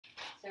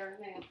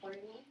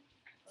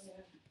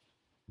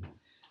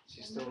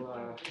She's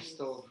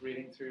still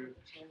reading through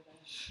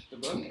the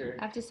book, or?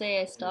 I have to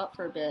say I stopped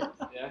for a bit.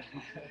 Yeah.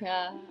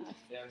 Yeah.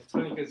 Yeah, it's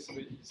funny because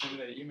you sent me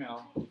that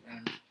email,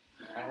 and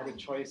I had a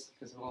choice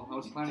because I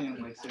was planning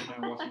on like sitting there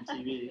and watching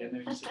TV, and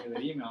then you sent me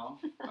that email.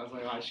 I was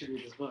like, oh, I should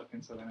read this book,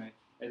 and so then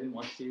I didn't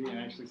watch TV and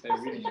I actually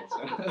started reading it.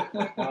 So,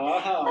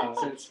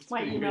 so it's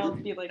my email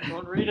would be like,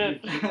 don't read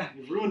it.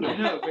 You ruined them. I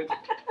know, but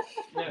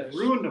yeah,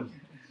 ruined them.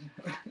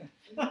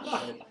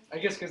 I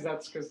guess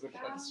that's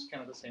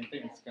kind of the same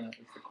thing. It's the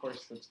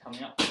course that's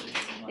coming up.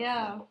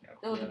 Yeah.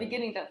 Oh, the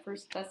beginning, that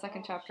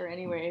second chapter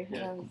anyway.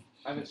 Yeah.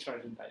 I haven't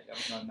started that yet.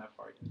 I'm not in that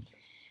far yet.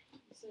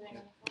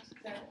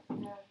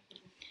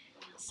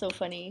 So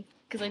funny,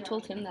 because I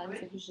told him that.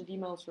 He's like, you should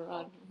email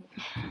Farad.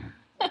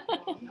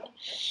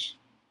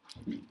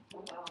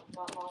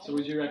 So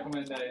would you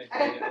recommend I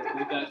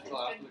read that till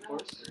after the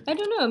course? Or? I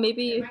don't know.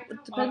 Maybe it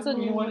depends on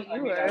what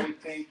you are. I would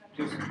think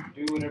just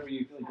do whatever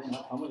you feel like,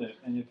 have fun with it,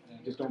 and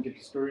just don't get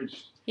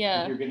discouraged.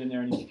 Yeah. If you're getting in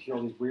there and you hear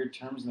all these weird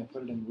terms and they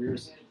put it in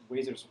weird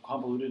ways that are so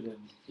convoluted and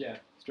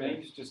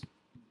strange, just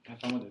have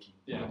fun with it.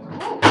 Yeah.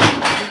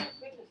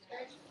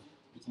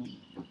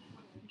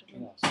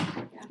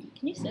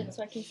 Can you sit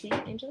so I can see,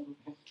 Angel?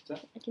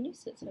 Can you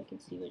sit so I can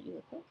see what you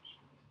look like?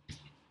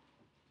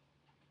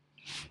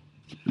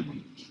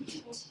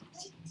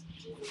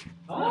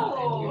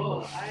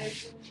 Oh, I'm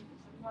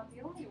not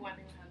the only one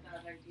who had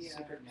that idea.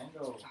 Secret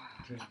mango.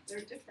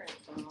 They're different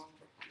though.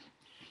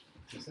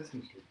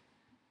 Sesame Street.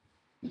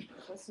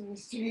 Sesame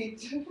Street.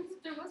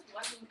 There was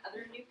one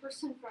other new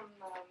person from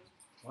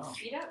Wow.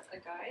 Meetup, a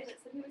guy that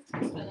said he was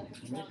Chris, but I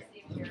have not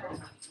seen him here.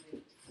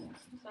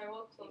 So I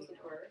will close the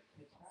door.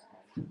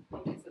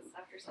 Maybe it's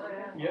after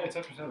 7. Yeah, it's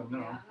after 7.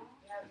 No.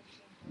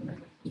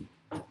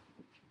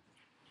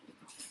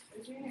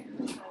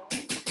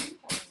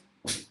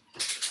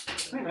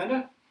 Hi,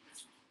 Amanda.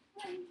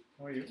 Hi.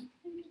 How are you?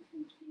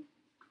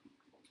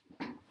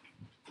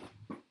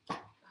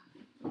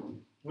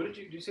 What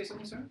did you say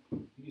something, sir?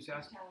 You just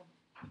asked?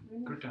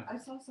 Curtain. I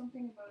saw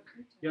something about a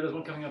curtain. Yeah, there's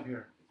one coming up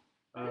here.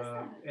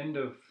 End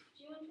of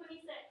June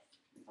 26th.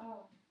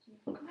 Oh,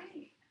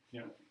 great.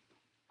 yeah.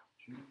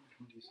 June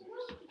 26th.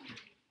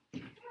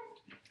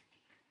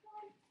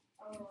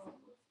 Oh,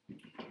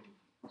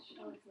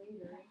 show us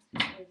later.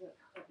 Is it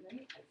at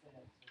night?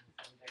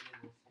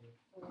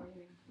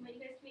 When you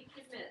guys meet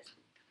Kismet.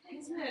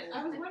 Kismet, I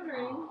was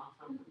wondering.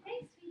 Hey,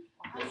 sweet.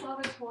 I saw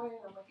the toy and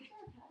I'm like, is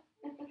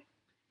that a pet?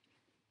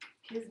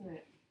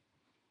 Kismet.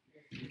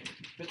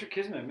 Mr.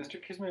 Kismet. Mr.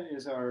 Kismet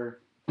is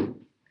our.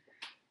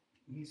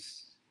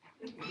 He's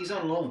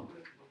on loan.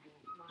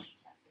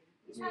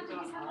 He's had an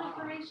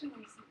operation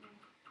recently.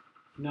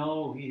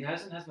 No, he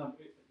hasn't.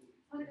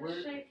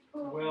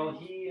 Well,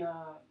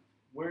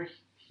 Where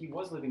he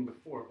was living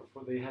before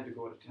they had to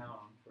go out of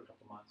town for a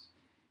couple months,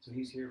 so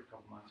he's here for a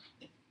couple months.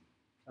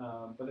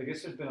 But I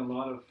guess there's been a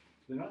lot of.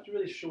 They're not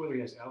really sure whether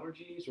he has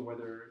allergies or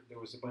whether there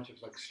was a bunch of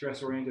like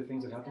stress-oriented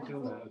things that happened to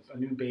him. A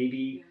new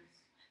baby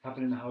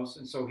happened in the house,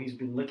 and so he's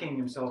been licking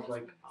himself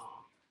like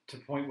to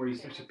the point where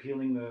he's actually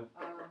peeling it,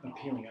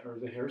 or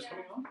the hair's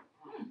coming off.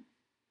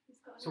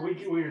 So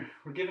we're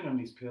giving him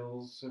these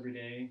pills every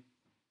day,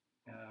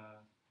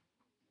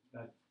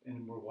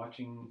 and we're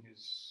watching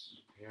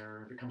his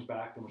hair. If it comes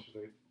back, then we're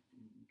supposed to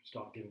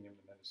stop giving him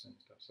the medicine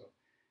and stuff. So,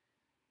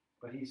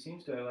 but he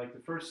seems to like the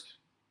first.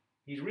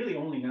 He's really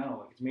only now.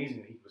 Like it's amazing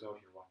that he was out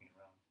here walking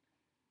around.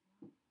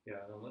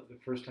 Yeah, the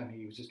first time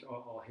he was just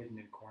all hidden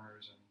in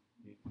corners and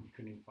you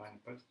couldn't even find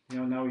him. But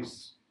now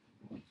he's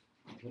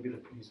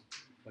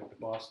like the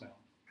boss now.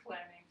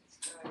 Climbing.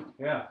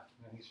 Yeah,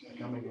 and he's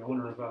becoming the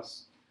owner of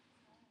us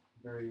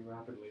very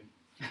rapidly.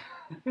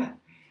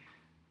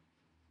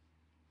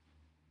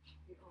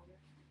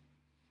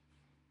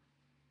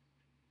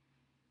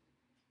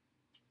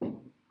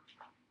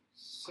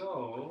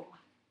 So,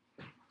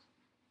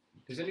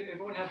 does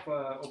everyone have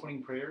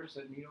opening prayers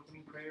that need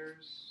opening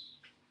prayers?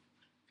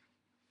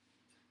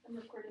 I'm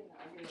recording the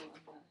audio on the.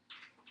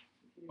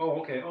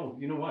 Oh, okay. Oh,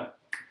 you know what?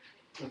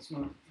 Let's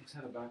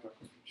have a backup.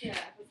 Yeah,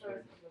 that's what I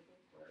was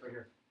looking for. Right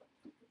here.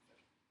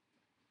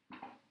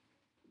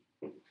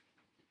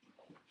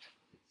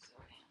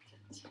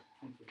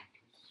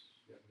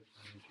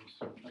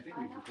 I think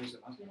we can place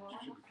it. Should be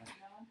fine.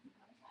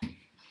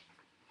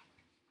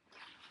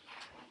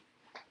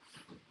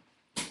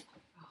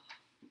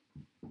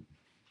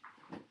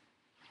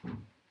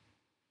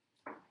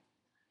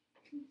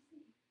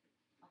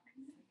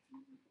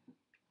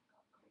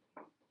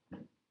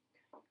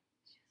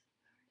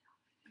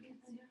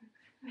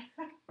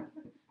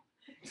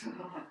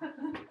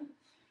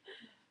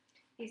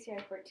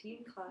 ACI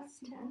 14, Class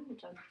 10,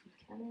 John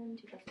Buchanan,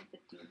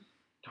 2015.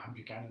 John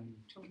Buchanan.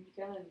 John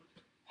Buchanan.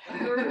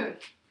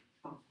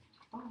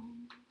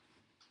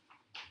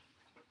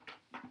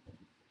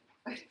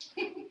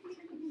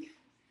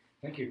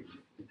 Thank you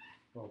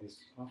for all these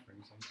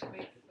offerings.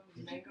 Wait,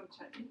 mango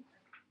chutney.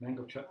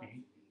 Mango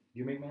chutney.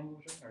 You make mango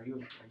chutney? Are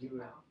you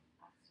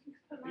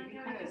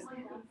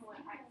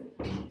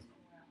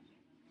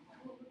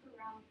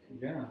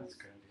Yeah, that's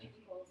good. Yeah.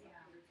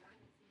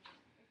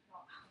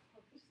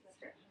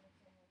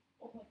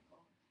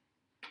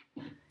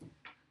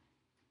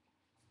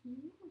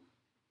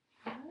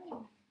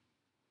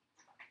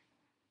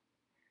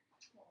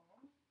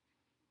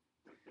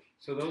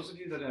 So those of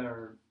you that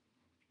are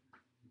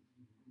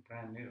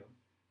brand new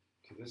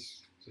to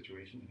this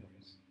situation,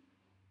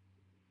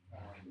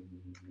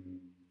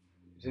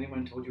 has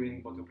anyone told you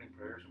anything about the opening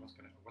prayers and what's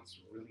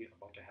really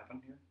about to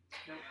happen here?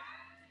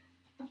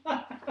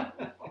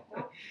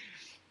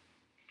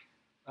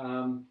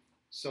 No.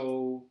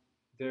 So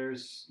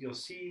you'll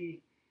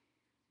see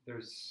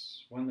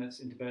there's one that's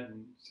in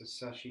Tibetan, it says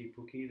Sashi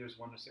Puki. There's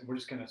one that's, we're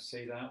just going to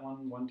say that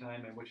one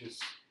time, and which is,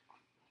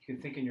 you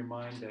can think in your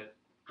mind that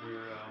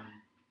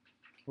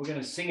we're going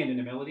to sing it in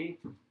a melody,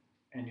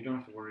 and you don't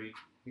have to worry.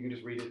 You can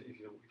just read it if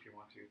you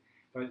want to.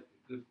 But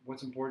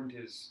what's important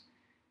is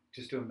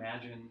just to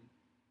imagine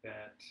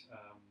that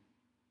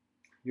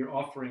you're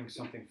offering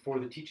something for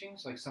the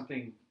teachings, like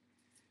something.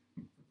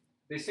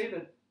 They say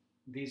that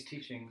these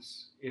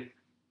teachings, if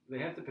they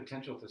have the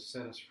potential to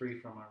set us free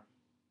from our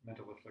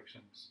mental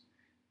afflictions,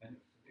 and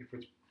if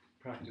it's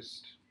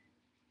practiced,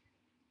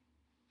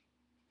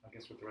 I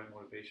guess, with the right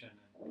motivation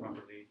and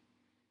properly.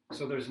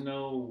 So there's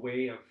no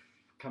way of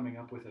coming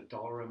up with a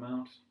dollar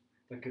amount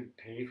that could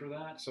pay for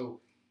that. So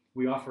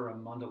we offer a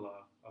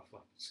mandala of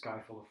like sky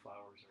full of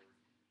flowers,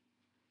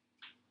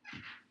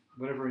 or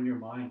whatever in your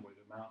mind would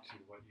amount to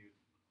what you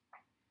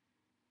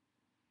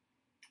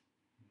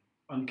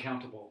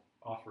uncountable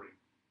offering,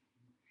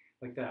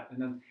 like that.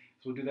 And then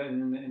so we'll do that.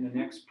 And in the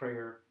next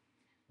prayer,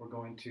 we're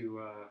going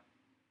to.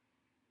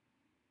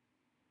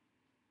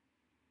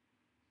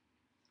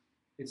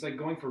 It's like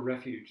going for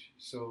refuge.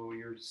 So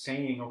you're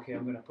saying, okay,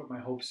 I'm going to put my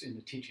hopes in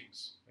the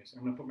teachings. Right? So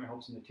I'm going to put my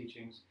hopes in the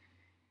teachings.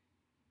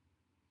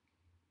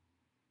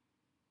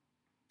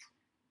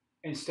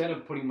 Instead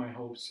of putting my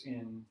hopes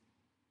in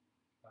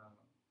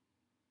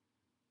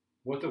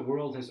what the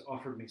world has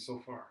offered me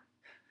so far.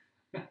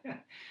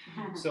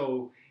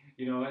 So,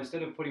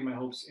 instead of putting my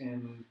hopes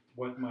in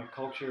what my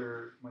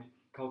culture,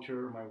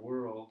 or my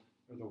world,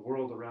 or the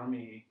world around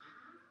me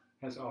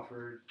has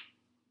offered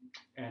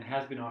and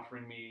has been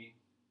offering me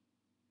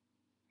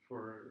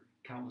for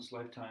countless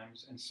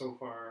lifetimes, and so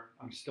far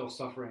I'm still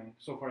suffering,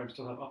 so far I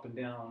still have up and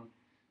down,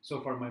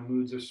 so far my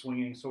moods are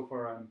swinging, so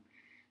far I'm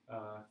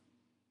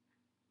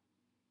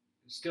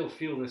still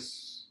feel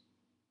this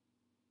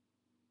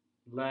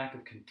lack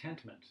of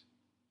contentment,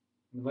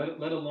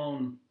 let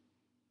alone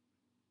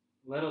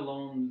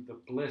the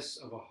bliss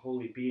of a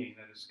holy being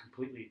that is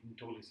completely and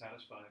totally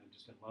satisfied and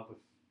just in love with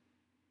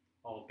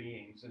all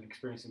beings and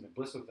experiencing the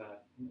bliss of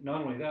that.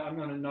 Not only that,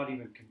 I'm not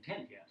even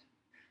content yet.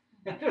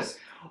 There's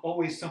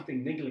always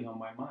something niggling on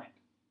my mind.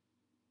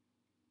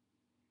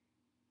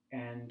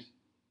 And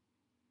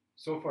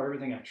so far,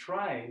 everything I've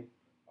tried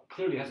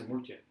clearly hasn't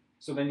worked yet.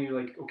 So then you're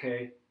like,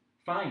 okay,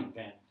 fine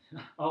then.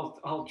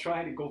 I'll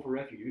try to go for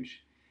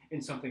refuge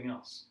in something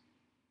else.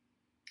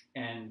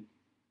 And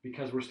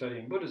because we're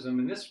studying Buddhism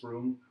in this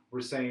room,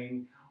 we're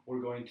saying we're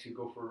going to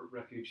go for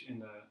refuge in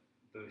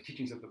the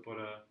teachings of the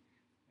Buddha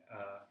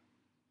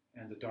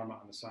and the Dharma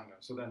and the Sangha.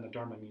 So then the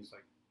Dharma means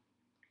like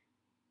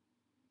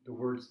the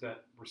words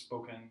that were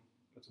spoken.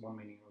 That's one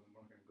meaning. We're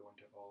not going to go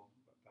into that whole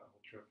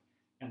trip.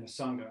 And the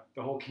Sangha,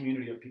 the whole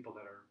community of people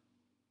that are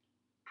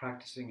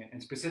practicing it,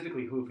 and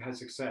specifically who have had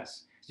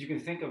success. So you can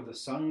think of the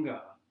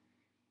Sangha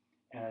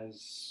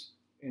as,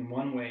 in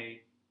one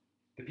way,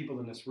 the people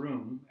in this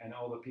room and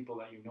all the people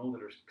that you know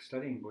that are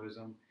studying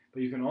Buddhism,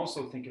 but you can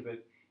also think of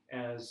it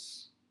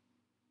as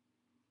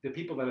the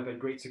people that have had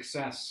great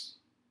success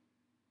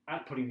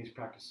at putting these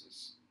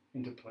practices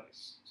into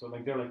place. So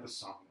like they're like the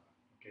Sangha.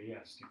 Okay,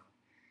 yes,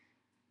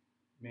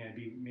 may I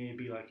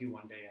be like you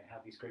one day and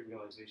have these great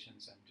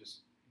realizations and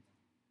just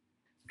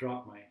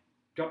drop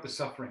the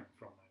suffering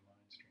from my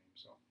mind stream.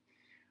 So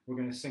we're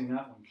going to sing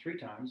that one 3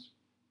 times,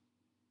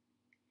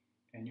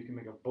 and you can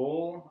make a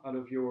bowl out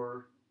of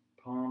your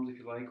palms if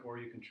you like, or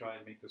you can try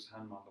and make this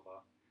hand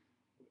mandala,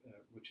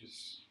 which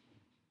is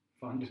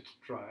fun to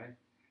try.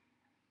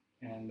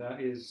 And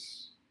that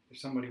is, if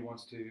somebody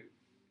wants to,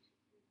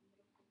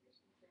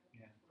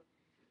 yeah.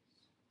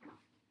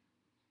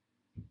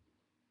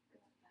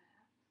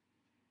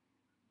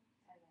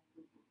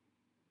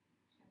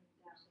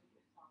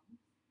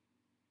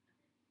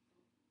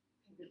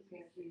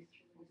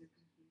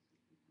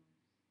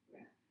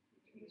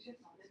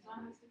 This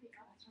one has to be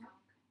up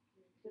top.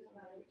 Doesn't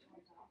matter which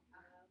one's up.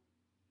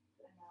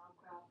 And now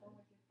grab them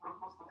with your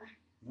thumbs.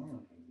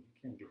 No, you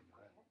can't do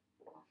that.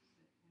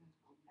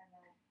 And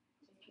then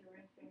take your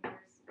ring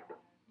fingers and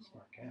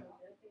Smart cat.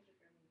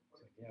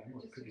 It's like, yeah, I know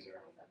what the cookies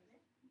are.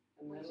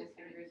 The middle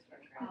fingers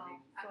are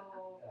grabbing. so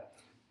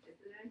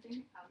Is there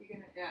anything? you're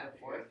gonna Yeah,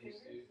 fourth. yeah.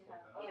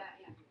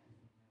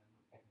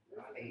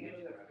 Okay, you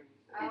do it.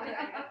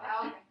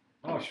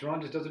 Oh,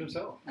 Sharon just does it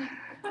himself.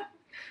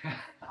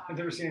 I've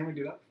never seen anyone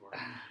do that before.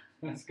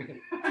 That's good.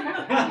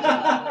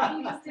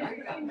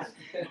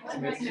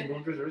 She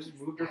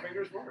moved her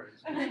fingers forward.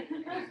 I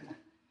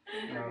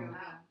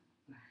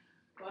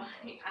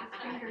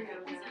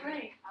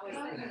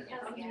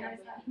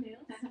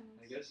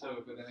guess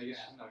so, but then I guess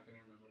she's not going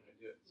to remember to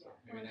do it. So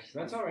maybe next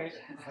time. That's all right.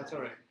 That's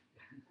all right.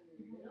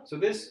 So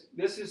this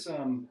is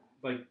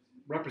like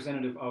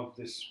representative of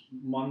this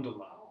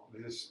mandala.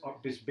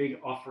 this big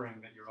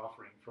offering that you're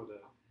offering for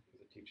the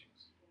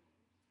teachings.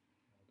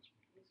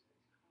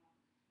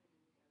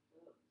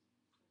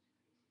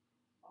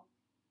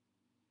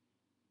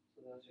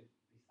 So those are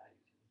beside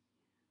each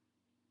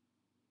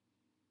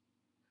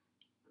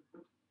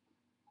other.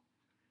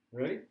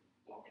 Ready?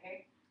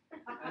 Okay.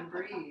 And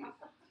breathe.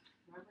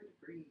 Remember to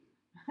breathe.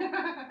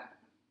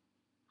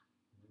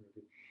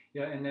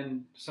 Yeah, and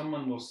then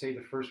someone will say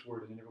the first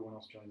word and then everyone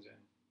else joins in.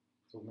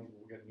 So maybe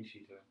we'll get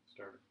Nishi to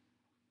start.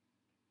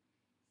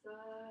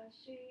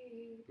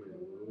 Sashi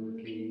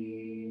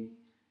Buki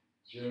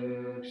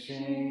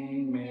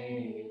Jukshin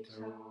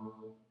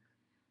Meito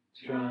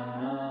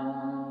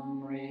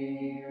Tramri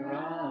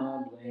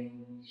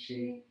Rabling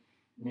Shi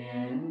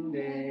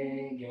Nende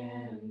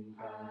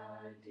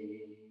Genpadi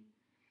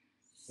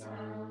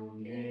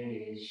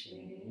Sange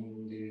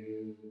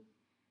Shindu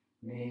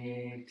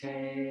Mikte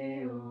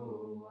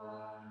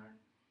Uwar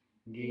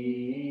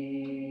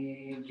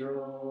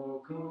Gidro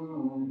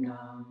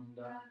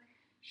Kunamdak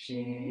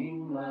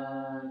Shingla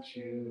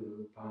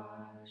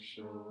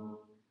Chupasho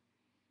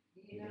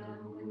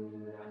Idam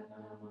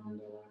Guratna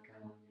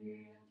Mandalakam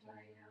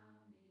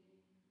Yantayami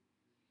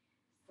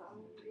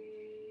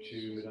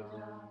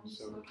Chudam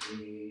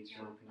Soki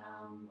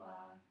Choknam La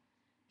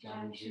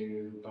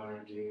Jamju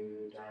Bardu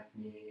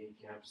Dakni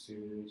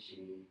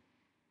Kyapsuchi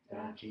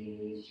Daki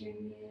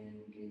Jinin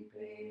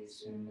Gipe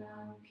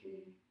Sunamki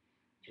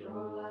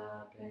Drola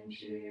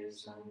Penchir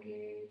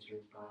Sange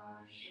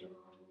Chupasho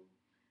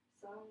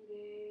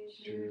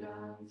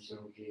Chudam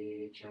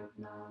Soki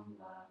Choknam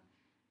La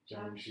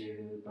Jamshu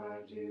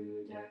Bardu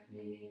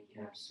Dakni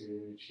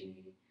Kapsuchi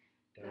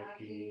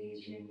Daki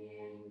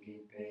Jinin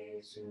Gipe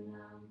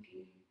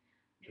Sunamki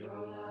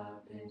Drola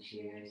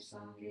Penchir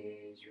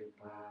Sange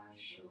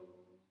Chupasho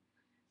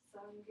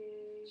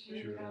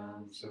Chudam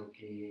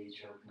Soki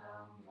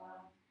Choknam La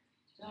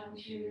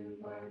Jamshu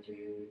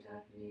Bardu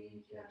Dakni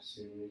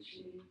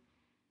Kapsuchi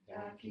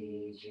Daki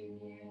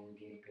Jinin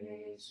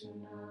Gipe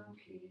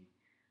Sunamki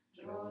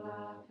Drola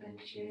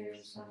Penchir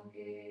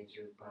Sange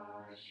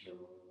Chupasho.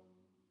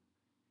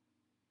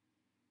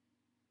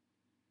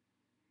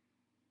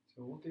 So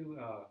we'll do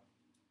a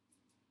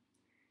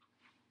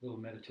little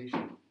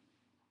meditation.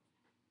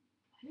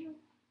 Do you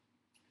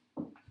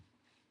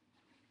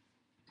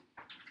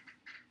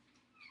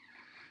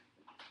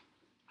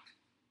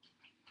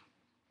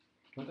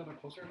want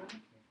that closer a minute?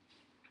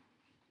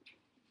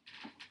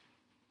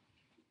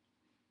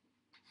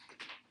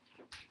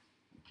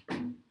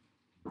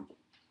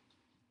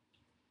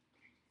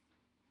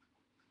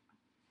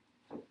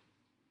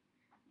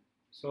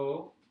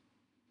 So,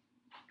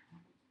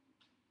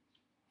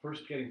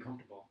 first getting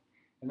comfortable.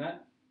 And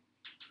that,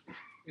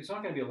 it's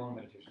not going to be a long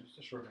meditation, it's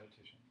a short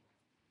meditation.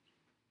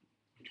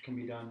 Which can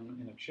be done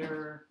in a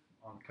chair,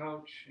 on the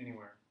couch,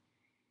 anywhere.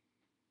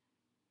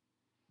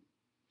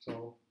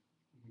 So,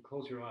 you can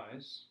close your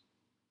eyes,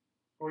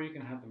 or you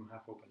can have them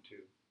half open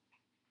too,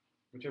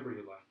 whichever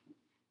you like.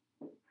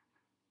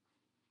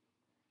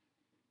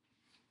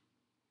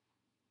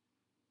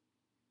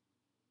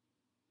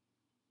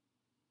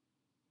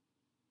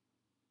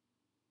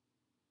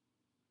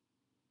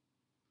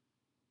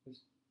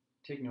 Just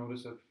take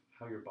notice of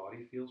how your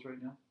body feels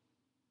right now,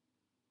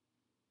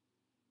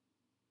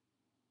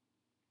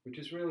 which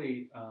is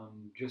really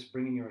just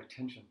bringing your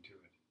attention to it.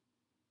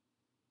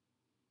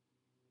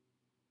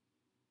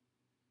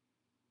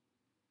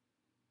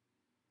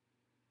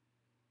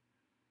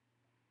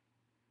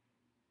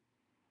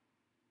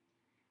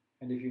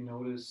 And if you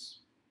notice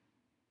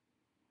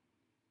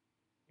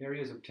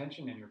areas of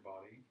tension in your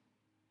body,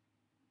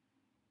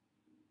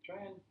 try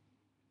and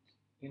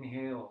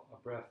inhale a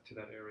breath to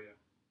that area.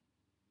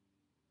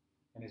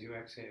 And as you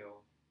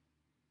exhale,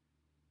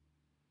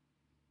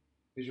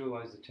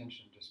 visualize the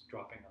tension just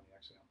dropping on the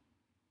exhale.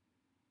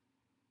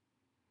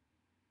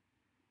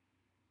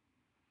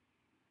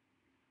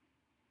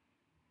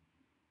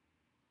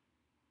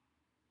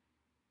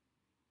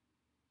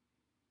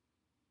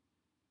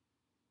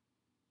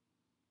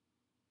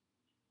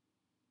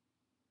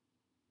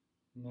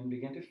 And then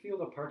begin to feel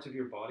the parts of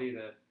your body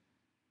that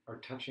are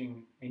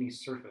touching any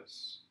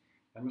surface.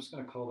 I'm just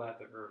going to call that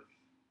the earth,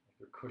 like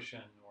your cushion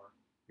or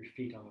your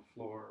feet on the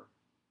floor.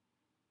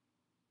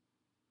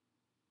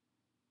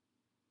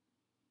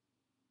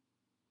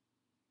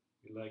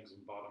 Your legs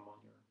and bottom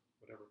on your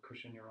whatever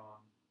cushion you're on.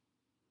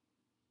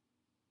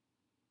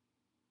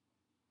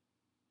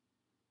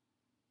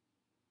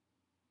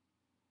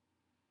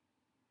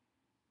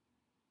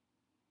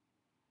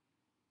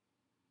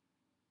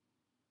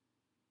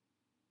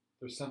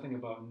 There's something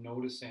about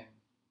noticing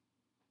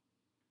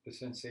the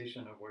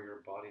sensation of where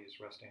your body is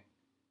resting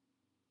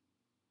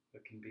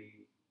that can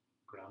be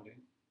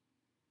grounding.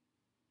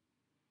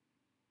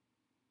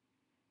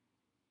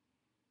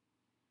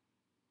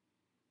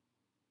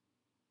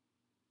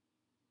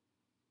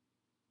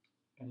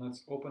 And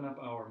let's open up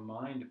our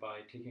mind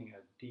by taking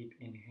a deep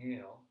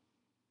inhale,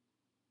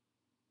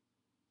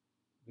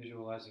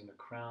 visualizing the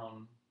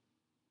crown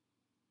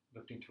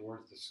lifting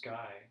towards the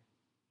sky,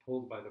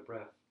 pulled by the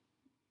breath.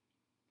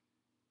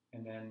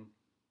 And then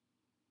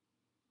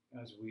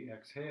as we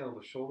exhale,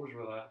 the shoulders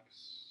relax,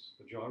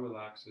 the jaw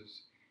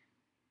relaxes,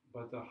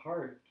 but the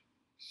heart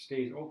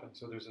stays open.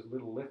 So there's a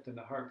little lift in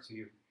the heart. So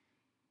you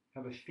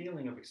have a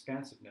feeling of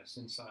expansiveness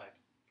inside,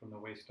 from the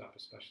waist up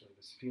especially,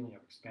 this feeling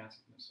of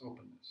expansiveness,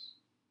 openness.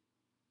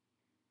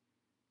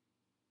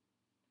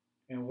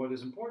 And what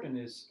is important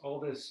is all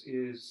this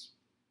is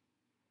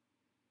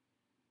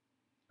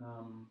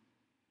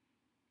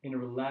in a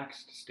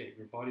relaxed state.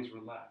 Your body's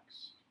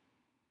relaxed.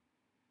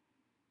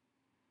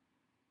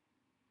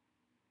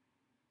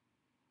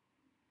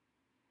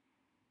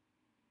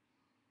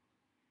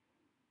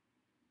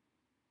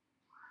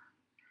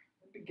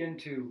 Begin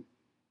to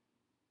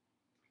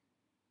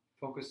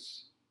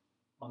focus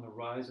on the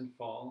rise and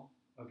fall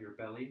of your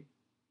belly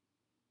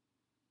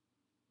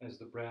as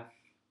the breath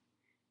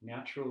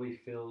naturally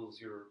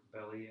fills your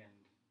belly and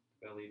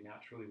the belly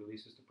naturally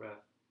releases the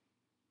breath.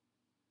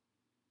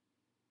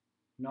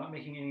 Not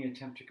making any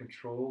attempt to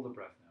control the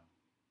breath now.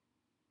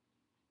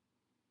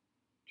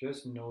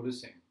 Just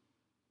noticing.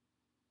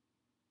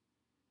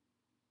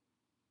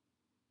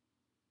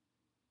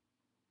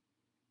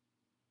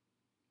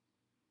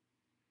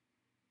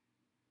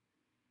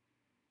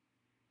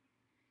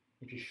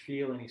 If you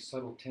feel any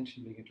subtle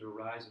tension begin to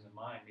arise in the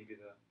mind, maybe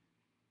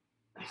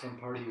some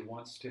part of you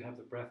wants to have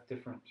the breath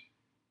different,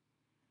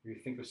 or you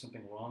think there's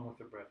something wrong with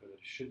the breath or that it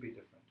should be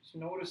different, just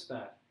notice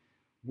that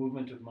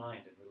movement of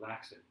mind and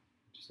relax it.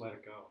 Just let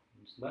it go.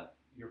 And just let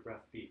your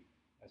breath be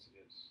as it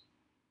is.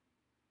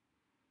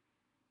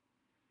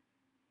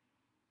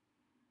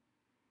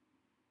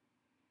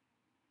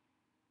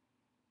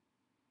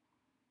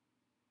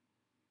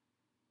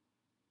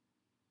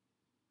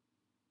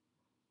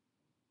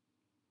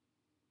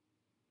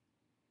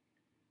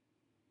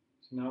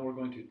 So now we're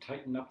going to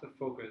tighten up the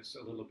focus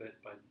a little bit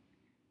by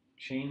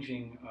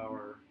changing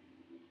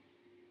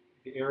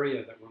the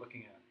area that we're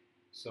looking at.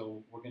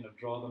 So we're going to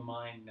draw the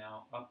mind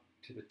now up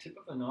to the tip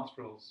of the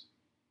nostrils,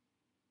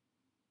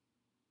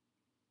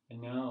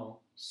 and now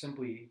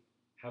simply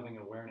having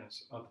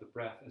awareness of the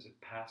breath as it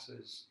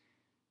passes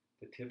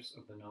the tips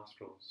of the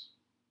nostrils.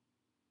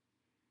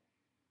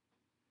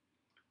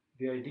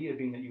 The idea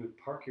being that you would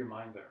park your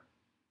mind there.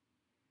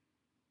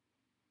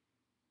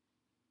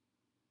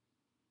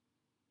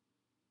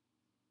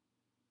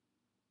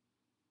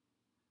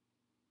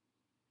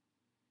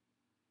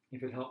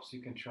 If it helps,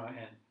 you can try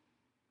and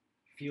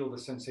feel the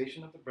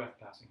sensation of the breath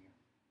passing here.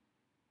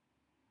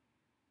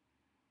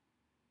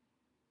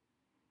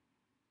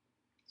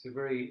 It's a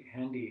very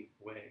handy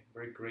way,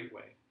 very great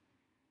way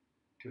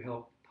to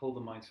help pull the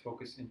mind's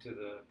focus into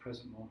the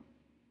present moment.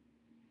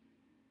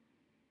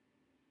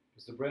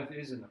 Because the breath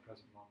is in the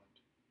present moment.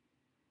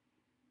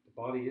 The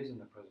body is in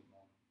the present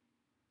moment.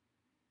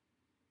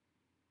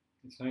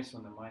 It's nice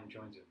when the mind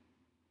joins it.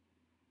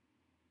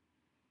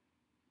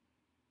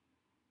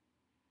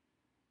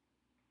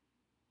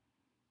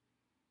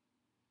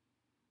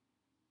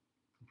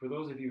 For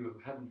those of you who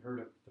haven't heard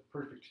of the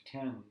Perfect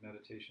 10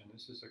 meditation,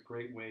 this is a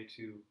great way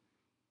to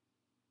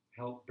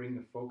help bring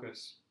the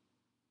focus.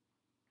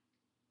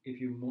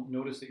 If you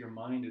notice that your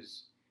mind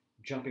is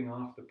jumping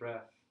off the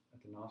breath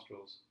at the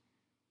nostrils,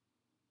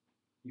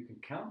 you can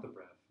count the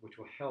breath, which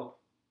will help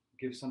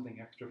give something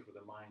extra for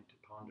the mind to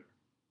ponder,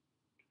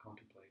 to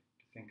contemplate,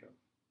 to think of.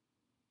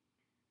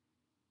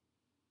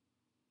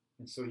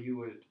 And so you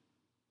would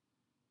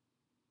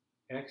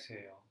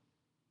exhale,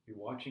 you're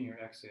watching your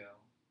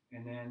exhale,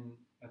 and then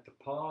at the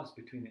pause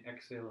between the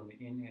exhale and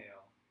the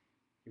inhale,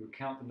 you would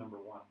count the number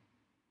 1.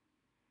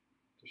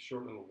 It's a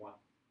short little 1.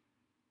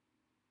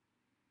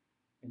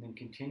 And then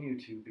continue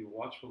to be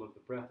watchful of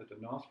the breath at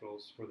the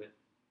nostrils for the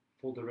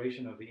full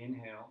duration of the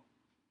inhale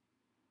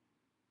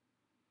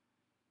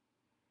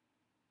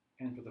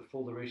and for the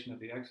full duration of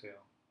the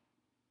exhale.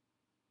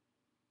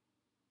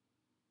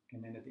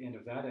 And then at the end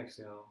of that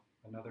exhale,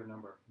 another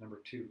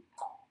number 2. You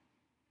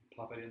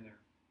plop it in there.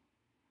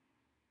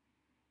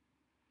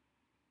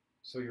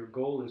 So your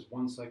goal is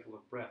 1 cycle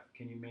of breath.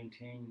 Can you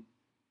maintain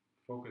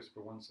focus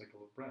for 1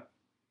 cycle of breath?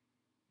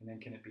 And then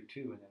can it be 2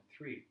 and then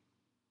 3?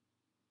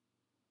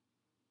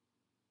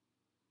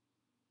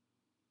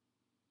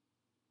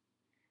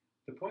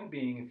 The point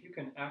being, if you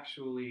can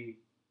actually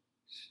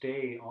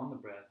stay on the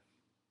breath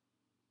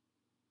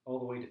all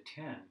the way to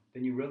 10,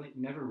 then you really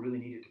never really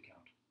needed to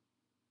count.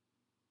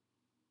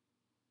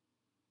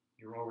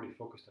 You're already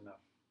focused enough.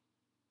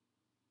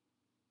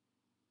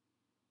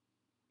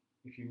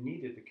 If you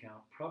needed the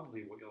count,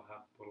 probably what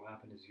will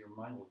happen is your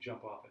mind will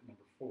jump off at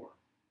number 4 or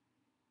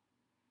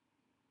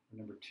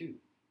number 2.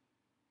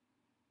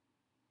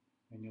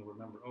 And you'll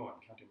remember, oh,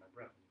 I'm counting my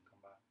breath, and you'll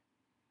come back.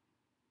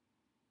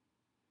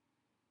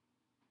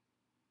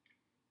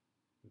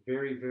 A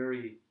very,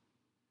 very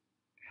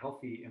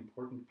healthy,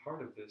 important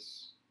part of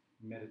this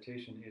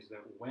meditation is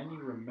that when you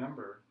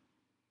remember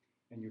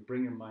and you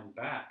bring your mind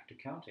back to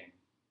counting,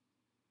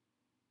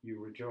 you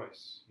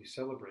rejoice, you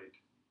celebrate.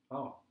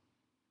 Oh,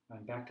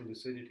 I'm back to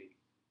lucidity.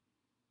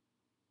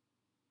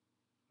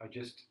 I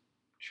just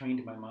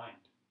trained my mind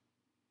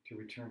to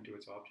return to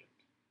its object.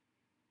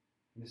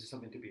 And this is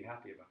something to be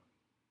happy about.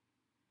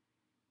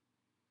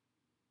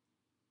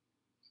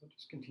 So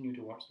just continue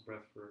to watch the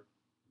breath for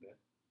a bit.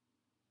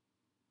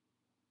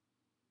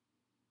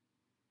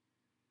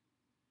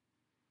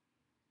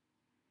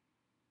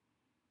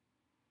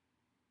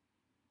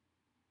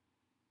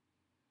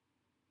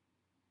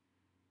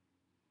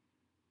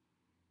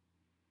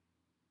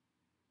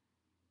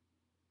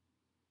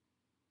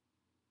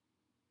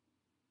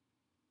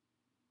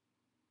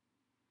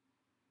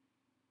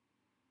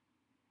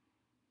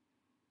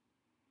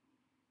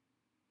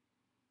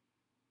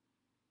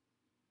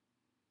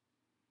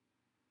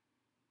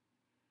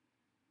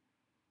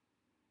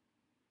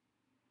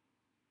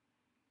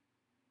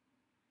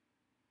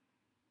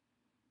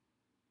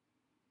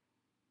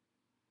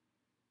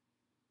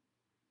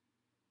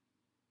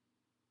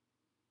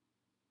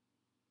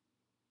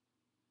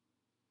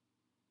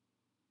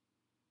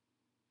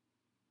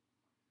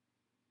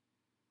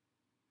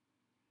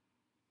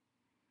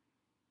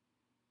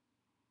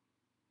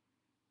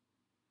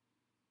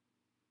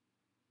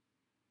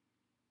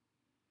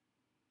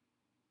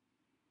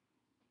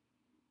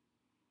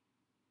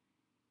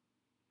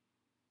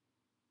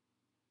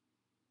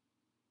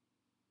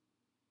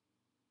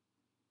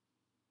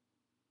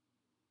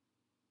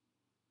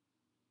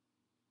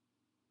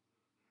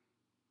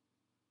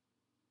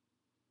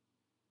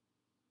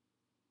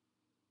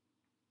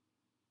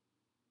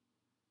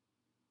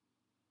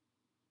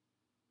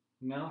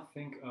 Now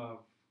think of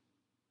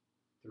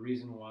the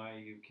reason why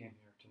you came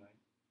here tonight.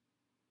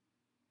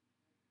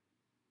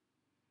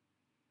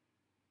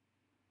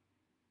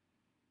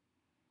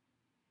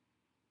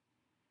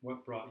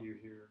 What brought you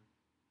here?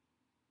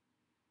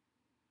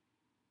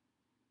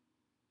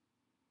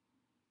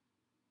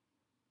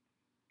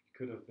 You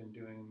could have been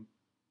doing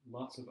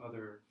lots of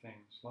other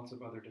things, lots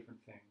of other different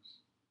things.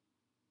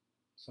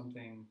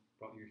 Something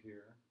brought you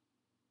here.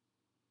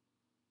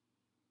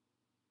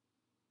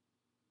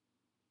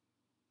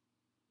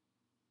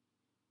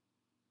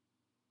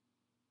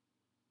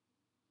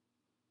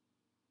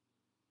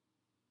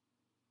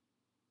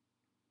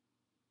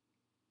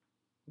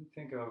 And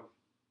think of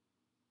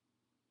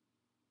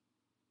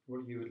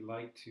what you would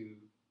like to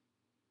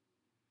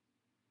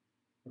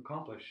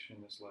accomplish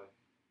in this life.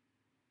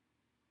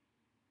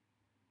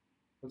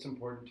 What's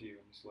important to you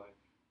in this life?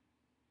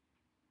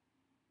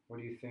 What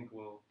do you think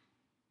will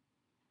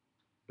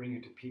bring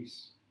you to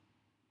peace?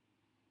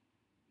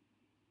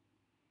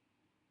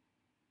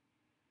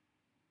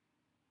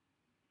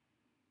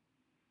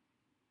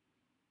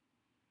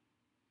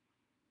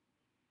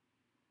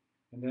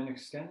 And then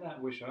extend that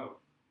wish out.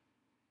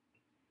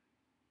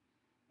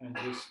 And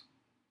just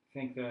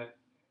think that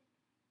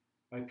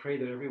I pray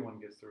that everyone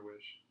gets their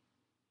wish.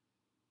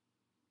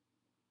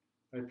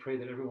 I pray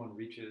that everyone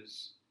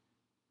reaches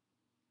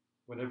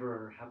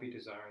whatever happy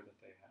desire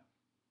that they have.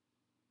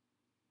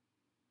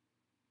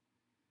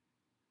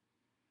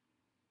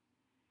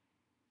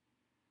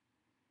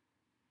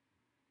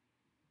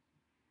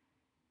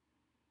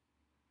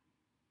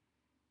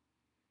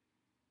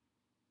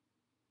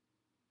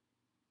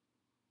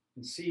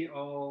 And see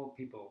all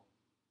people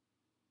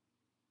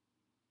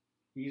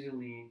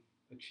easily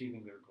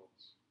achieving their goals.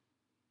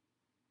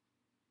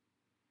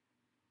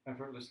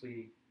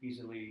 Effortlessly,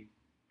 easily,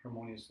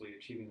 harmoniously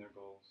achieving their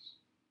goals.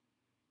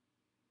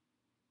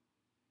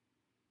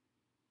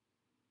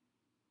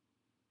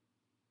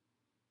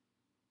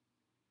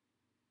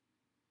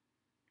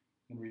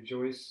 And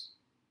rejoice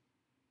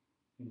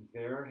in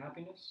their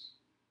happiness,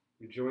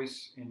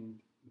 rejoice in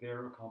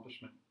their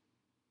accomplishment.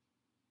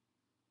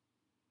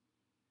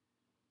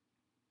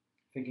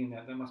 Thinking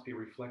that that must be a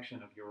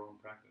reflection of your own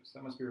practice.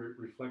 That must be a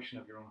reflection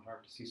of your own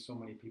heart to see so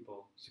many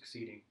people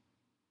succeeding.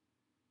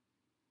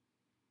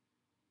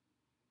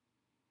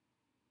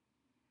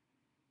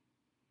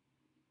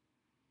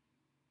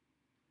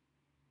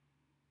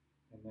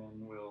 And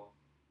then we'll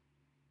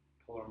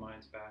pull our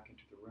minds back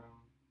into the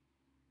room,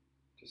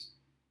 just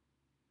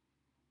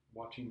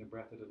watching the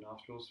breath of the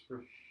nostrils for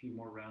a few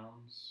more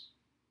rounds,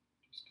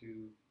 just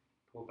to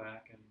pull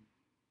back and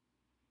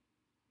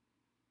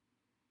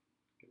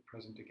get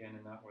present again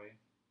in that way.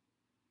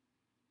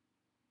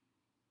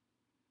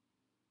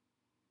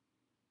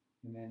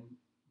 And then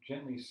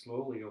gently,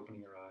 slowly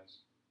opening your eyes.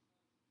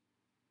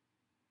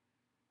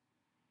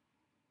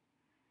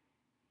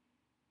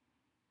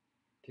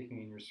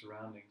 Taking in your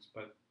surroundings,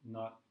 but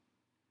not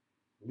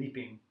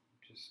leaping,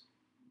 just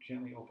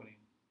gently opening,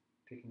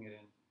 taking it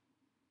in.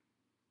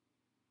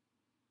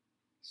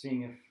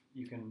 Seeing if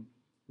you can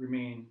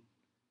remain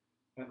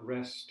at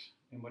rest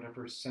in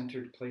whatever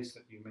centered place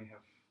that you may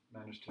have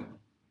managed to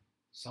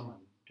summon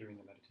during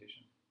the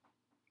meditation.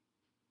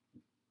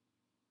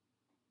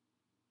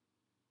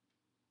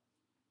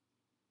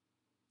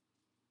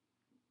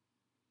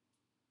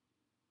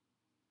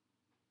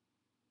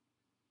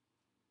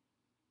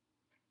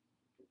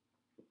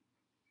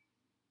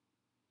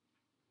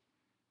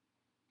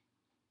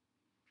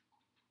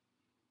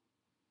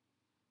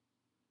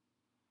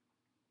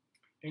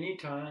 Any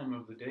time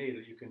of the day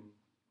that you can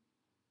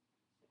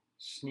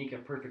sneak a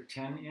perfect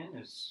 10 in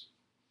is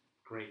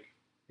great.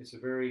 It's a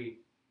very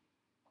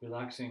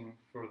relaxing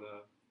for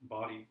the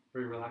body,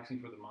 very relaxing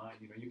for the mind.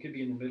 You know, you could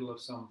be in the middle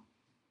of some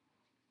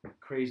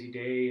crazy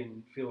day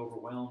and feel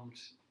overwhelmed,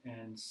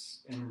 and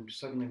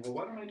suddenly, well,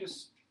 why don't I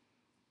just,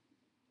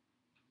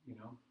 you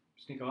know,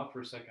 sneak off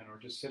for a second, or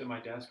just sit at my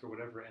desk or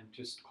whatever, and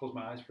just close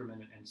my eyes for a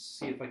minute and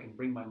see if I can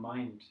bring my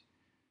mind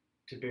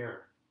to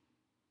bear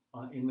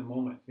in the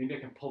moment. Maybe I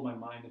can pull my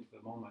mind into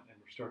the moment and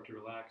start to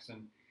relax,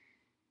 and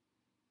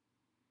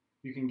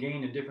you can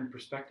gain a different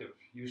perspective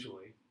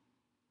usually.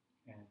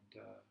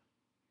 And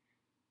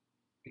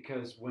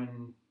because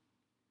when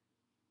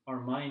our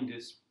mind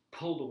is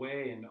pulled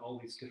away in all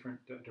these different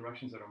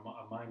directions that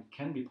our mind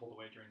can be pulled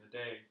away during the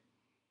day,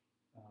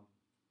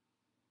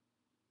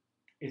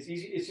 it's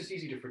easy. It's just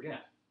easy to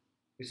forget.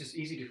 It's just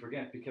easy to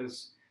forget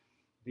because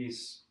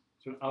these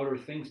sort of outer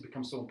things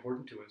become so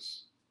important to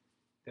us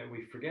that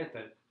we forget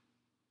that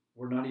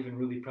we're not even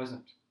really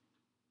present,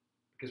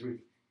 because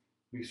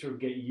we sort of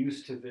get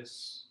used to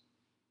this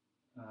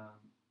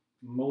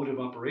mode of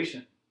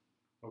operation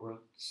where we're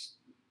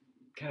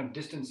kind of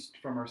distanced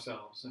from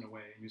ourselves in a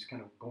way, and just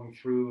kind of going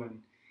through,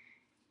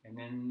 and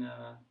then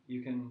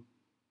you can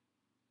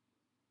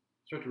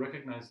start to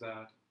recognize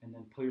that, and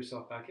then pull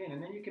yourself back in,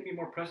 and then you can be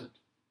more present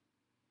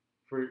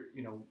for,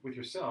 you know, with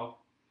yourself,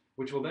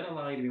 which will then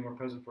allow you to be more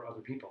present for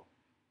other people,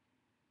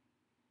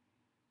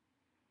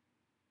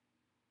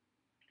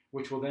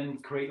 which will then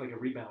create like a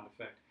rebound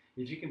effect.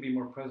 If you can be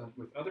more present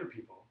with other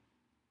people,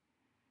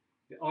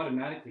 it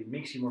automatically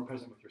makes you more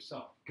present with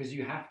yourself, because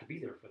you have to be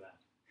there for that.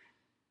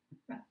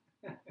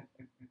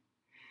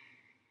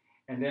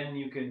 And then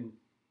you can,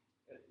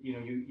 you know,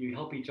 you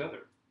help each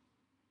other,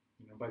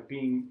 you know, by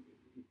being,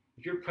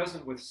 if you're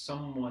present with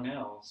someone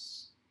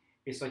else,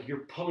 it's like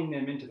you're pulling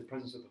them into the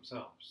presence of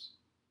themselves.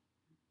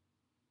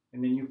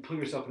 And then you pull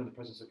yourself into the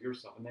presence of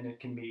yourself, and then it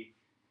can be,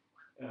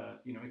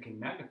 you know, it can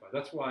magnify.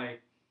 That's why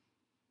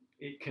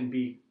it can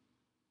be,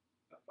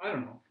 I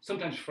don't know,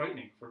 sometimes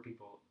frightening for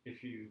people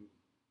if you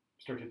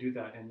start to do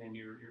that, and then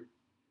you're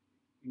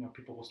you know,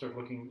 people will start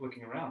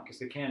looking around because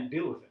they can't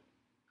deal with it.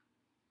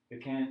 They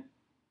can't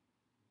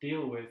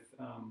deal with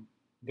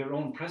their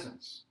own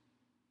presence.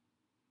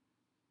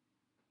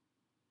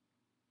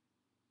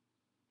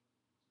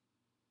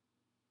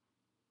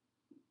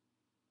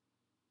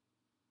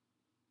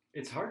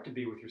 It's hard to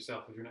be with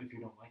yourself if you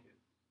don't like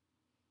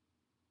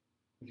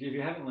it. If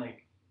you haven't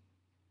like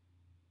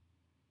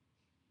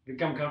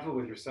become comfortable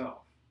with yourself,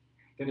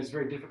 then it's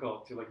very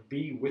difficult to like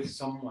be with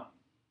someone,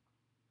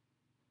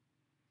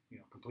 you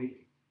know,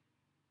 completely.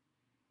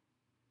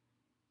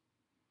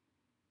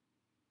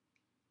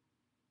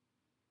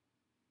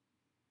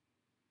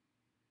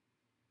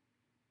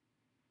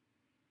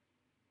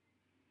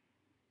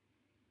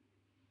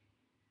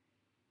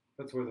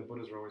 That's where the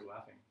Buddhas are always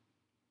laughing,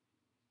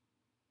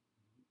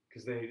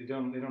 because they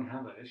don't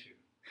have that issue.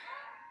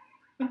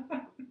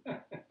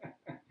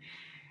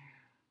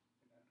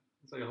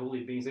 It's like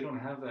holy beings. They don't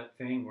have that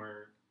thing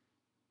where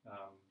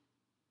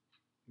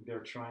they're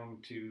trying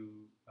to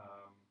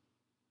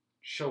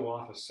show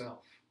off a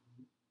self,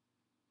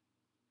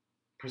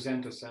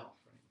 present a self,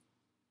 right?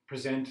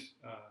 Present, you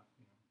know,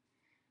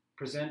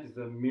 present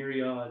the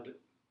myriad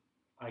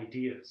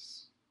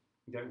ideas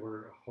that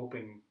we're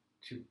hoping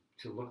to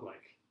look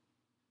like,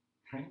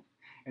 right?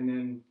 And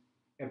then,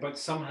 but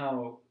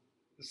somehow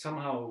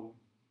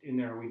in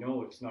there we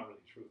know it's not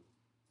really true.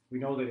 We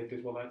know that it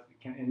is, well, that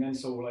can't, and then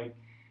so we're like,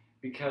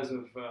 because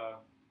of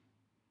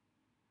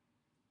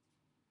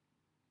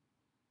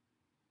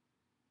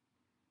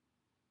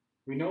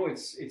we know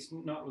it's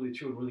not really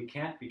true, it really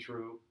can't be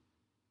true,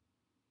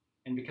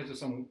 and because of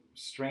some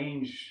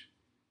strange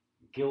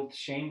guilt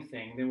shame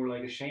thing, then we're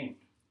like ashamed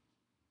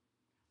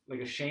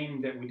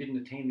that we didn't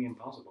attain the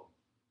impossible.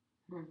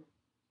 Mhm.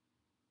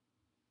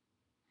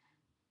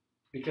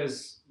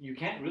 Because you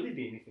can't really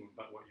be anything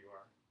but what you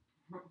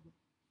are,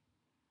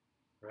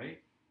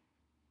 right?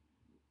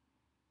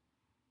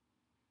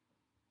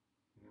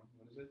 You know,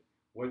 what is it?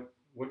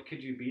 What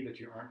could you be that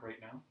you aren't right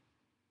now?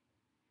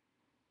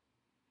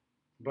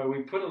 But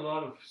we put a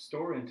lot of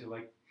store into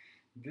like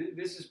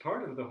this is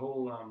part of the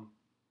whole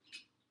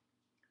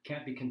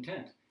can't be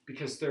content,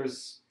 because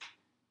there's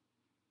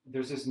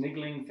this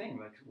niggling thing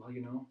like, well,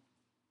 you know,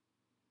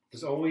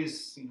 there's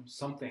always, you know,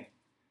 something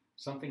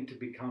to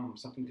become,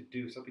 something to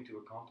do, something to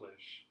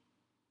accomplish,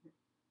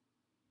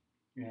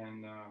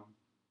 and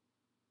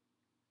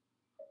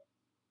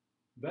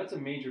that's a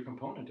major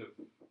component of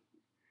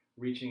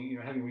reaching, you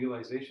know, having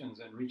realizations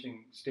and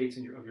reaching states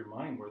of your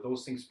mind where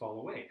those things fall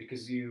away,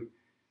 because you're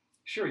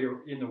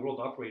in the world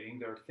operating,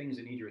 there are things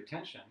that need your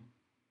attention,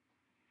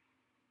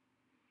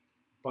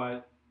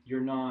 but you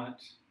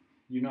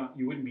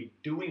wouldn't be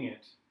doing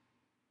it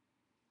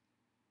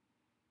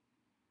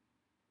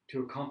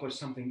to accomplish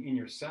something in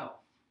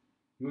yourself.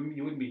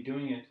 You wouldn't be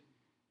doing it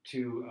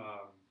to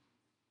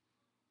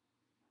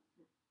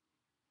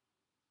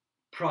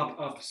prop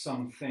up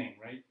something,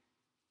 right?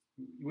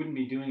 You wouldn't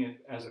be doing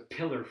it as a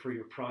pillar for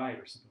your pride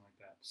or something like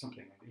that.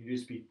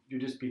 You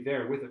just be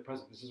there with it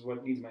present. This is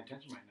what needs my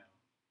attention right now.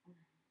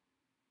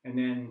 And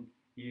then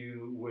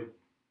you would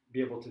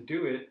be able to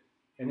do it,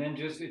 and then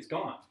just it's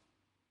gone.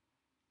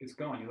 It's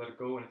gone. You let it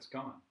go, and it's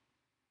gone.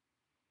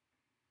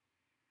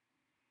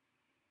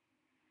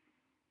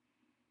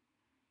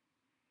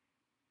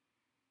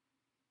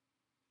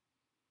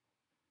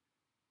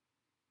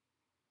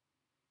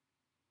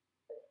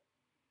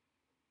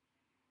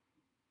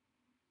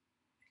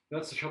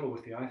 That's the trouble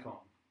with the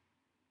iPhone.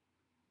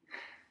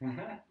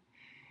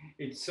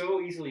 It so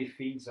easily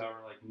feeds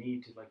our like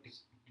need to like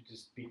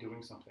just be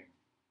doing something,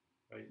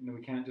 right?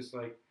 We can't just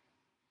like,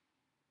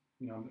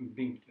 I'm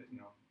being,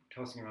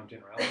 tossing around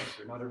generalities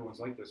here. Not everyone's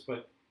like this,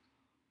 but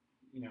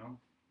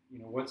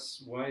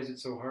why is it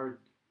so hard?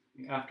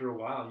 After a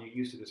while, you get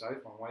used to this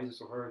iPhone. Why is it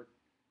so hard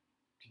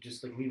to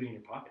just like leave it in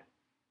your pocket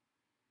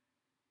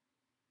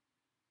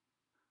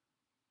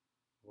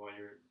while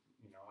you're,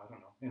 I don't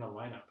know, in a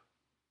lineup?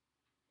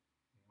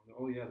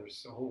 Oh yeah,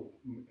 there's a whole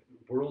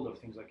world of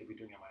things I could be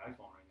doing on my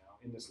iPhone right now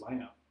in this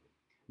lineup,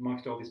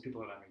 amongst all these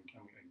people that I'm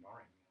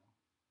ignoring.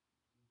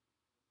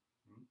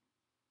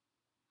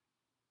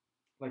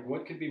 Like,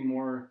 what could be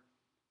more?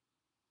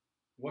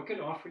 What could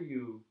offer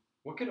you?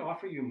 What could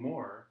offer you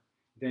more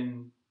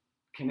than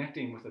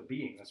connecting with a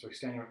being that's like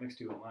standing right next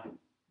to you in line?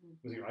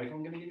 Was your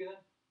iPhone going to give you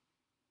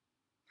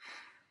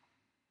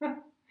that?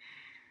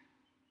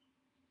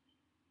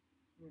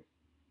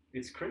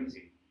 It's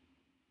crazy.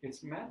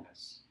 It's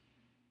madness.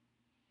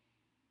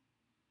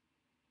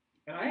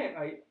 And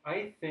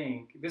I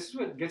think this is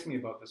what gets me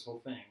about this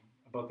whole thing,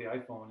 about the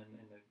iPhone and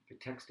the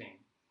texting,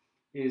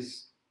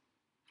 is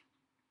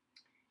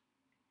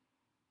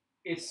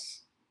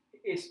it's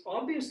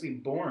obviously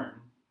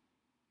born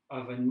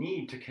of a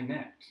need to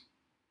connect.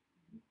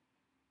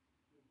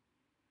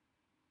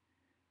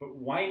 But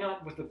why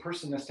not with the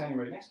person that's standing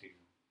right next to you?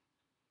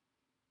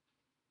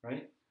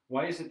 Right?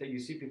 Why is it that you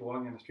see people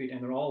walking on the street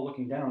and they're all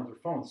looking down at their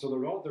phones? So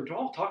they're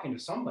all talking to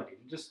somebody.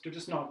 They're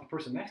just not the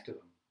person next to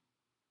them.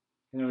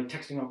 And they're like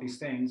texting out these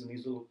things and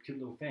these little cute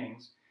little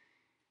things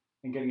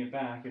and getting it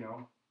back,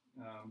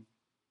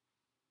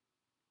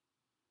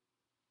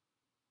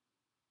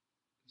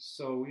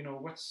 So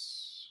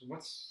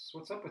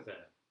what's up with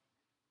that?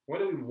 Why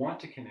do we want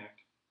to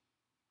connect?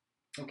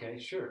 Okay,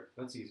 sure,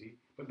 that's easy.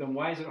 But then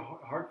why is it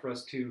hard for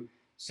us to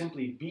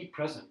simply be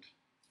present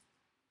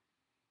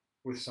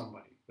with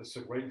somebody that's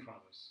like right in front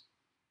of us,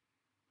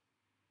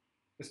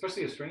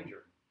 especially a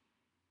stranger?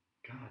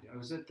 God, I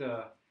was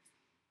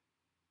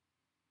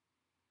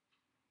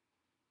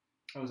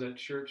at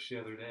church the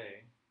other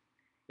day.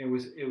 It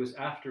was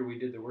after we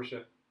did the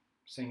worship,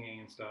 singing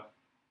and stuff,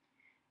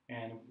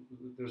 and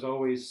there's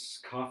always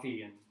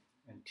coffee and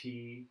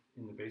tea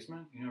in the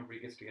basement. Everybody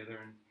gets together,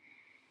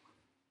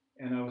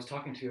 and I was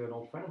talking to an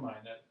old friend of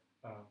mine that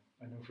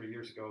I knew for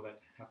years ago that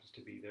happens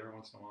to be there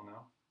once in a while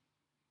now.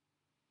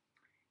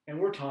 And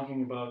we're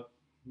talking about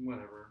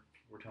whatever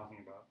we're talking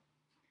about.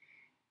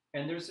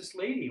 And there's this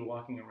lady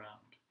walking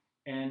around,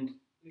 and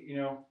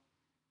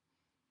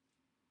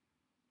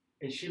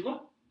and she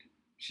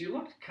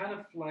looked kind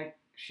of like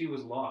she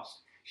was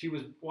lost. She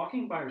was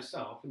walking by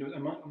herself, and it was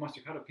amongst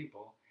a crowd of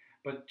people,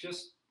 but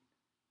just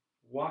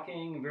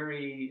walking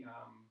very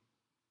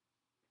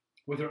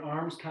with her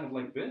arms kind of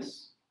like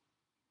this,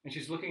 and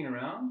she's looking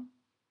around,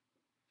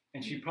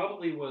 and she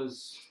probably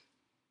was,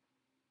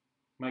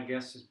 my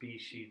guess is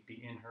she'd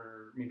be in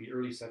her maybe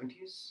early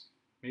 70s,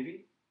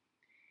 maybe.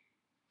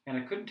 And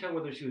I couldn't tell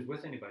whether she was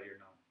with anybody or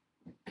not.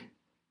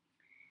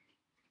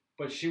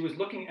 But she was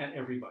looking at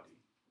everybody,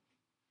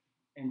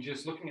 and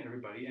just looking at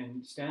everybody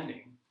and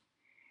standing.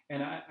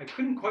 And I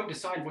couldn't quite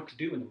decide what to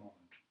do in the moment.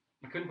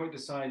 I couldn't quite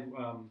decide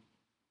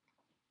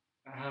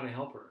how to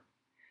help her.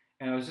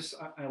 And I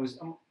was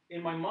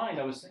in my mind,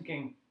 I was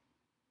thinking,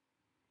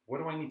 what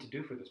do I need to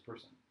do for this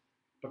person?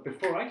 But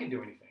before I could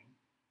do anything,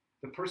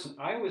 the person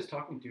I was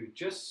talking to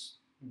just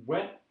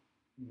went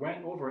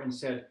over and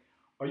said,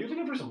 "Are you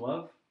looking for some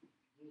love?"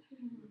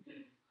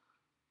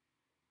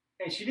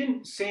 And she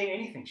didn't say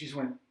anything. She just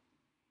went,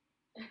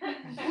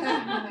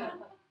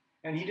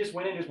 and he just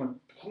went in, just went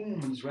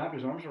boom, and just wrapped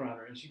his arms around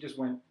her, and she just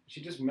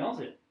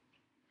melted,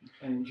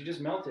 and she just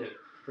melted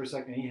for a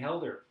second. He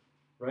held her,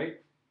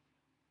 right,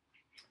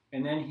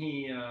 and then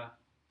he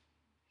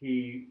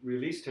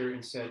released her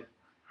and said,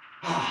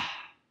 "Ah,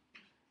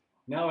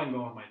 now I'm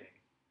going with my day."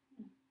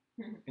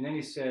 And then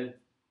he said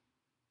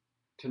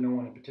to no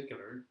one in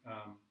particular,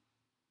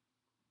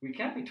 "We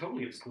can't be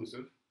totally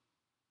exclusive."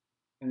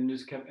 And then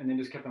just kept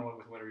on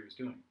with whatever he was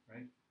doing,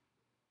 right?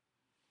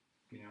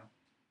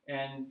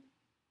 And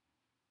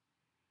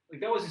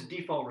like that was his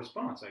default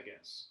response, I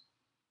guess.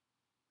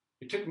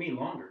 It took me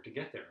longer to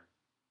get there.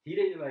 He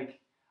did I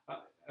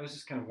was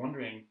just kind of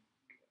wondering,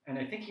 and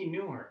I think he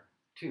knew her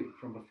too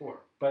from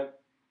before,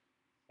 but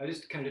I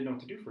just kind of didn't know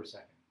what to do for a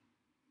second.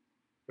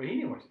 But he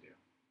knew what to do.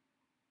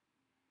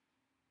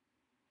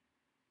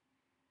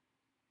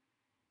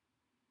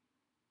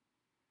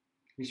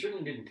 He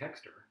certainly didn't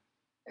text her.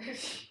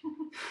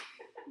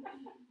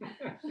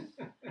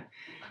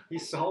 He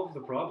solved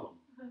the problem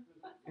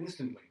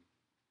instantly.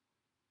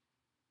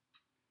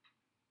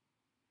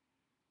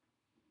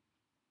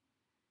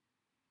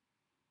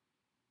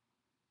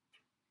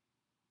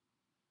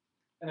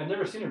 And I've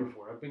never seen her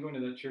before. I've been going to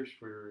that church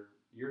for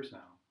years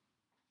now,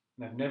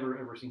 and I've never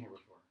ever seen her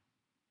before.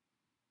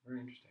 Very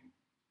interesting.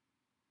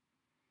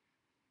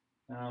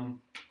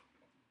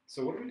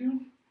 So what are we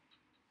doing?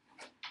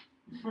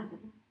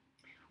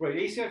 Right,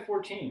 ACI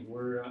 14.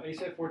 We're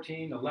ACI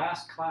 14, the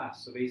last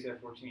class of ACI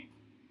 14.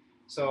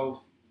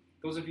 So,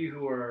 those of you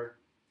who are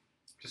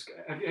just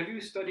have you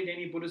studied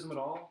any Buddhism at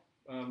all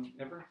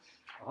ever?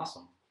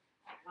 Awesome.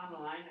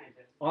 Online I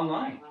did.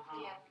 Online.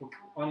 Uh-huh. Yeah.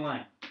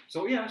 Online.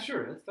 So yeah,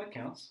 sure, that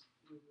counts.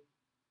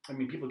 I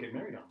mean, people get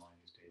married online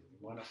these days. I mean,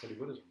 why not study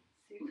Buddhism?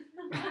 You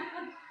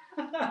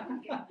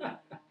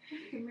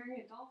can marry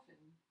a dolphin.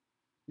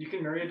 You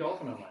can marry a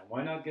dolphin online.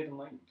 Why not get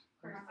enlightened?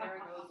 Or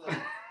Zaragoza.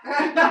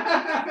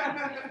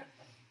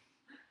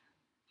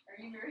 Are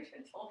you married to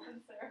a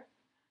dolphin, Sarah?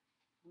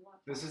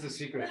 This is the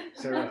secret,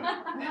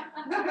 Sarah.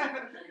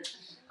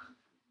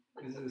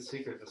 This is the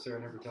secret that Sarah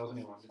never tells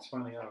anyone. It's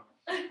finally out.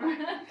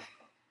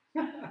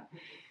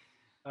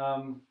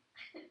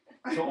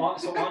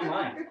 So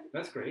online.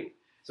 That's great.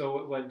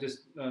 So what?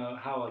 Just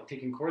how, like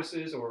taking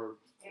courses or?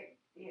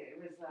 It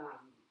was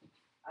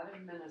out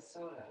of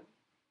Minnesota.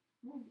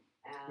 And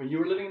When you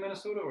were living in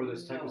Minnesota, or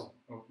this type No. of?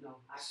 Oh, No,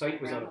 Site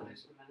actually, was out of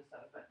grandmother's from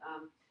Minnesota, but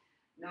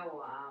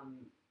no,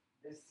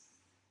 this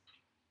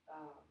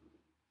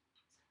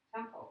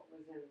temple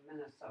was in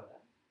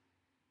Minnesota,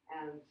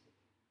 and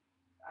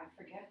I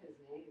forget his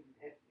name.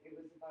 It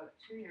was about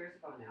 2 years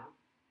ago now,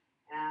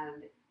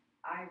 and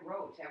I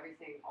wrote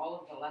everything, all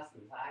of the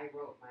lessons I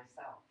wrote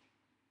myself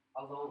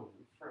alone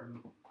for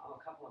a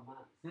couple of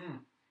months,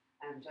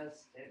 and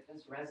it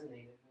just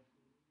resonated with me.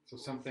 So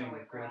something So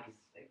grabbed you.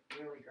 it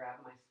really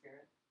grabbed my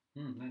spirit.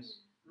 Nice.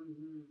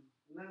 Mm-hmm.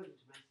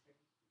 Moved my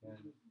spirit.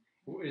 Yeah.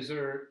 Well, is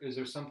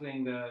there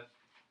something that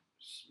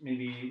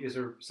maybe is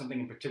there something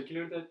in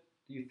particular that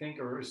you think,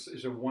 or is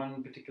there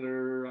one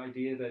particular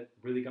idea that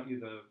really got you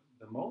the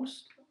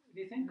most? Do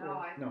you think?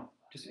 No, no,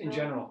 just in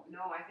general.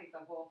 No, I think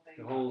the whole thing.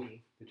 The whole, got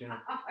me. the general.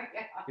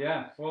 Yeah.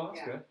 Yeah. Well, that's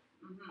Yeah. good.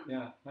 Mm-hmm.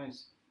 Yeah.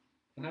 Nice.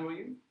 And how about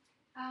you?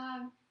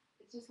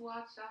 Just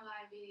watched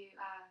online video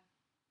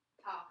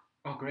talk,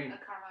 Oh, great. a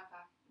karma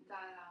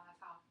Dalai Lama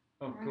talk.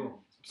 Oh,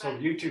 cool. So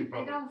But YouTube They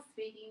probably. don't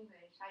speak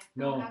English. I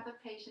No. don't have the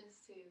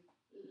patience to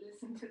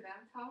listen to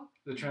them talk.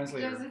 The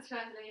translator. Just the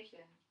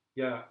translation.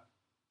 Yeah.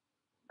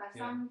 But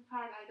Yeah. some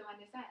part I don't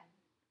understand.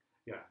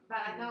 Yeah.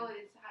 But I know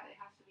it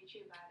has to be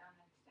true, but I don't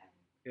understand.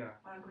 Yeah.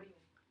 Or agree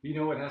with. You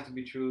know it has to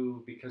be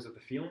true because of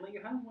the feeling that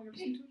you have when you're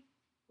listening to it?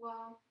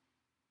 Well,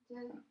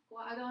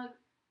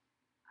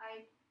 I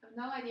have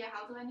no idea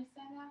how to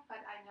understand that, but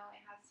I know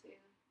it has to,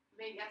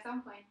 maybe at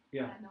some point,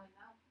 Yeah. I know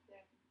enough.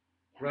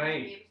 Right.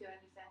 I'll be able to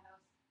understand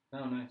those.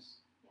 Oh,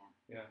 nice.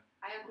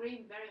 I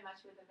agree very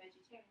much with the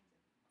vegetarianism,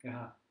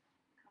 Yeah.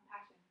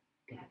 compassion.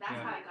 Yeah, that's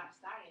how I got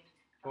started.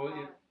 Oh, yeah.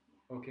 Following,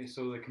 Okay,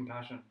 so the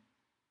compassion.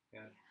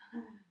 Yeah.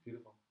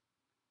 Beautiful.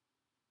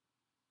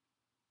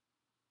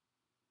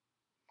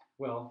 At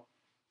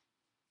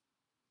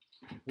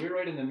we're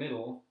right in the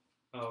middle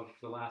of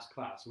the last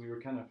class. We were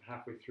kind of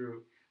halfway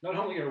through. Not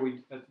only are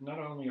we at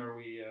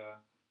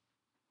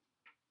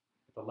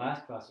the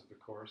last class of the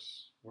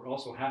course, we're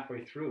also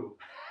halfway through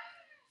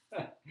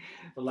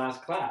the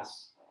last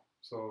class.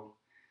 So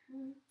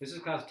this is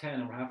class 10,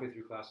 and we're halfway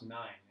through class 9.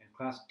 And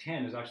class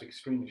 10 is actually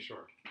extremely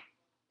short.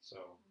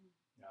 So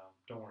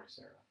don't worry,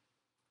 Sarah.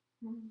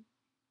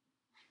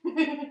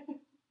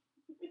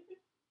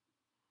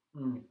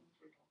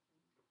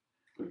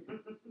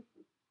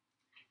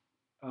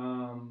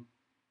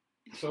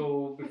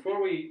 So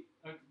before we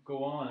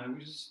go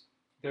on,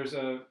 there's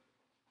a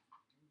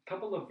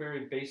couple of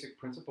very basic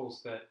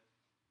principles that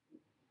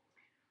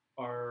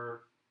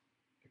are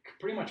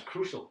pretty much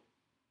crucial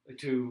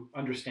to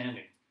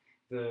understanding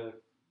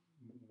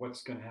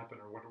what's going to happen,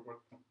 or what we're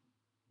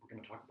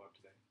going to talk about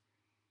today.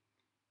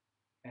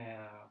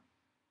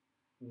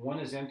 One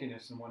is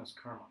emptiness and one is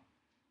karma.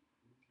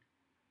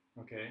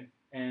 Okay,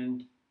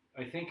 and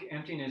I think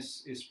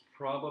emptiness is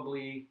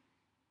probably,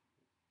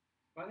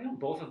 I think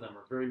both of them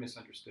are very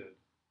misunderstood.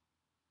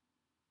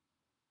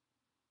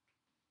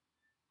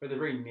 By the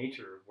very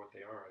nature of what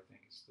they are, I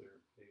think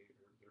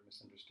they're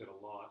misunderstood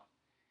a lot.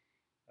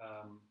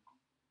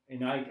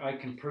 And I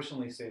can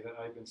personally say that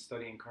I've been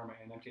studying karma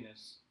and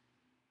emptiness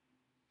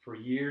for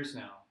years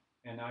now,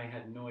 and I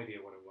had no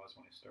idea what it was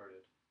when I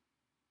started.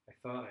 I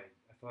thought I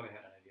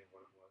had an idea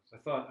what it was. I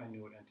thought I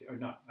knew what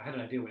I had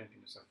an idea what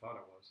emptiness I thought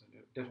it was, and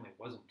it definitely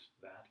wasn't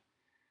that.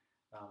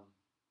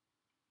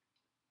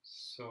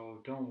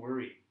 So don't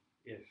worry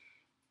if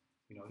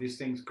these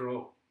things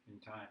grow in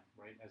time,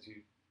 right? As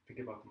you think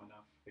about them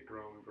enough, they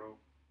grow and grow.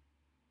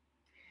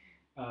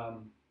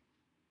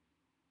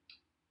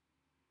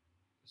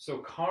 So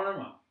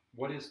karma,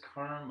 what is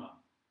karma?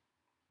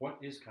 What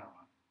is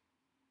karma?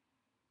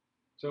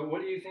 So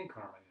what do you think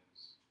karma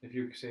is?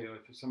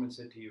 If someone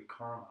said to you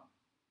karma,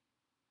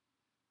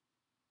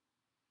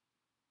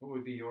 what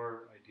would be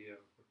your idea of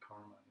what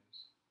karma is?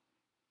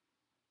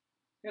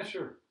 Yeah,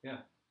 sure,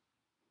 yeah.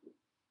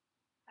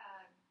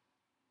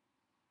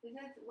 Is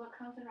that what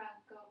comes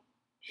around goes?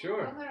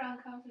 Sure. What goes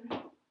around comes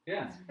around.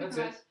 Yeah, that's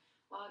it.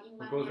 Well, in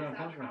What my goes words, around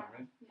comes that's around, karma.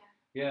 right?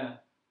 Yeah.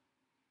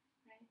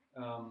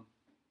 Yeah. Right.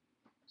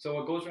 So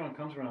what goes around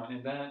comes around,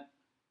 and that,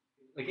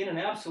 like in an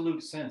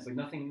absolute sense, like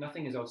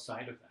nothing is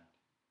outside of that.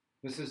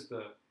 This is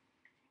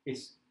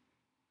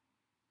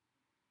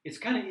it's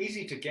kind of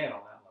easy to get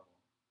on that level.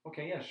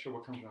 Okay, yeah, sure,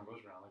 what comes around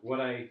goes around.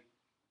 Like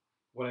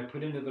What I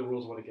put into the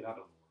world is what I get out of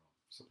the world,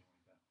 something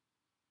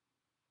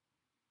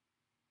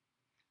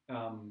like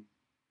that.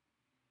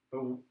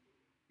 But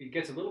it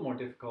gets a little more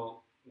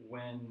difficult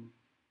when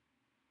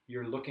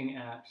you're looking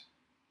at,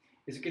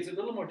 it gets a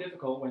little more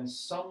difficult when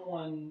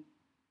someone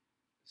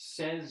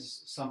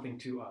says something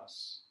to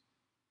us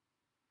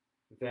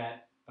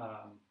that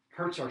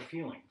hurts our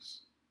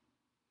feelings,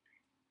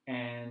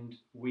 and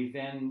we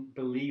then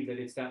believe that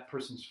it's that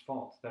person's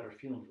fault that our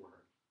feelings were hurt.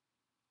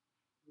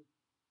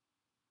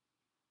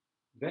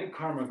 Then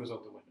karma goes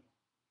out the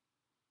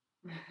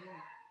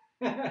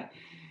window.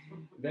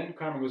 Then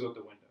karma goes out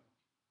the window.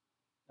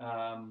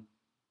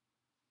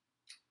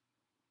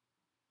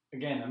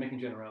 Again, I'm making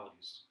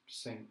generalities,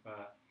 just saying,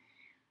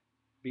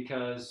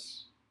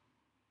 because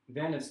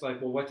then it's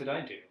like, well, what did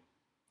I do?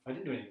 I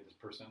didn't do anything to this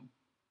person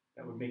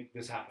that would make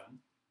this happen.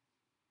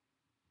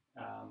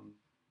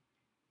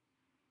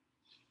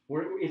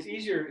 It's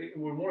easier,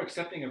 we're more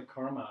accepting of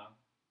karma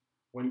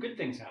when good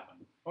things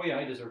happen. Oh yeah,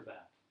 I deserve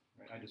that,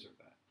 right? I deserve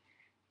that.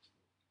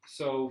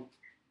 So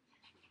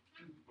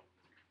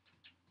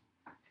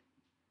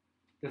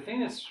the thing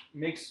that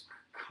makes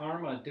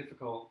karma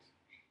difficult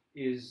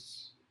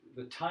is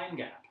the time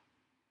gap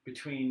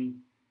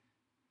between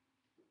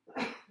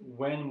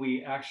when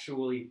we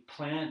actually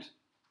plant.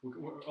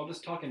 I'll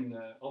just talk in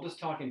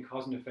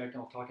cause and effect,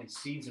 and I'll talk in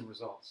seeds and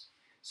results.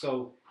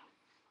 So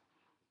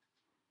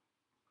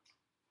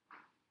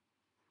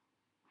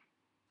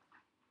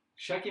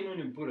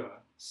Shakyamuni Buddha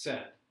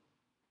said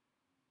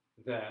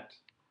that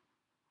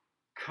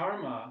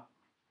karma,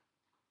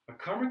 a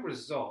karmic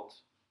result,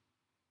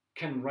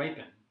 can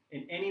ripen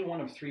in any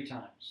one of 3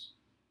 times.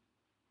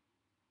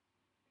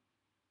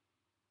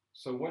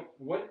 So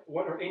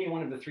what are any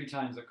one of the 3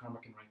 times that karma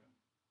can ripen?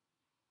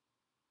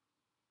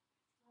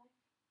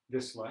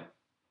 This life,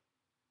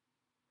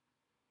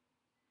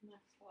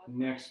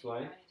 next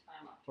life,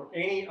 or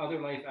any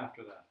other life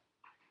after that.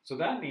 So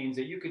that means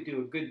that you could do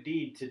a good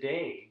deed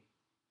today.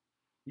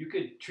 You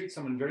could treat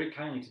someone very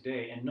kindly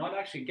today and not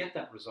actually get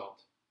that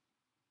result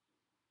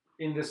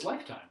in this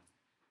lifetime.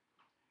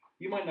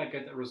 You might not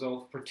get that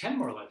result for 10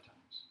 more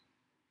lifetimes,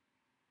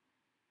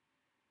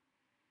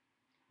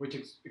 which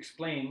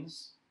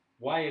explains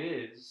why it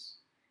is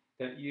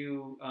that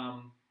you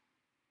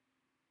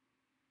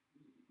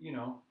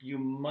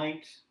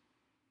might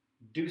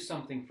do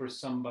something for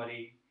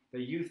somebody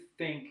that you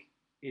think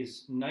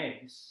is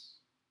nice,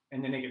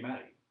 and then they get mad at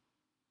you.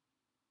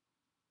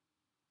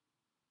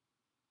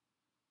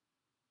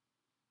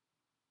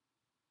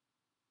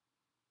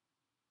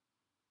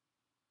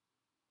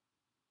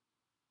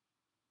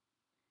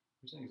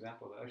 Here's an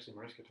example that actually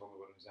Mariska told me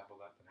about an example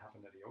that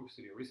happened at a yoga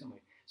studio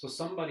recently. So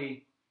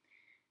somebody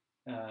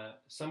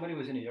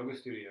was in a yoga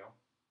studio,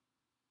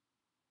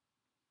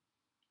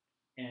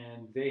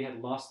 and they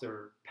had lost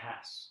their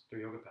pass, their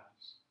yoga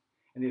pass,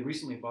 and they had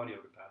recently bought a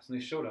yoga pass, and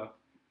they showed up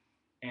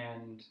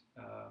and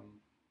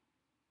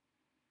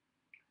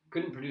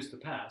couldn't produce the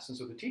pass, and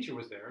so the teacher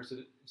was there,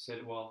 so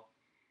said, well,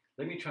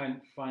 let me try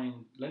and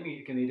find,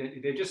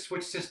 they just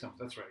switched systems,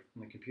 that's right,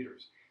 in the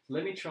computers. So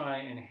let me try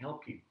and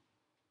help you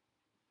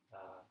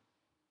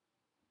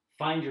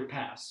find your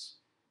pass.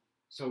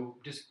 So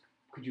just,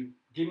 could you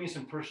give me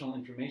some personal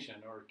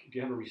information, or do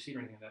you have a receipt or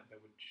anything that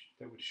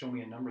would show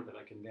me a number that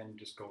I can then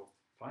just go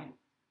find it?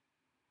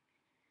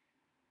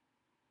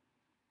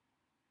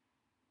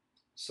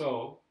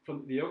 So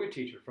from the yoga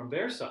teacher, from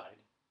their side,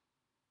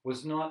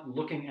 was not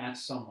looking at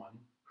someone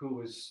who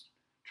was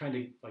trying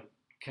to like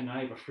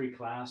connive a free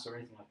class or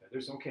anything like that.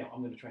 There's, okay, I'm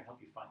going to try and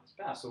help you find this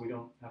pass so we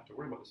don't have to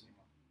worry about this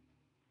anymore.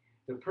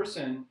 The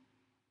person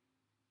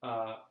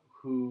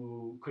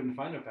who couldn't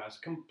find a pass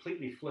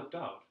completely flipped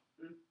out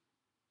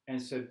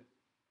and said,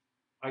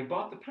 I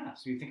bought the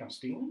pass. Do you think I'm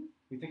stealing?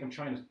 You think I'm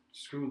trying to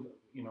screw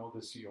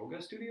this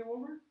yoga studio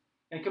over?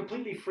 And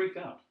completely freaked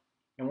out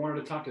and wanted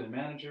to talk to the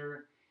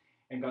manager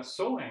and got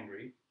so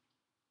angry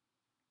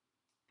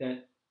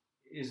that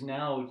is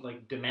now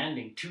like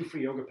demanding 2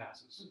 free yoga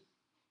passes.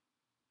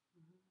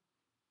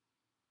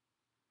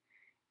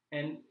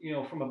 And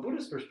from a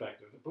Buddhist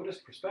perspective,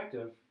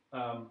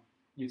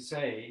 you could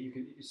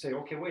say,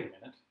 okay, wait a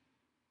minute.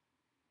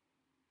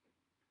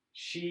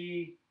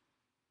 She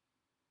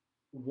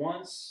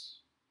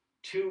wants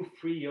 2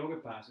 free yoga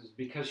passes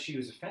because she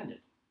was offended.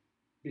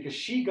 Because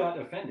she got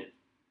offended.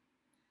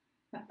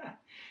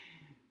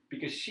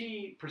 Because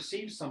she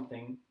perceived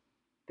something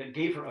that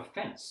gave her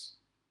offense.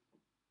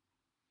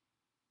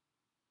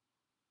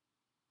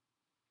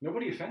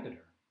 Nobody offended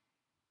her.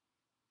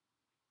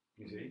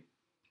 You see?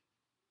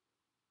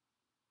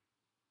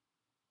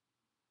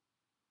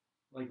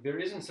 Like, there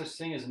isn't such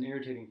thing as an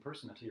irritating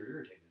person until you're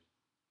irritated.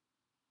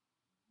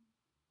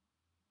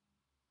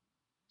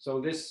 So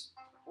this...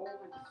 Oh,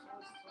 I'm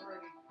so sorry.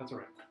 That's all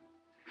right.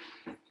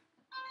 Oh,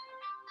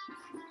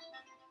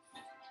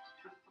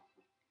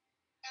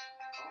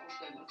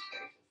 goodness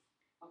gracious.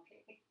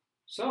 Okay.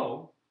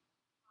 So...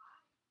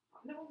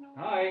 No.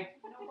 Hi.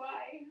 No,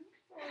 bye.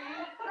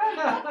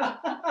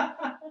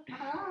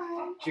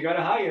 She got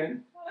a hi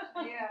in.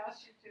 Yeah,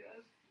 she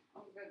did.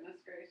 Oh, goodness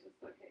gracious.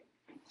 Okay.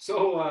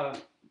 So,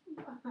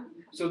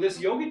 so this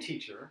yoga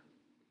teacher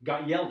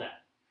got yelled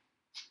at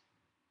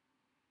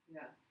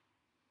Yeah.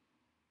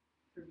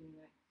 For being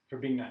nice. for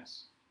being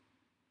nice.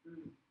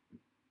 Mm.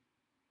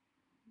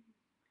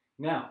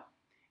 Now,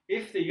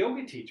 if the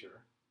yoga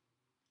teacher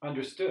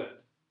understood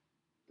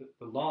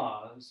the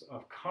laws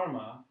of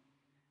karma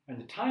and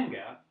the time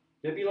gap,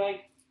 they'd be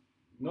like,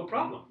 no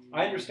problem.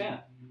 I understand.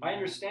 I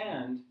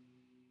understand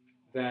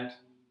that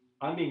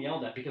I'm being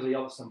yelled at because I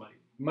yelled at somebody.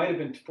 It might have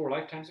been 4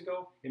 lifetimes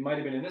ago. It might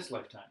have been in this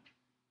lifetime.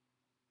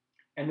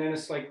 And then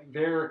it's like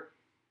they're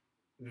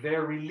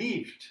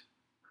relieved.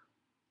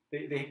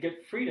 They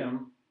get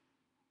freedom,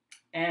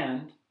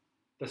 and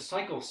the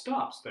cycle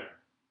stops there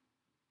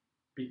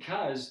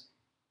because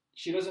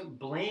she doesn't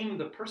blame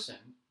the person.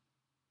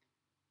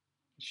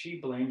 She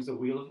blames the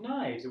wheel of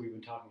knives that we've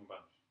been talking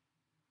about.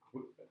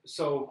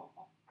 So,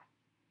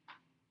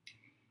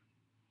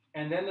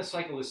 and then the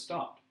cycle is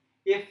stopped.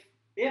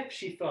 If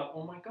she thought,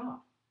 oh my God,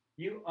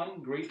 you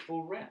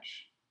ungrateful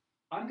wretch,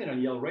 I'm going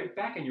to yell right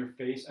back in your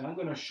face and I'm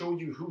going to show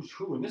you who's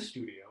who in this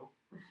studio.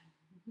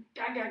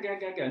 Gah, gah, gah,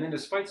 gah, gah. And then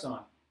this fight's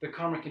on. The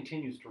karma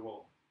continues to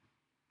roll.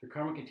 The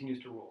karma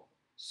continues to roll.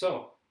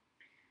 So,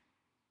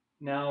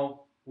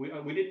 now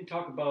we didn't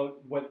talk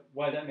about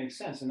why that makes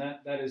sense. And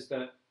that is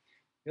that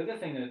the other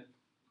thing that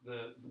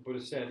the Buddha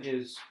said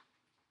is,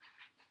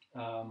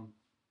 and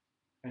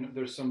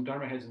there's some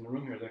Dharma heads in the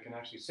room here that can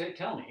actually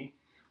tell me,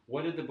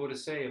 what did the Buddha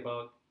say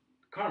about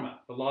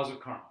karma, the laws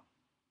of karma?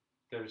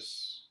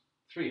 There's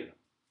 3 of them.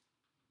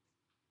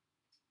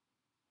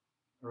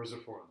 Or is there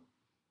 4 of them?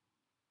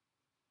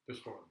 There's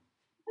 4 of them.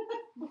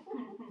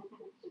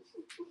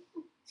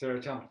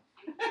 Sarah, tell me.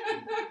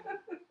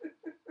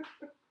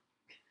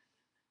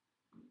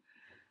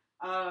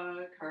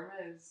 Karma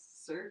is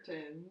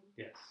certain.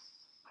 Yes.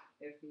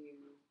 If you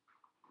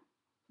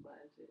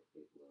plant it,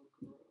 it will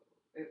grow.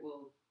 It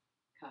will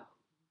come.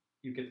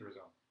 You get the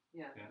result.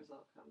 Yeah, Yeah. the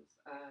result comes.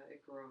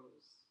 It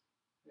grows.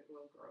 It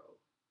will grow.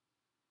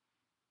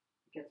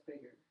 It gets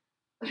bigger.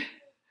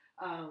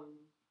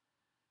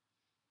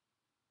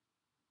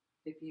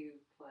 If you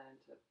plant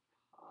a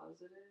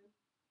positive,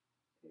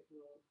 it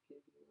will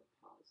give you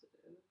a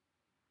positive.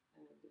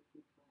 And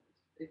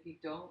if you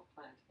don't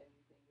plant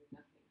anything,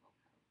 nothing will come.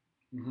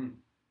 Mm-hmm.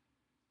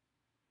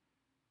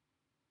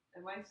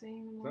 Am I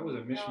saying them That all? was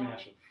a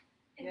mishmash of.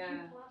 If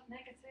Yeah. you plant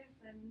negative,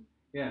 then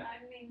Yeah.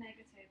 only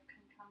negative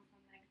can come from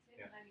negative,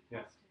 Yeah. and only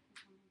Yeah. positive can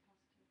come from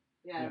positive.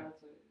 Yeah, Yeah.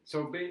 that's what it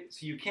is.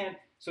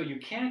 So you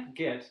can't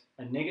get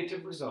a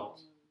negative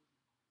result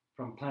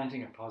from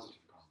planting a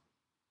positive karma.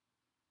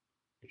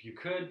 If you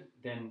could,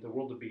 then the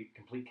world would be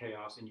complete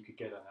chaos, and you could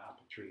get an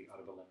apple tree out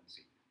of a lemon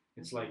seed.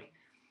 It's like,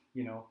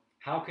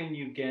 how can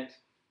you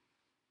get,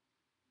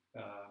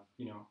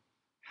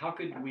 how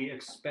could we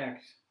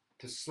expect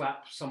to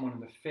slap someone in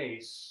the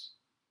face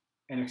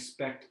and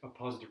expect a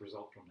positive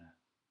result from that?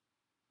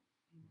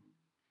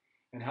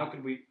 And how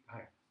could we?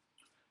 Hi.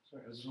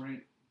 Sorry, I was just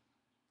wondering,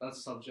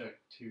 that's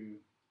subject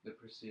to the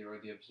perceiver or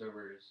the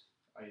observer's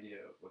idea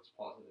of what's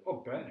positive.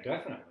 Oh, and negative.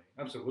 definitely,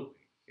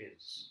 absolutely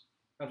is,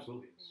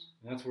 absolutely is,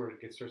 and that's where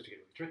it starts to get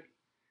really tricky,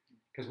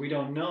 because we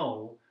don't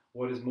know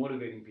what is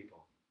motivating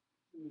people,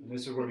 and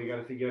this is where you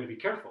got to be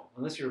careful,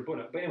 unless you're a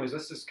Buddha. But anyways,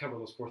 let's just cover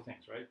those 4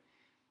 things, right?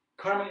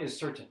 Karma is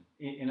certain.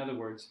 In other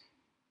words,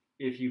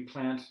 if you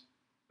plant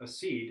a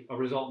seed, a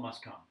result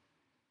must come.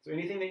 So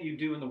anything that you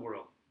do in the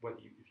world,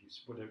 whatever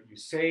you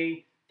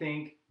say,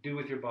 think, do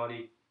with your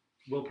body,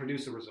 will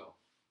produce a result.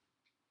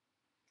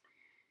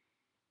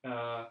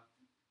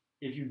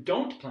 If you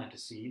don't plant a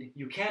seed,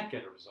 you can't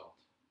get a result.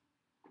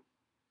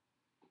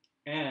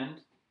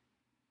 And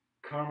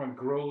karma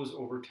grows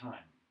over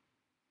time.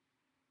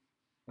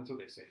 That's what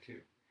they say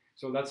too.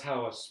 So that's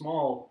how a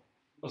small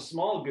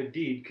good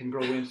deed can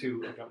grow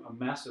into like a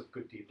massive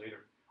good deed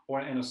later.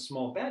 And a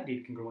small bad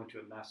deed can grow into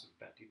a massive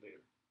bad deed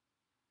later.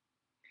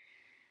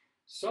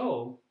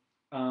 So,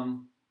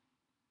 the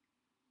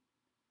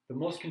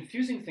most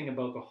confusing thing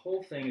about the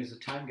whole thing is the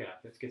time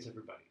gap that gets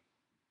everybody.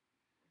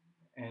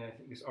 And I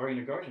think as Arya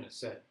Nagarjuna has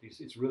said,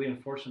 it's really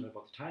unfortunate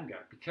about the time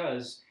gap,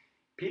 because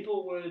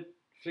people would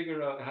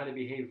figure out how to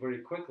behave very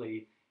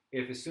quickly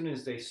if as soon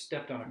as they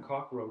stepped on a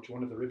cockroach,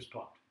 one of the ribs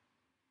popped.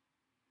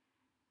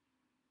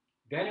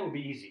 Then it would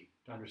be easy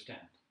to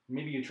understand.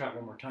 Maybe you try it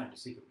one more time to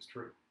see if it was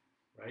true,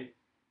 right?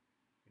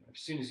 As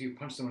soon as you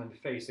punch someone in the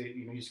face,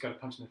 you just got to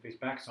punch them in the face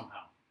back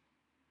somehow,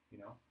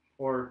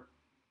 Or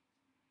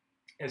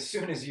as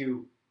soon as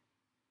you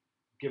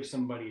give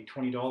somebody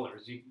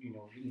 $20,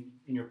 in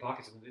your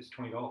pockets it's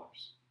 $20,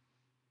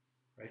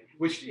 right?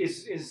 Which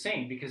is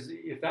insane, because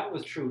if that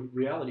was true,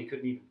 reality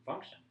couldn't even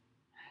function.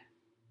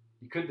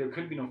 There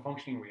could be no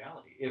functioning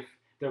reality if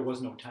there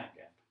was no time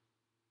gap.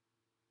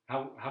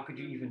 How could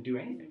you even do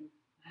anything?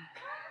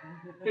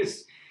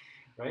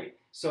 Right?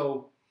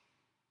 So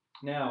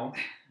now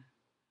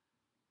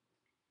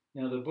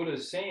the Buddha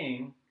is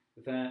saying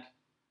that,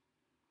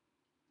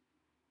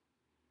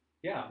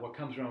 what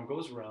comes around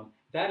goes around.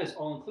 That is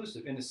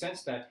all-inclusive in the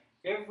sense that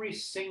every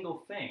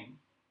single thing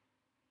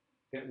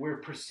that we're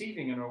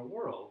perceiving in our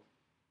world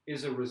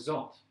is a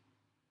result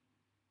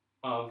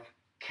of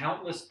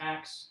countless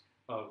acts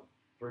of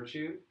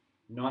virtue,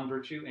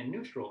 non-virtue, and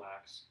neutral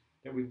acts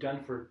that we've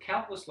done for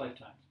countless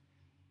lifetimes.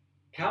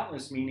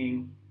 Countless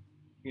meaning,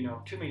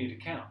 too many to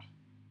count.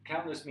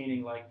 Countless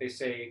meaning, like they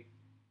say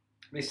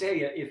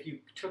if you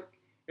took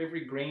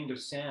every grain of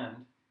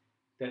sand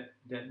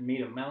that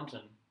made a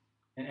mountain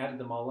and added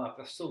them all up,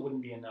 that still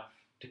wouldn't be enough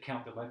to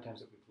count the lifetimes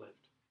that we've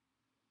lived.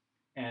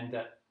 And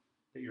that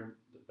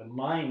the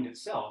mind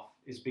itself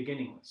is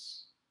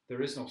beginningless.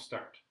 There is no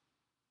start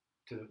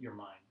to your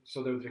mind.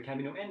 So there can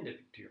be no end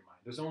to your mind.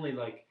 There's only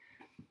like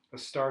a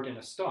start and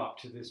a stop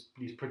to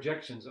these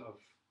projections of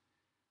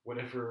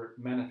whatever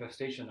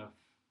manifestation of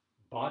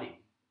body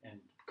and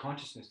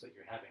consciousness that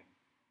you're having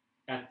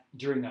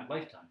during that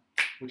lifetime,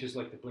 which is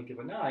like the blink of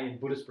an eye in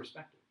Buddhist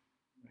perspective.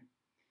 Right?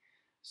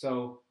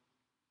 So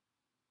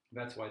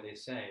that's why they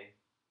say,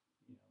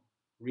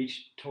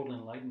 reach total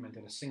enlightenment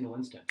in a single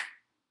instant.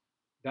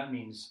 That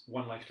means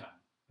one lifetime.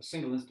 A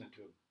single instant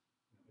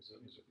is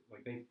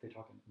like they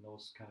talk in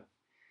those kind of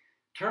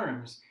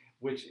terms,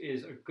 which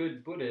is a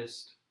good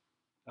Buddhist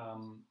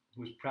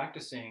who's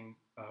practicing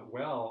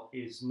well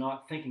is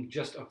not thinking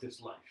just of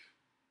this life.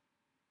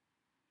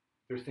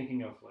 They're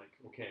thinking of like,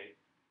 okay,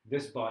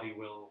 this body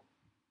will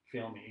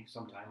fail me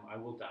sometime. I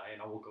will die,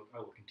 and I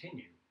will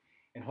continue.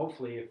 And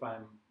hopefully, if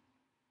I'm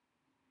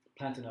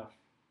plant enough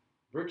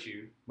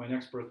virtue, my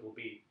next birth will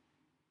be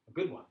a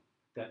good one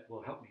that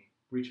will help me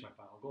reach my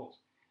final goals.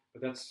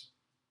 But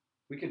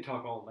we could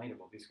talk all night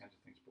about these kinds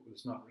of things, but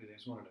it's not really. I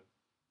just wanted to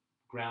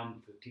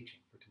ground the teaching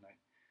for tonight.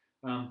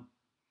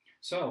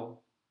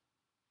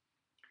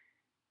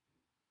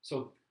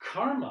 So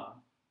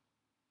karma,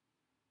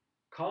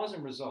 cause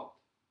and result,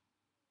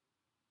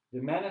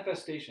 the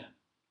manifestation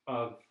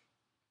of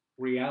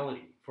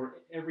reality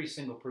for every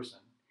single person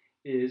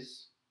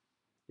is,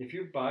 if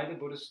you buy the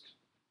Buddhist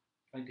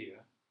idea,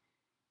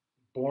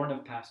 born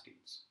of past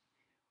deeds.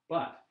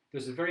 But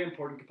there's a very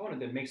important component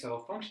that makes it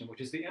all function,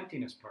 which is the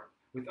emptiness part.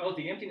 Without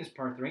the emptiness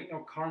part, there ain't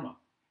no karma.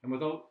 And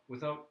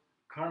without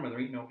karma, there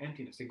ain't no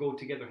emptiness. They go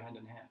together hand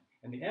in hand.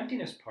 And the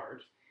emptiness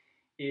part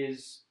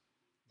is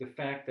the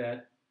fact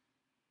that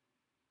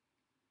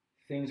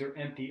things are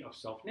empty of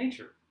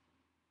self-nature.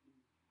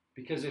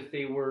 Because if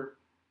they were,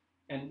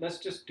 and let's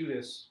just do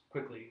this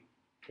quickly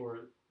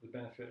for the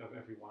benefit of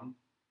everyone.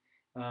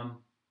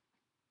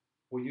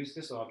 We'll use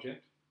this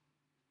object.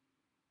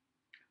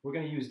 We're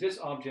going to use this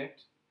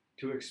object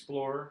to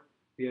explore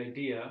the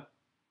idea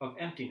of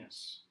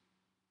emptiness,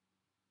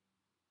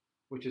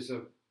 which is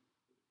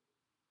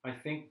I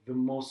think the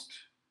most,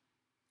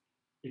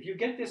 if you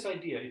get this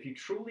idea, if you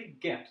truly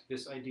get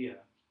this idea,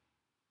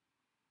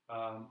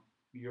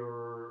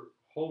 your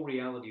whole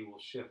reality will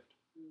shift.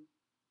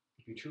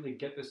 If you truly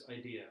get this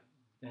idea,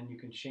 then you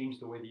can change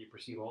the way that you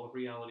perceive all of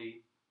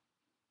reality.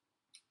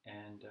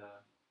 And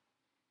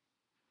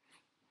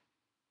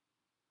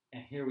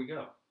here we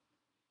go.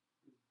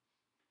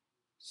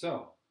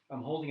 So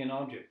I'm holding an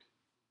object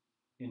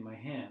in my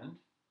hand.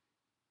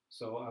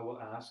 So I will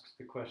ask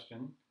the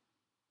question,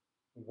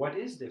 what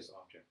is this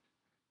object?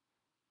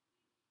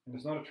 And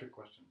it's not a trick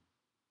question.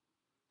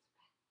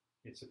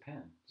 It's a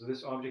pen. So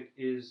this object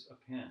is a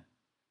pen.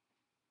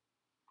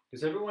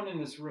 Does everyone in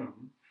this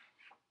room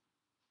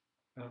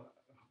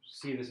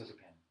see this as a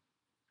pen?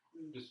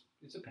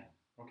 It's a pen.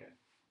 Okay.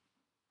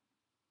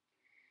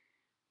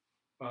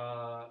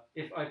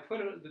 If I put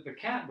it, the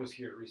cat was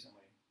here recently.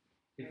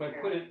 If I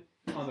put it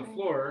on the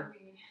floor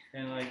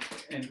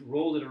and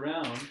rolled it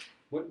around,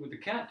 what would the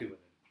cat do with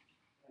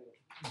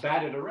it?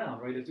 Bat it around,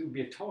 right? It would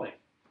be a toy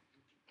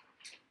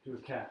to a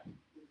cat.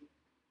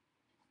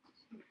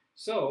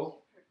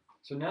 So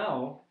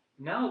now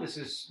this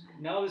is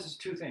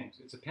two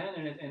things. It's a pen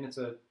and it's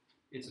a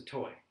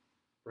toy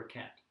for a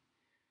cat.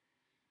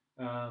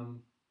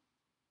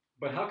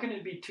 But how can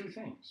it be two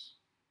things?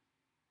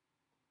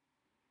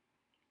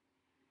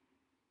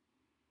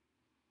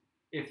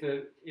 If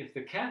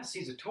the cat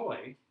sees a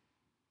toy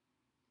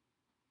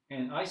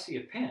and I see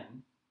a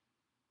pen,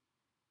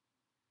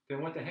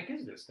 then what the heck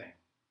is this thing?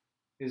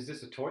 Is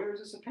this a toy or is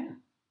this a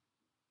pen?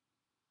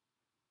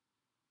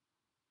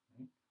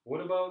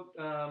 What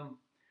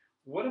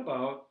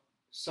about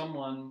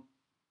someone,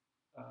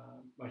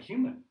 a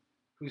human,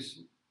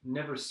 who's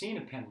never seen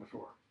a pen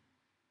before,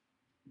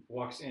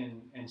 walks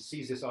in and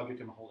sees this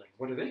object I'm holding?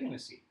 What are they going to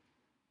see?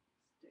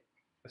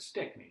 A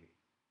stick, maybe.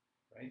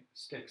 Right? A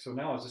stick. So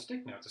now it's a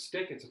stick now. It's a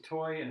stick, it's a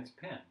toy, and it's a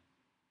pen.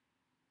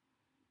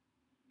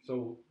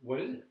 So what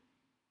is it?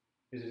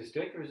 Is it a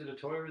stick, or is it a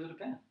toy, or is it a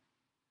pen?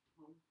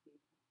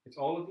 It's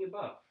all of the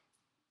above.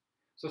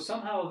 So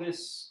somehow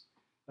this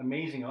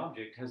amazing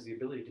object has the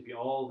ability to be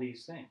all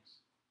these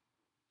things.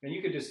 And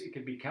it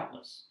could be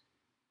countless.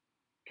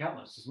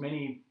 Countless. As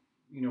many,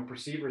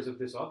 perceivers of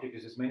this object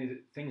as many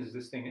things as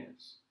this thing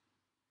is.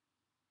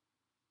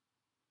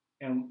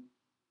 And,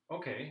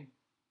 okay,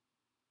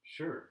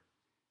 sure.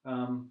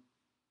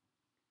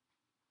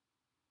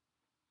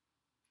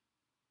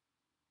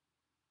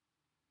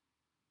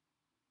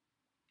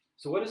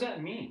 So what does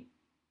that mean?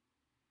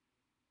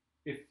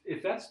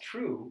 If that's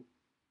true,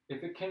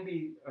 if it can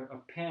be a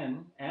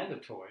pen and a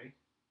toy,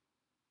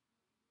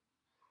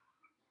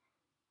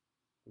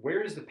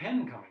 where is the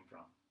pen coming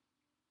from?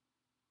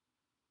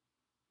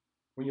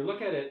 When you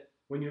look at it,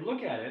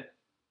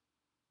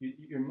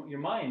 your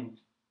mind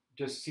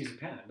just sees a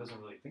pen and doesn't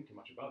really think too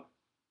much about it.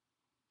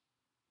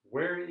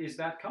 Where is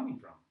that coming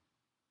from?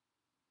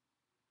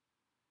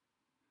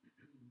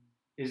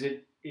 Is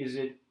it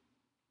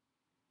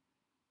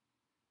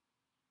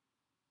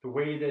the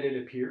way that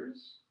it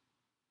appears?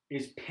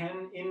 Is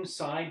pen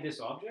inside this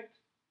object?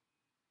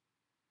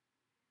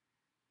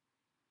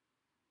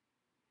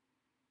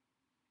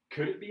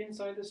 Could it be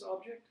inside this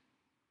object?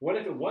 What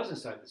if it was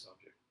inside this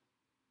object?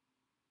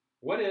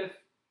 What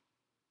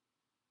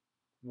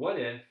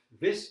if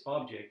this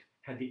object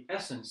had the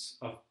essence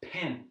of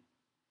pen?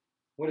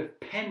 What if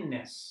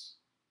penness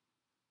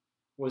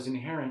was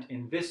inherent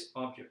in this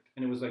object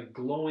and it was like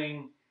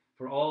glowing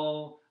for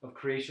all of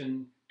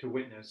creation to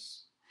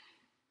witness?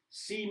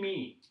 See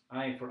me,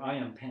 for I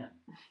am pen.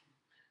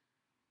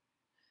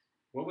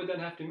 What would that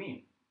have to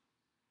mean?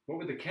 What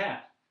would the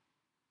cat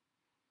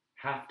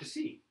have to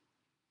see?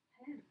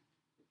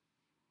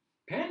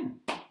 Pen.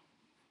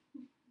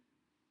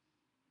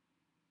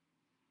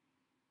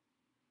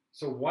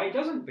 So why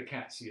doesn't the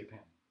cat see a pen?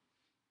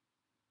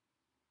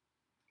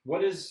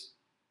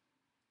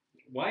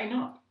 Why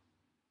not?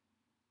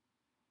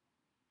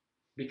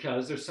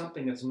 Because there's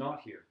something that's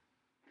not here.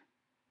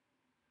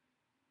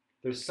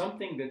 There's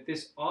something that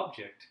this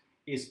object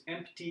is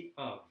empty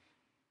of.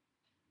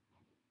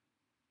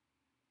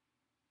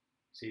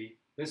 See,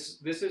 this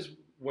is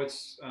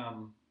what's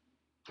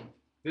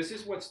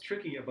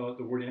tricky about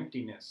the word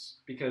emptiness,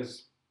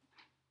 because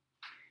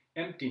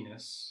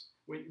emptiness,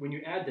 when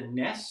you add the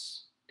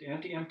ness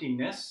to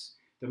emptiness,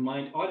 the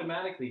mind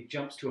automatically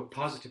jumps to a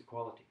positive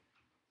quality.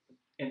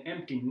 And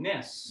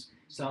emptiness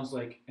sounds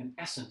like an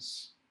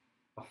essence,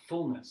 a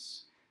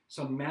fullness,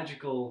 some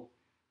magical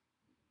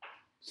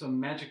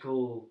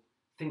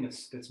thing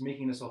that's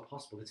making this all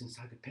possible. It's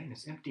inside the pen.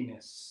 It's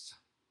emptiness.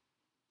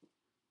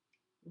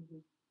 Mm-hmm.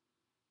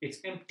 It's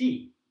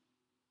empty.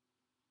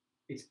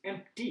 It's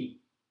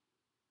empty.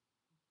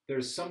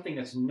 There's something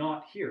that's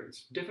not here.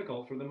 It's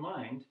difficult for the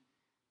mind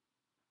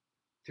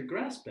to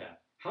grasp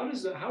that. How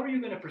are you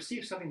going to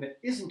perceive something that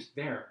isn't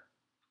there?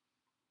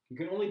 You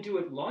can only do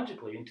it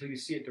logically until you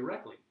see it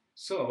directly.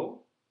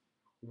 So,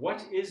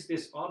 what is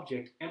this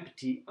object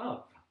empty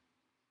of?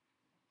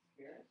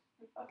 Spirit.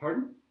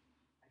 Pardon?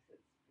 I said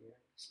spirit.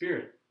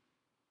 Spirit.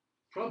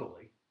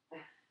 Probably.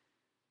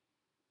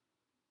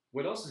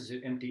 What else is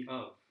it empty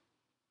of?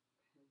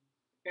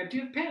 Empty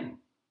of pen.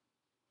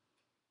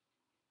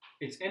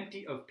 It's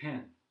empty of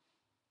pen.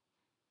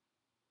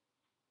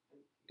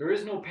 There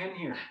is no pen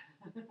here.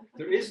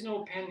 There is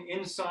no pen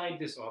inside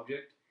this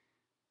object,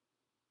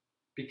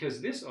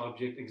 because this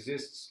object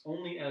exists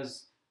only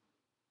as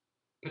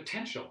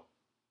potential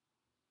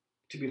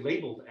to be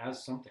labeled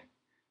as something.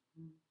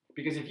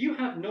 Because if you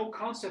have no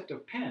concept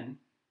of pen,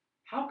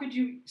 how could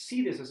you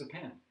see this as a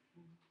pen?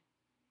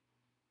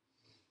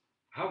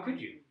 How could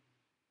you?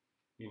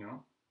 You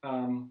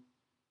know?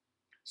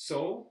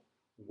 So,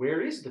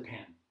 where is the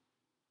pen?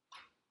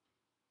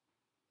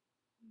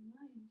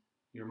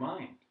 Your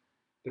mind.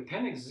 The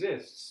pen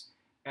exists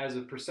as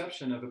a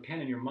perception of a pen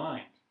in your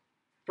mind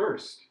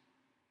first,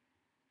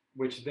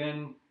 which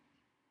then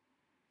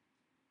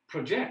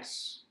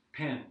projects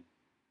pen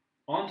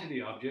onto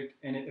the object,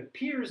 and it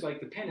appears like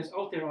the pen is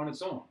out there on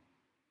its own.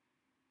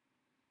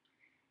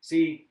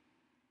 See,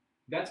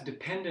 that's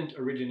dependent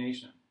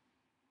origination.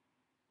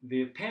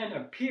 The pen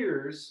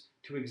appears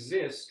to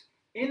exist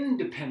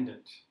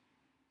independent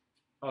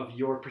of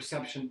your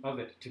perception of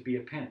it to be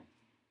a pen.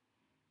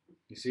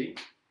 You see?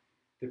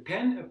 The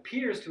pen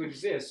appears to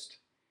exist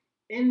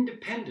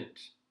independent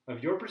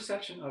of your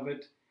perception of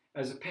it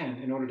as a pen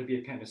in order to be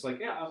a pen. It's like,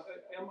 yeah,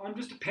 I'm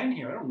just a pen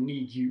here. I don't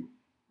need you.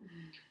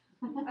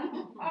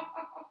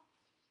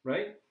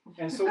 Right?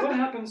 And so what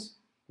happens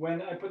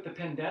when I put the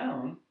pen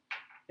down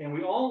and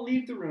we all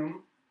leave the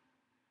room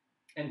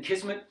and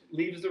Kismet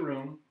leaves the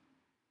room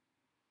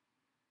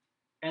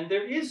and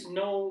there is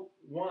no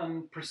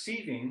one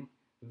perceiving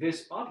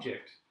this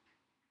object?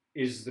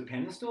 Is the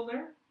pen still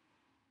there?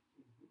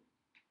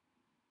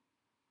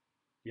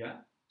 Yeah?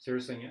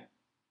 Sarah's saying yeah?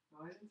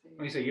 No, I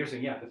didn't say Oh, you're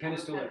saying yeah, the pen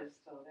is still there. The pen is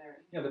still there.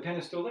 Yeah, the pen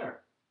is still there.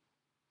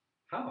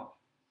 How?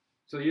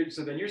 So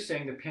then you're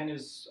saying the pen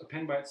is a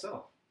pen by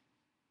itself.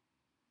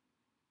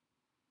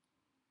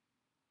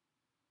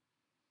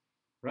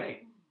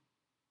 Right.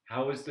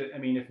 How is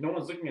if no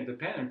one's looking at the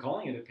pen and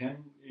calling it a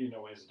pen, is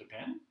it a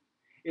pen?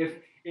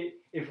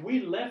 If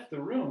we left the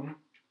room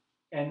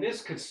and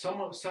this could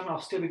somehow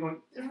still be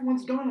going,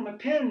 everyone's gone on a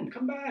pen,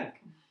 come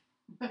back.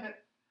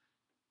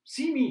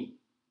 See me.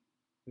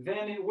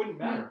 Then it wouldn't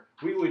matter.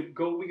 We would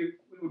go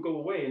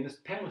away and this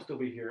pen would still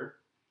be here,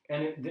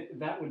 and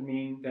that would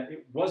mean that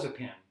it was a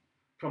pen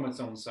from its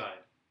own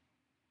side.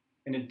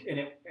 And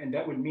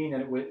that would mean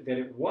that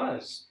it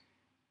was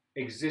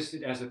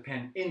existed as a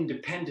pen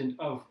independent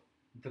of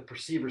the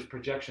perceiver's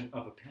projection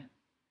of a pen.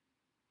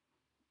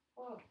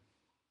 Oh.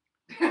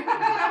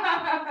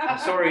 I'm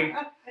sorry.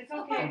 It's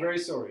okay. I'm very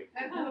sorry.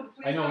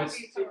 Please I know don't it's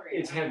be sorry.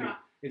 it's I'm heavy. trying-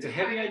 It's a I'm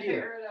heavy trying to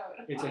idea. figure it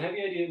out. It's a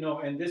heavy idea. No,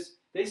 and this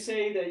they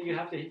say that you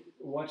have to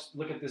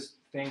look at this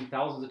thing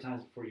thousands of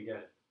times before you get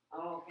it.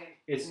 Oh, okay.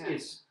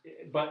 It's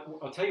but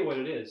I'll tell you what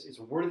it is. It's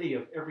worthy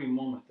of every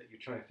moment that you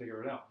try to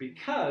figure it out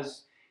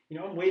because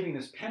I'm waving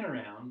this pen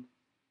around,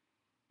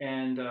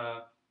 and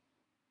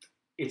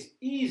it's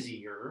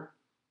easier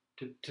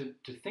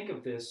to think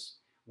of this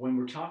when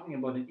we're talking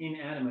about an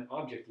inanimate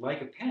object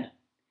like a pen.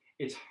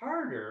 It's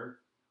harder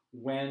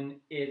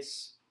when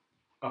it's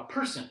a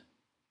person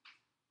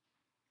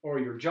or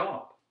your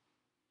job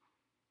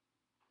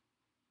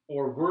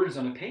or words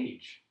on a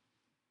page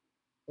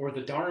or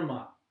the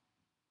Dharma,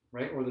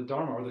 right? Or the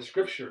Dharma or the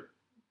scripture.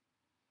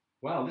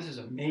 Wow, this is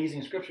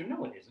amazing scripture.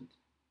 No, it isn't.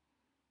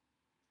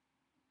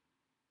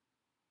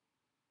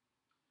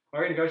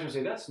 Arya Nagarjuna would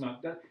say that's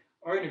not that.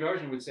 Arya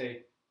Nagarjuna would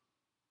say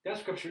that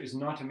scripture is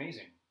not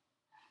amazing.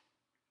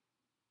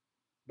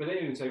 But then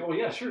he would say, oh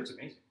yeah, sure, it's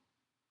amazing.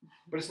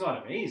 But it's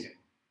not amazing.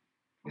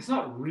 It's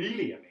not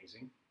really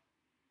amazing.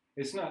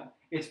 It's not.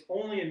 It's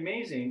only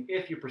amazing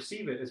if you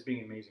perceive it as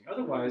being amazing.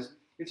 Otherwise,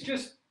 it's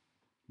just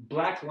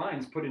black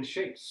lines put in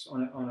shapes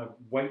on a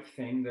white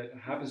thing that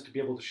happens to be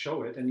able to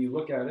show it, and you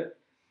look at it,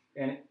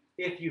 and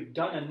if you've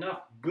done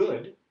enough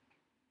good,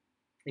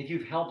 if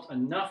you've helped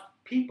enough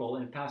people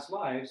in past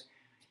lives,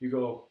 you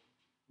go,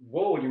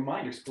 whoa, and your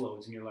mind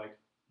explodes, and you're like,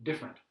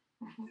 different.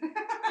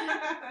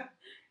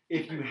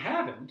 If you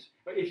haven't,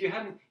 if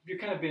you've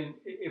kind of been,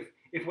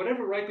 if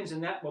whatever ripens in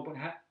that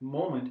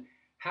moment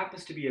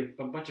happens to be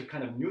a bunch of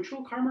kind of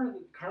neutral karma,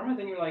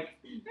 then you're like,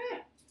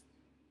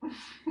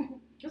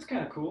 that's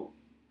kind of cool,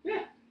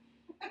 yeah,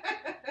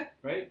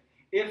 right?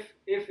 If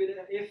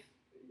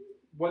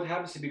what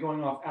happens to be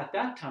going off at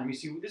that time, you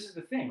see, this is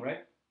the thing,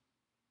 right?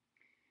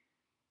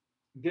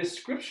 This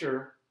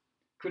scripture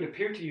could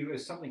appear to you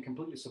as something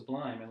completely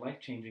sublime and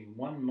life-changing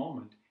one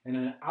moment, and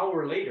an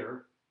hour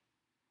later,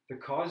 the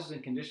causes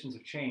and conditions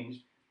have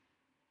changed,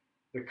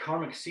 the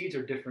karmic seeds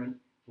are different,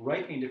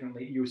 ripening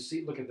differently. You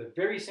look at the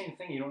very same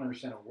thing, you don't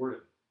understand a word of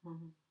it.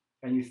 Mm-hmm.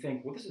 And you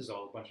think, well, this is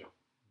all a bunch of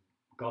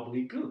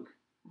gobbledygook.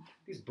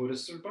 These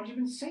Buddhists are a bunch of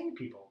insane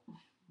people.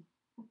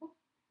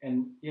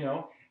 And,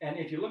 and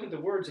if you look at the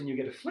words and you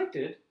get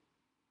afflicted,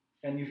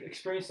 and you've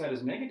experienced that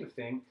as a negative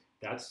thing,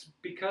 that's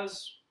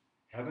because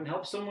you haven't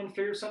helped someone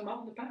figure something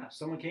out in the past.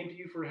 Someone came to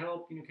you for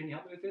help, can you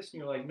help me with this? And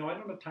you're like, no, I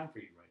don't have time for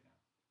you right now.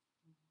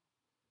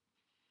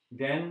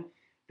 Then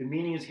the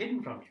meaning is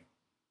hidden from you.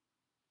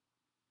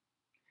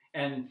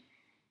 And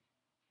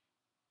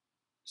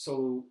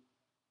so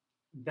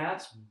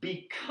that's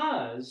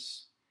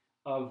because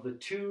of the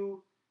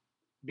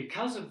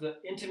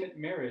intimate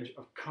marriage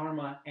of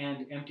karma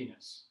and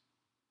emptiness.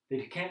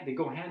 They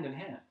go hand in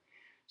hand.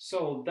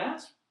 So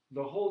that's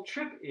the whole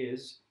trip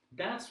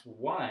that's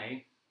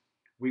why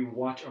we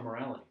watch our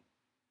morality.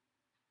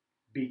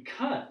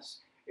 Because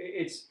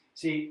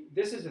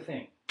this is the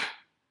thing.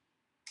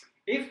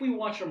 If we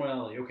watch our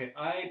morality, okay,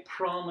 I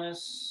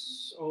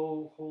promise,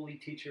 oh, holy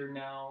teacher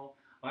now,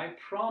 I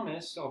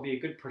promise I'll be a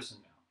good person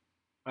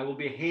now. I will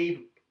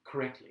behave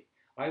correctly.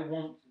 I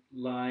won't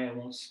lie, I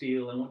won't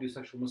steal, I won't do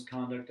sexual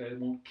misconduct, I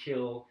won't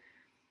kill,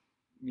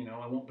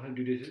 I won't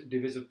do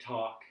divisive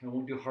talk, I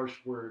won't do harsh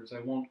words, I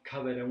won't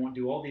covet, I won't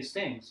do all these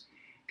things,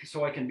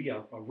 so I can be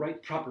a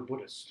right, proper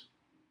Buddhist,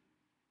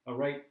 a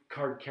right,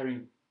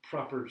 card-carrying,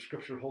 proper,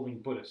 scripture-holding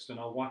Buddhist, and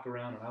I'll walk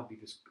around and I'll be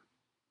this,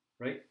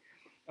 right?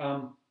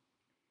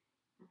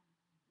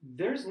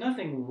 There's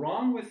nothing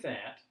wrong with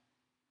that.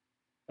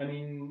 I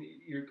mean,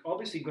 you're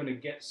obviously going to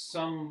get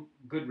some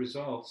good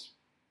results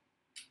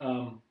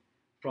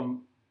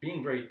from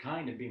being very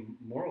kind and being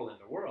moral in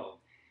the world.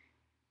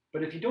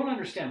 But if you don't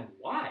understand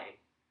why,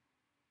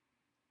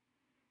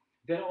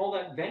 then all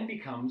that then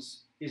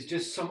becomes is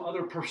just some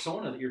other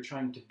persona that you're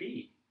trying to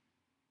be.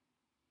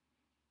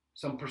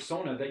 Some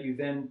persona that you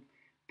then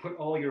put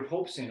all your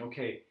hopes in.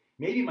 Okay,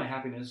 maybe my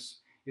happiness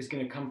is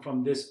going to come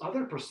from this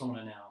other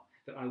persona now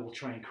that I will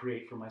try and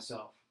create for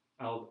myself.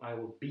 I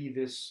will be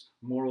this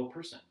moral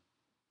person.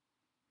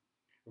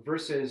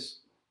 Versus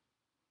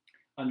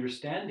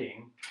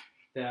understanding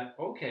that,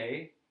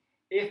 okay,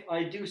 if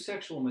I do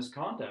sexual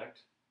misconduct,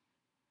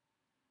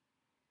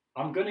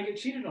 I'm going to get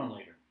cheated on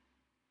later.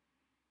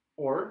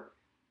 Or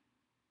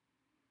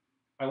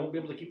I won't be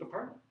able to keep a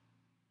partner.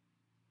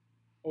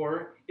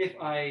 Or if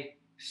I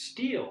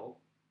steal,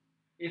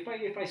 if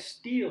I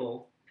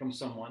steal from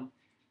someone,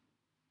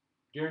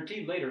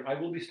 guaranteed later I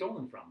will be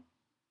stolen from.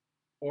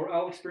 Or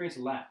I'll experience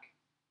lack.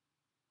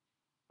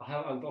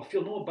 I'll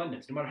feel no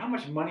abundance. No matter how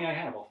much money I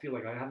have, I'll feel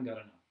like I haven't got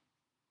enough.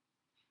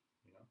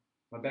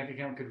 My bank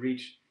account could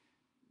reach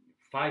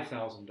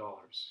 $5,000,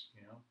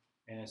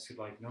 and it's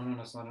like, no,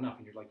 that's not enough,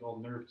 and you're like all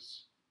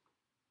nervous.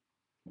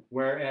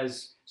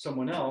 Whereas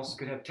someone else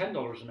could have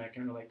 $10 in their account,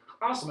 and they're like,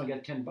 awesome, I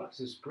got $10. This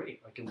is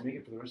great. I can make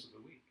it for the rest of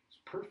the week. It's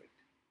perfect.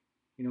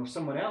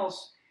 Someone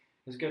else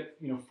has got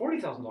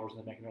 $40,000 in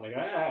the bank, and they're like,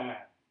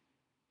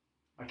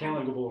 I can't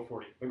let it go below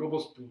 40. If I go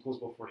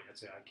below 40, I'd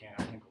say I can't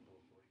go below 40.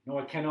 No,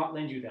 I cannot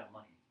lend you that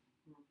money.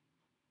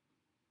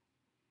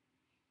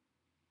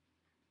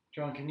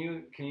 John, can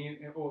you,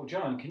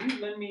 John, can you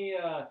lend me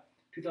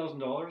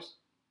 $2,000?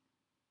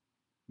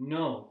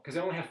 No, because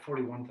I only have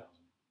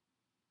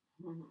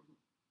 41,000.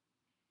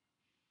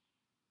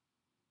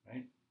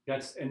 Right?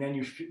 And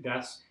then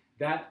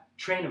that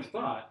train of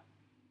thought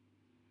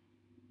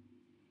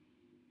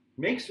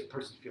makes a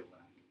person feel bad.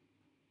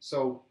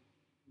 So,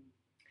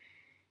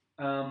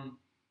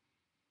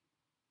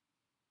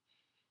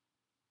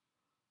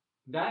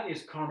 that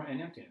is karma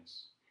and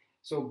emptiness.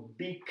 So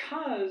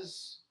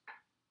because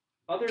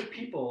other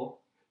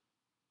people,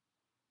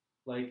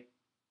 like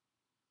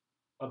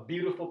a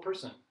beautiful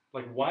person,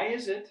 like why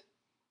is it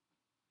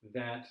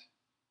that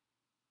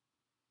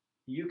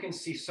you can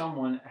see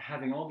someone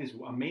having all these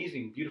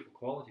amazing, beautiful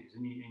qualities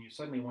and you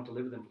suddenly want to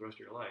live with them for the rest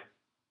of your life,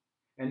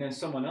 and then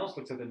someone else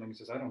looks at them and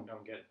says, I don't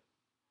get it.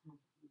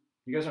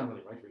 You guys aren't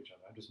really right for each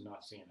other. I'm just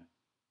not seeing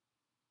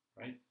it.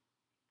 Right?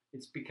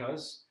 It's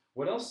because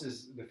what else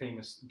is the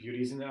famous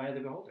beauty is in the eye of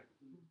the beholder.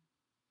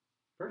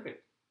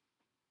 Perfect.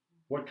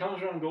 What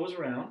comes around goes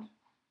around.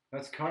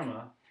 That's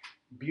karma.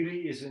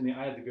 Beauty is in the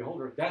eye of the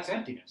beholder. That's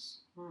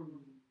emptiness.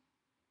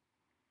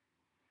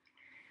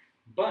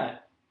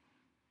 But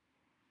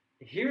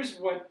here's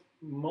what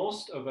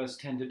most of us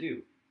tend to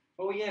do.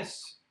 Oh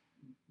yes,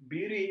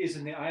 beauty is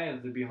in the eye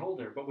of the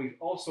beholder, but we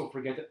also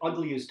forget that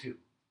ugly is too.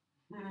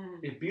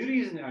 If beauty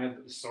is in the eye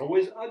of the, so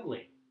is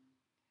ugly.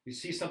 You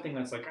see something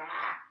that's like,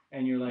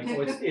 and you're like,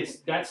 oh,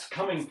 that's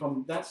coming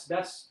from,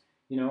 that's,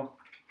 you know,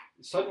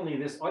 suddenly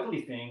this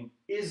ugly thing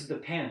is the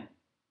pen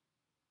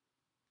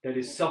that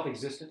is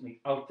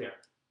self-existently out there.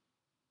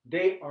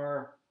 They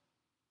are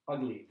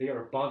ugly. They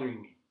are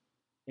bothering me.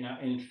 You know,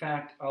 and in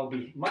fact, I'll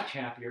be much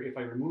happier if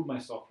I remove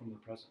myself from the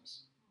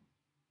presence.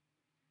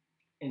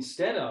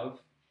 Instead of,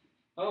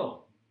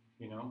 oh,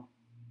 you know,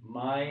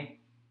 my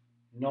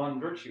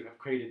non-virtue have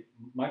created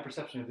my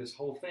perception of this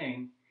whole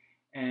thing,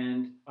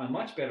 and I'm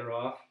much better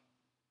off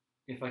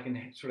if I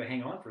can sort of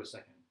hang on for a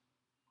second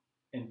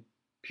and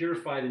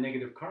purify the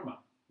negative karma.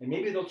 And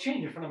maybe they'll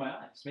change in front of my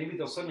eyes. Maybe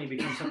they'll suddenly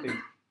become something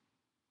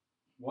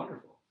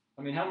wonderful.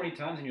 I mean, how many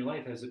times in your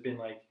life has it been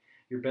like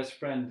your best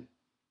friend,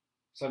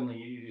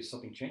 suddenly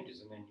something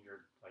changes and then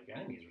you're like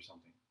enemies or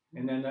something?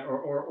 And then,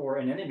 or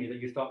an enemy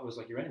that you thought was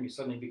like your enemy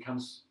suddenly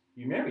becomes,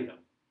 you marry them.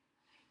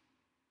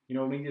 You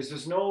know, I mean,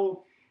 there's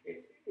no,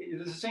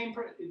 it's the same,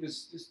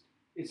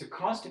 it's a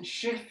constant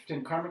shift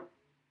in karmic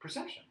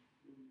perception.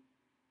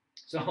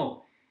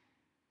 So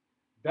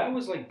that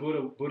was like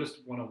Buddhist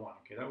 101,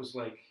 okay? That was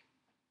like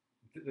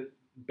the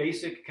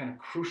basic kind of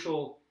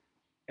crucial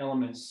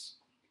elements.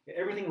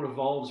 Everything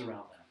revolves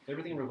around that.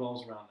 Everything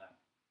revolves around that.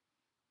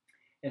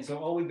 And so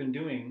all we've been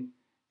doing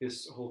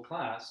this whole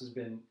class has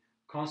been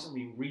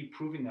constantly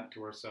reproving that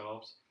to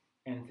ourselves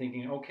and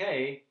thinking,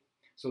 okay,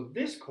 so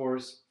this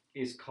course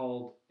is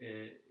called,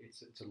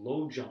 it's a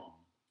lojong,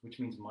 which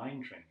means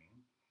mind training,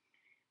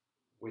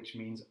 which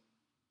means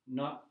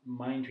not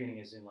mind training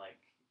as in like,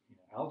 you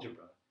know,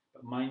 algebra,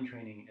 but mind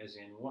training as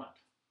in what?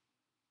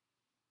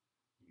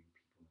 You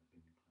people have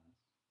been in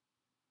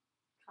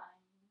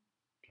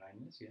class.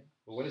 Kindness, yeah.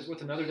 Well,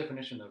 what's another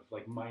definition of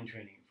like mind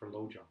training for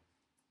lojong?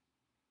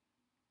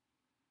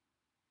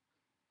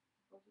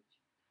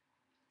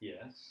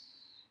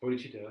 Yes,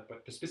 bodhicitta,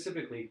 but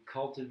specifically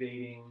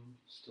cultivating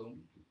still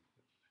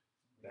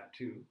that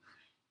too.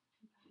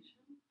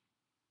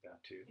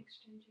 That too.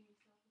 Exchanging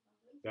yourself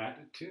with others.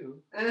 That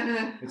too.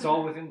 It's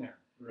all within there.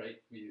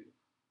 Right view.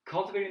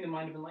 Cultivating the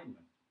mind of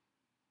enlightenment,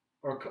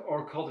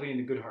 or cultivating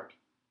the good heart,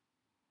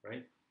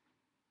 right?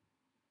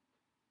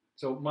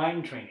 So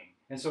mind training,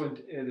 and so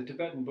in the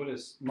Tibetan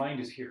Buddhist, mind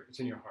is here. It's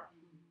in your heart.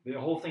 The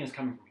whole thing is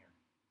coming from here,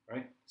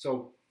 right?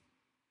 So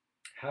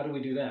how do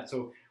we do that?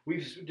 So we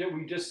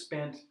just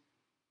spent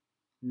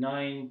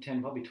 9,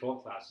 10, probably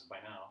 12 classes by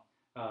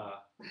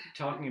now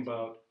talking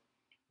about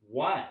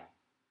why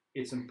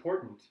it's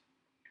important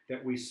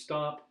that we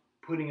stop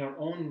putting our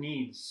own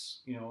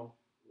needs, you know,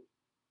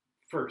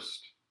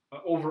 first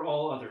over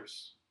all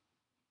others,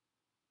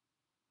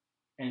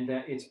 and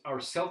that it's our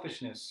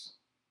selfishness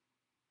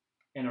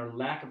and our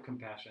lack of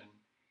compassion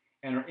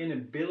and our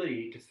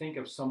inability to think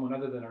of someone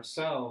other than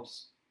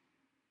ourselves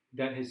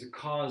that is the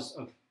cause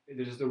of,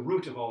 that is the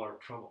root of all our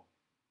trouble.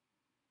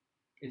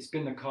 It's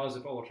been the cause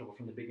of all our trouble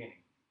from the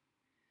beginning.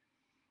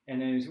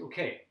 And then it's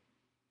okay,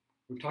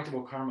 we've talked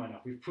about karma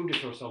enough, we've proved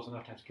it to ourselves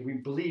enough times. Can we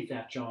believe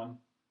that, John?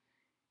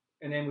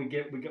 And then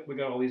we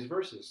got all these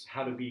verses,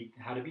 how to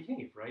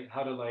behave, right?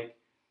 How to like,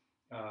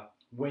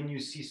 when you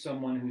see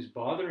someone who's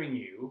bothering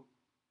you,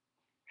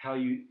 how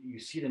you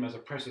see them as a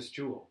precious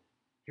jewel.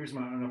 Here's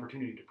an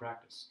opportunity to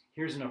practice.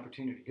 Here's an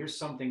opportunity. Here's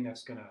something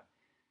that's gonna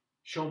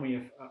show me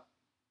if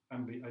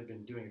I've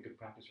been doing a good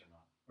practice or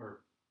not,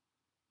 or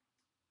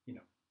you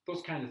know,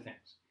 those kinds of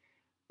things.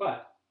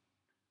 But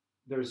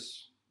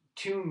there's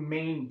two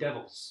main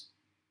devils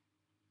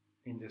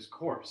in this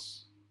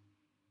course,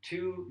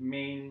 two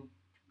main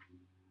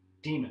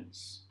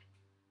demons,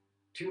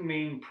 two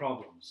main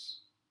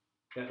problems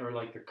that are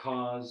like the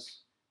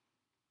cause,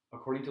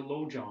 according to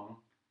Lojong,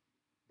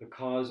 the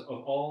cause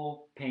of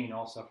all pain,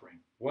 all suffering.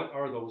 What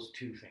are those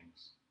two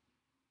things?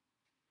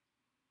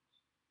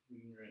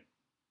 ignorant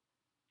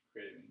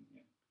craving,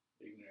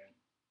 ignorant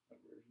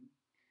aversion,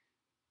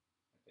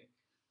 I think.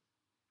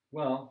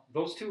 Well,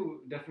 those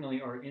two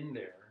definitely are in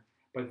there,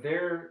 but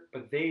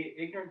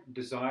ignorant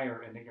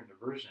desire and ignorant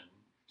aversion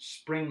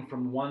spring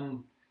from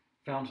one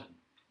fountain.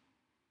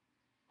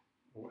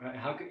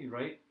 How could you,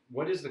 right?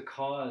 What is the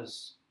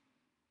cause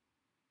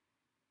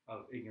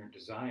of ignorant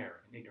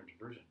desire and ignorant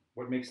aversion?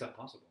 What makes that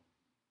possible?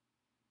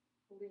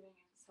 Living in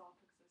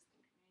self-existent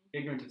me.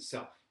 Ignorant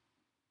itself.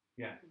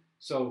 Yeah.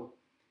 So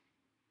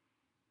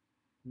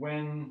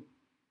when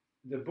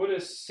the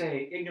Buddhists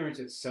say ignorance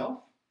itself,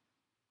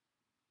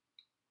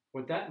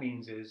 what that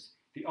means is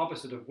the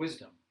opposite of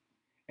wisdom.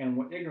 And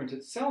what ignorance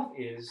itself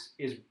is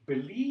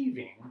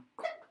believing,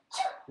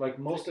 like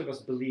most of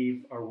us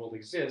believe our world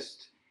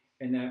exists,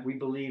 and that we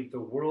believe the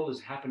world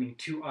is happening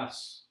to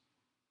us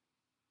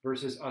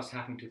versus us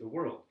happening to the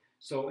world.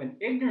 So an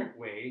ignorant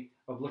way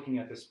of looking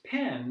at this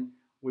pen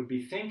would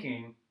be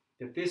thinking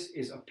that this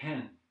is a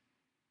pen,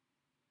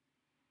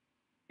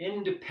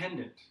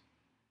 independent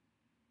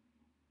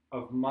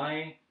of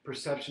my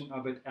perception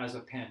of it as a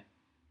pen,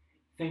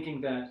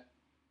 thinking that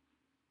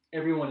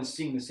everyone is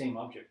seeing the same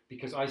object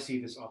because I see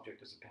this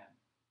object as a pen,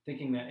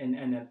 thinking that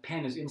and that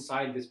pen is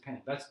inside this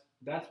pen.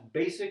 That's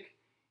basic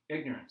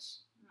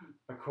ignorance,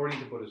 according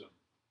to Buddhism.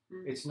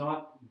 It's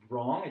not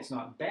wrong, it's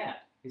not bad.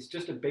 It's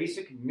just a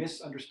basic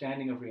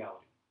misunderstanding of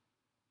reality.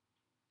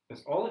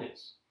 That's all it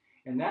is.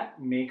 And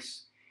that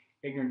makes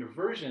ignorant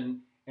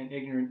aversion and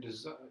ignorant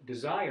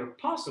desire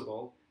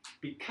possible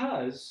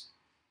because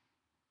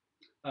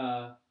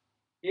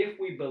if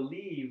we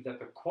believe that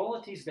the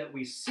qualities that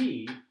we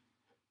see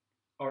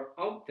are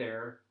out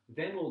there,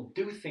 then we'll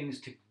do things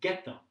to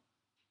get them.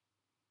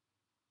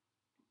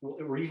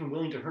 We're even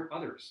willing to hurt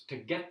others to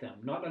get them,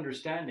 not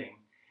understanding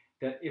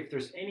that if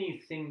there's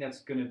anything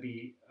that's going to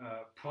be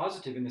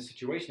positive in this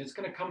situation, it's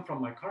going to come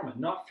from my karma,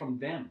 not from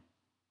them.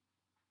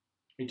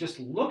 It just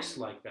looks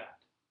like that.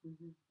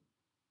 Mm-hmm.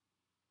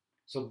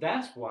 So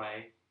that's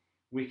why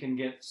we can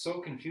get so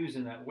confused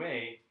in that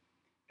way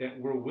that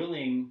we're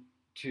willing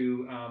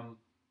to,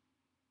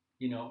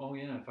 oh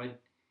yeah,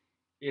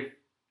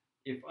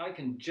 if I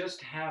can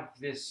just have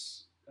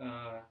this,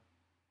 I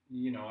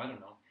don't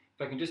know,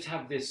 if I can just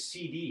have this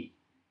CD,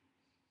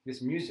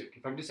 this music,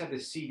 if I can just have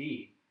this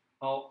CD,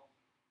 I'll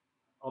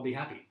be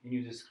happy. And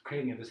you just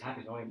craving of this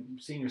happiness. Oh, I'm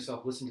seeing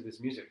yourself listen to this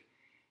music,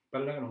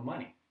 but I don't have no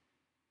money.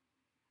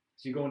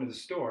 So you go into the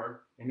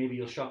store and maybe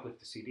you'll shoplift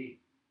the CD,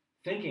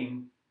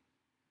 thinking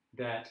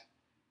that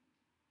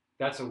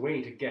that's a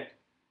way to get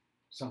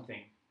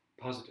something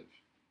positive.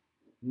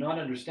 Not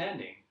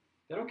understanding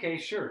that, okay,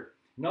 sure.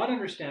 Not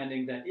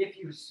understanding that if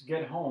you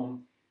get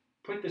home,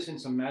 put this in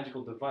some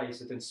magical device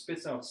that then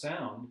spits out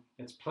sound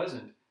that's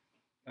pleasant,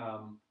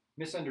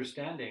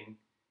 misunderstanding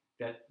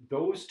that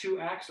those two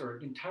acts are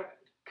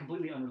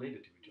completely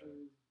unrelated to each other.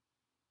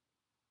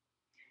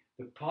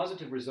 The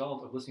positive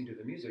result of listening to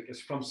the music is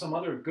from some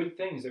other good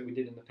things that we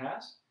did in the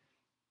past,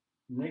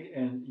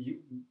 and you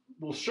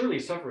will surely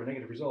suffer a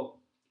negative result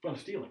from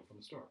stealing from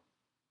the store.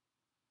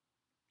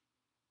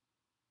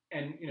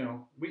 And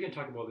we can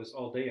talk about this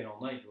all day and all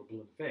night, we're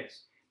blue in the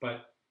face,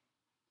 but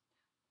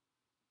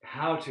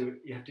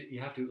you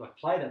have to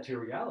apply that to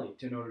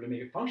reality in order to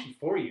make it function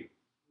for you.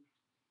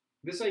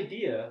 This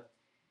idea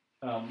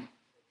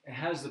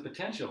has the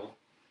potential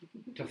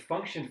to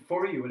function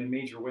for you in a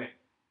major way.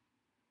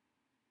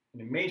 In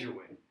a major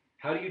way.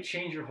 How do you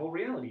change your whole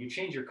reality? You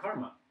change your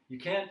karma. You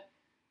can't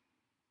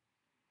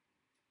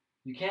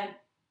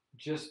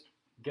just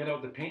get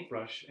out the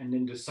paintbrush and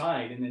then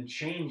decide and then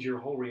change your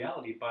whole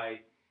reality by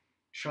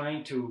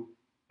trying to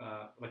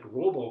like a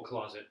robo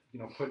closet,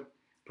 I'll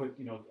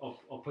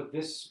put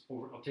this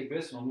over, I'll take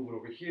this and I'll move it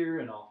over here,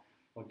 and I'll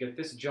get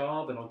this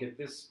job, and I'll get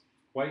this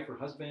wife or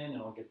husband,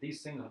 and I'll get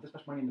these things, I'll have this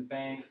much money in the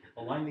bank,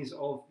 I'll line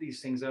all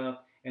these things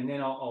up, and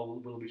then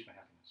I'll reach my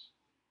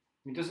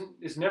happiness.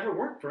 It's never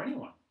worked for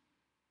anyone.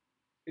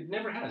 It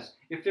never has.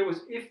 If there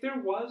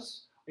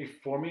was a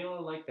formula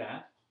like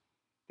that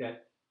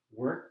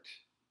worked,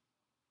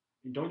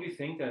 don't you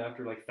think that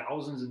after like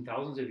thousands and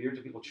thousands of years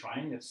of people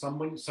trying, that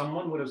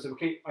someone would have said,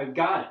 okay, I've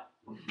got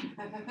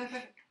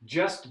it.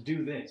 Just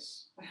do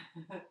this.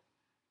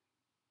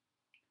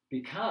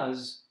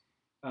 Because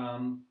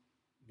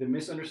the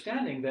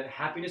misunderstanding that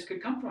happiness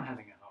could come from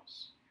having a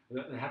house,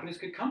 that happiness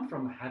could come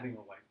from having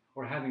a wife,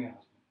 or having a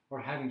husband, or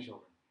having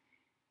children.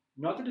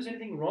 Not that there's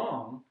anything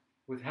wrong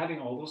with having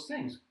all those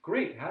things.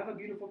 Great, have a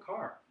beautiful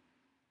car.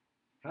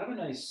 Have a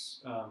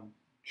nice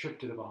trip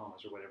to the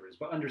Bahamas or whatever it is,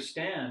 but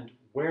understand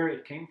where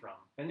it came from,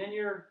 and then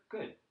you're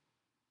good.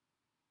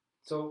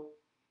 So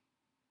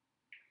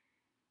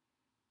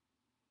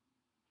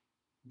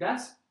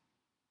that's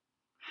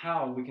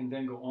how we can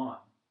then go on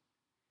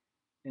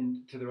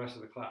into the rest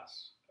of the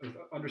class,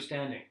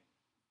 understanding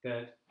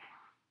that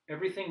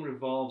everything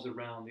revolves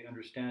around the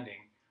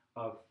understanding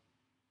of,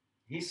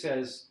 he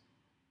says,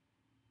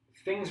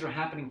 things are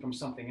happening from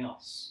something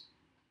else.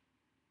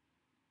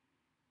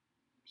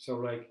 So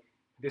like,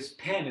 this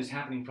pen is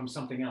happening from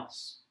something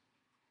else.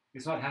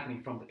 It's not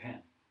happening from the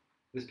pen.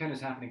 This pen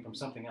is happening from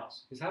something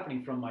else. It's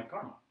happening from my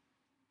karma.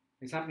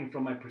 It's happening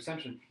from my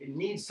perception. It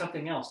needs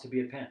something else to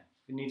be a pen.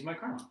 It needs my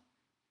karma.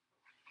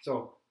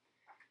 So,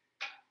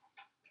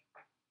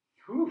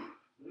 whew.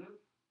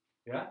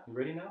 Yeah, you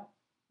ready now?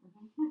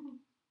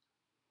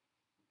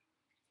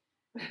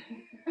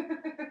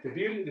 The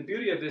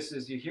beauty of this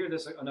is you hear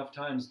this enough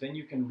times, then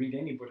you can read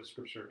any Buddhist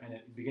scripture and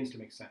it begins to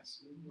make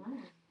sense.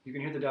 You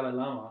can hear the Dalai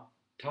Lama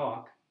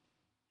talk,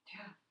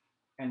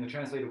 and the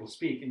translator will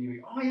speak, and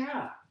you go, oh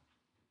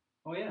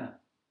yeah,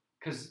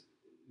 because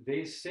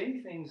they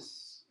say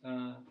things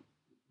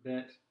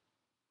that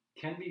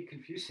can be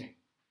confusing.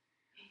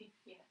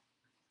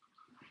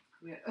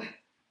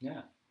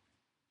 Yeah.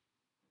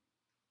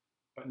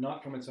 But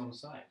not from its own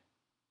side,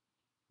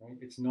 right?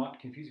 It's not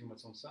confusing from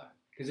its own side.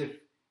 Because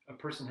if a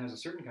person has a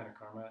certain kind of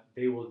karma,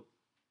 they would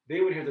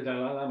hear the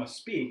Dalai Lama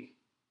speak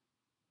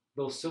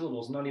those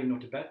syllables, not even know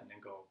Tibetan,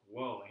 and go,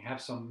 whoa, and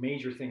have some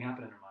major thing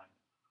happen in their mind.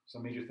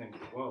 Some major thing,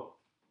 whoa,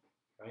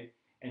 right?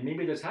 And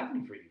maybe that's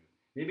happening for you.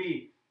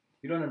 Maybe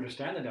you don't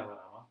understand the Dalai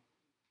Lama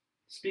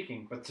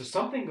speaking, but there's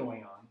something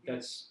going on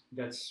that's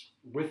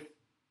with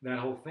that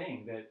whole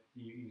thing that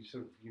you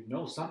sort of, you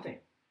know something,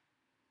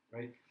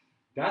 right?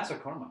 That's a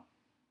karma.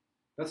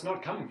 That's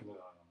not coming from the Dalai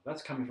Lama.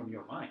 That's coming from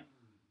your mind,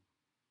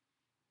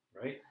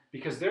 right?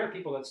 Because there are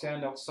people that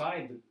stand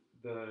outside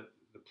the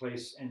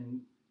place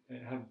and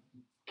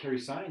carry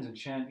signs and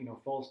chant,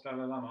 false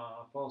Dalai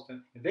Lama, false.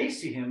 And they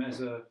see him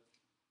as a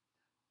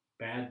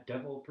bad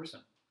devil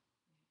person,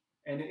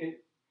 and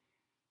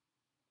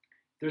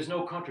there's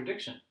no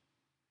contradiction,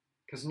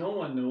 because no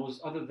one knows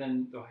other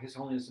than His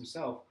Holiness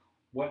himself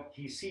what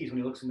he sees when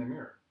he looks in the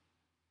mirror.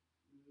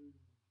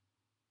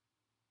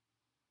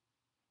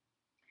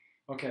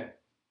 Okay,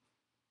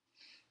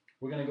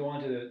 we're going to go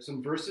on to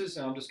some verses,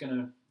 and I'm just going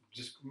to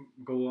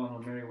go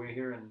on a merry way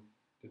here, and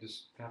you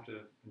just have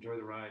to enjoy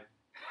the ride.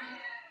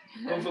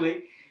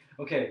 Hopefully.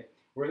 Okay,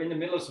 we're in the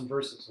middle of some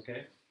verses,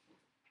 okay?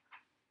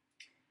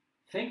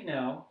 Think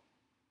now,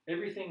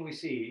 everything we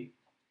see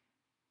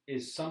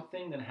is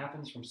something that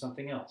happens from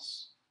something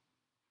else.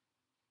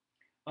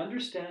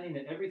 Understanding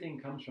that everything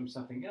comes from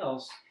something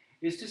else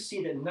is to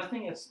see that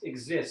nothing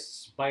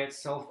exists by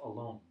itself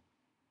alone.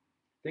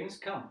 Things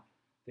come,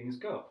 things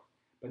go,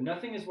 but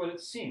nothing is what it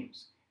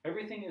seems.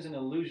 Everything is an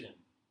illusion.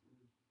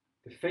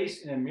 The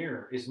face in a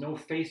mirror is no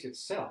face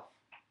itself.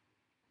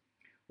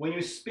 When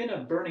you spin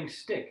a burning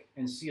stick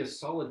and see a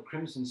solid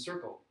crimson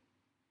circle,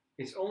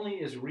 it's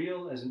only as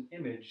real as an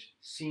image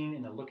seen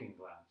in a looking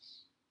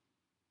glass.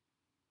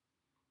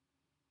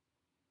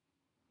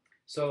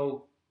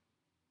 So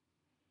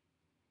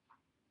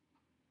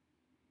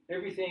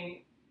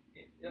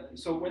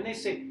when they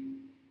say,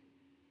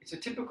 it's a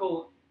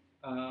typical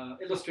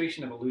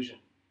illustration of illusion,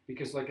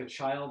 because like a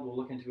child will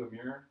look into a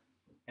mirror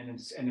and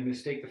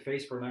mistake the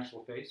face for an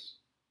actual face,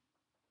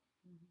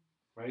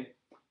 right?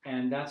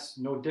 And that's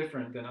no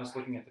different than us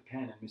looking at the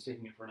pen and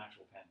mistaking it for an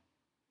actual pen.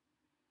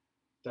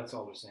 That's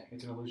all they're saying.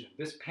 It's an illusion.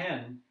 This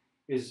pen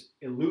is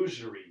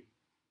illusory.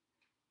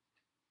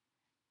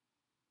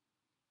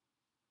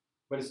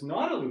 But it's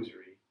not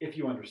illusory if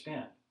you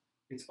understand.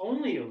 It's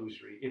only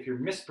illusory if you're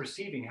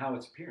misperceiving how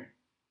it's appearing.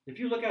 If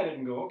you look at it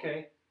and go,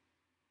 okay,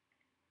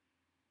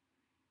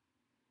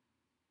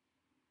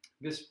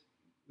 this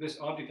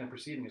object I'm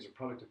perceiving is a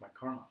product of my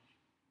karma,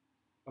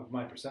 of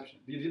my perception.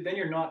 Then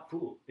you're not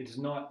fooled. It is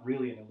not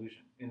really an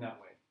illusion in that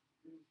way.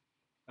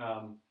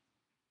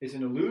 It's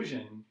an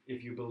illusion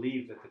if you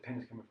believe that the pen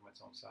is coming from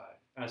its own side,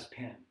 as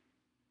pen,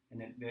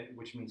 and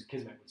which means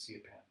Kismet would see a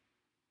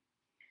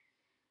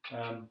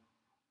pen.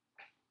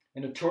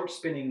 And a torch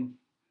spinning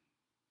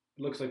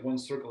looks like one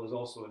circle is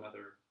also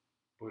another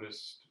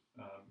Buddhist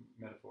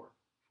metaphor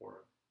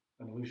for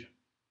an illusion,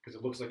 because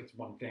it looks like it's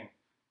one thing,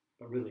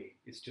 but really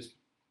it's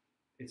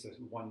a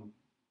one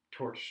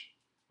torch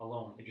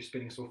alone. If you're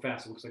spinning so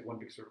fast, it looks like one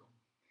big circle.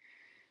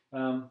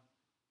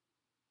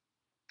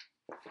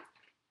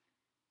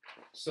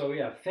 So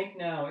yeah, think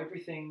now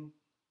everything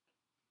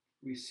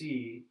we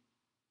see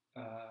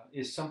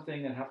is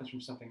something that happens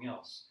from something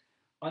else.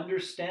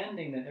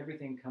 Understanding that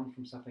everything comes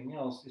from something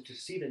else is to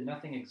see that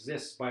nothing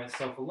exists by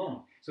itself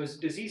alone. So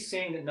is he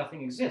saying that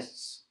nothing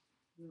exists?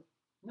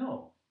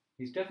 No,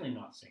 he's definitely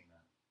not saying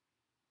that.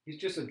 He's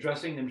just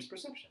addressing the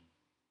misperception.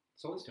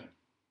 That's all he's doing.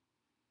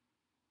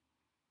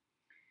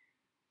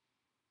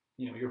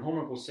 Your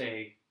homework will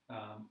say,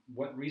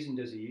 what reason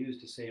does he use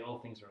to say all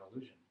things are an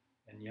illusion?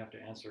 And you have to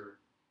answer,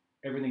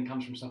 everything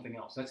comes from something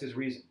else. That's his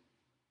reason.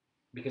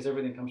 Because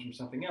everything comes from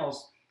something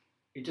else,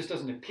 it just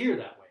doesn't appear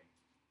that way.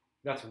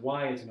 That's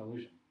why it's an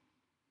illusion,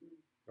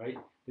 right?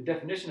 The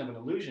definition of an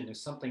illusion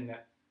is something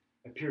that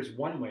appears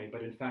one way,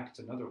 but in fact it's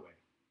another way,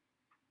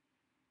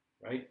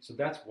 right? So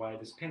that's why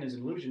this pen is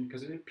an illusion,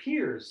 because it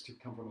appears to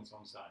come from its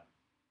own side,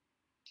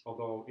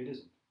 although it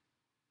isn't.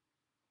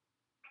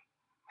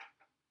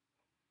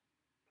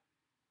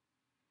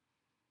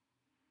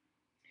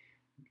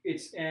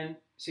 And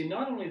see,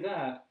 not only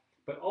that,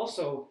 but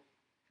also,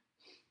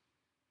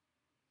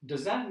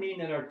 does that mean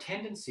that our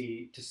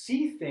tendency to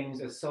see things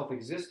as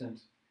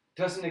self-existent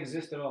doesn't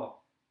exist at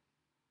all?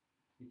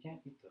 You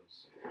can't eat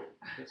those.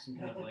 Get some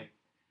kind of like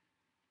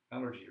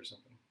allergy or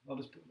something. I'll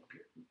just put them up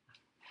here.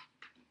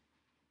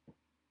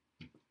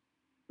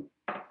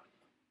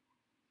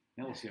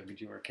 Now we'll see how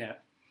good you are,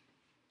 cat.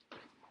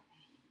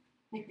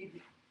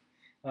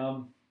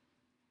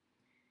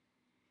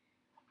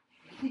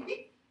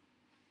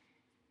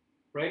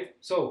 Right?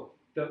 So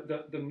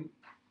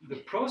the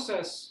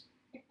process,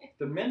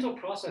 the mental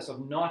process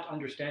of not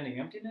understanding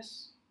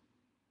emptiness,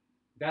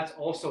 that's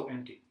also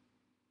empty.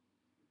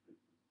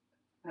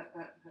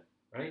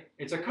 Right?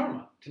 It's a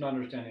karma to not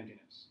understand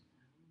emptiness.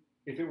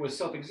 If it was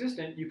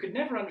self-existent, you could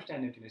never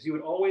understand emptiness. You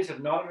would always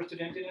have not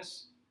understood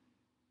emptiness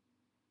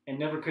and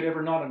never could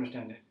ever not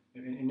understand it,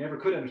 and never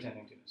could understand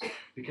emptiness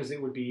because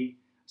it would be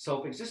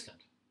self-existent.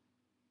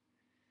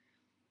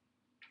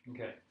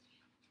 Okay.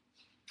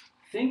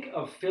 Think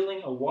of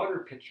filling a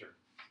water pitcher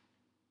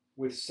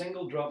with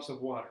single drops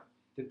of water.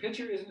 The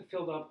pitcher isn't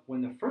filled up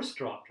when the first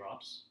drop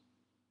drops.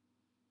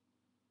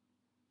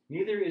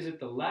 Neither is it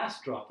the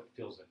last drop that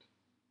fills it,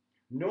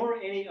 nor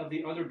any of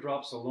the other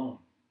drops alone.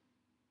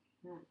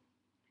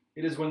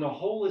 It is when the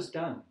whole is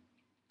done.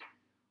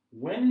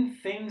 When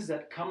things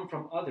that come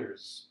from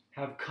others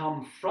have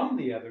come from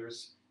the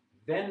others,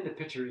 then the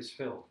pitcher is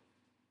filled.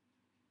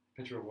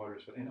 Pitcher of water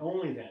is filled, and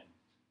only then.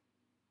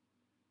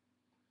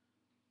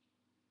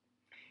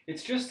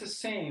 It's just the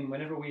same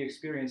whenever we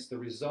experience the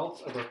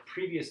results of our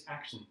previous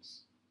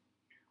actions,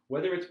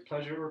 whether it's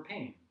pleasure or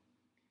pain.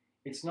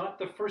 It's not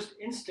the first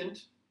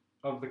instant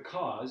of the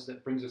cause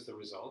that brings us the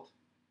result,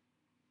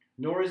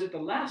 nor is it the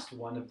last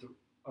one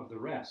of the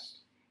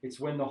rest. It's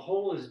when the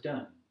whole is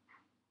done,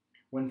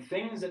 when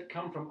things that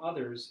come from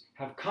others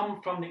have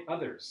come from the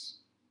others,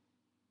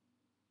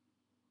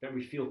 that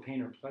we feel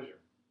pain or pleasure.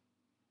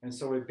 And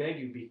so I beg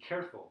you, be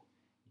careful.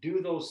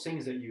 Do those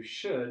things that you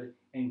should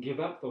and give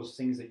up those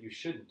things that you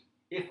shouldn't,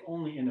 if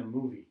only in a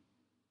movie.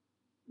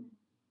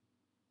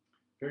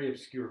 Very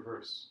obscure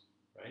verse,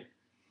 right?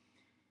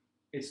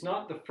 It's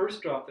not the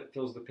first drop that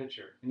fills the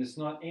pitcher, and it's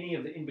not any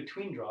of the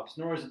in-between drops,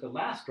 nor is it the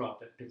last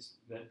drop that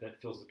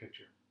fills the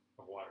pitcher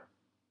of water.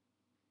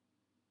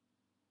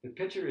 The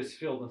pitcher is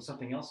filled when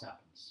something else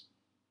happens.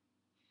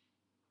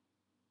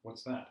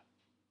 What's that?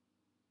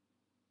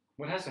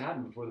 What has to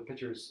happen before the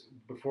pitcher is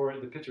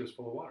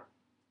full of water?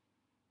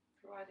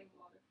 Providing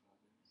water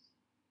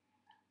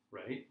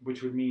for others. Right?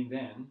 Which would mean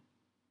then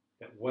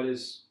that what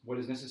is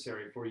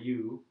necessary for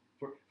you,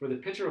 for the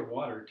pitcher of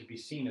water to be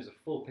seen as a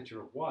full pitcher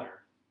of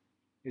water,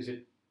 does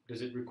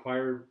it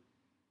require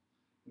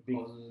the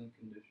causes and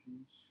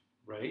conditions?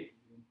 Right?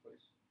 In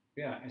place.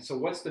 Yeah, and so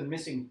what's the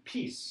missing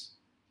piece?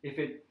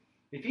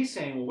 If he's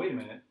saying, well, wait a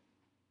minute,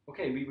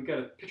 okay, we got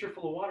a pitcher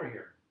full of water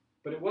here,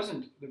 but it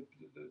wasn't, the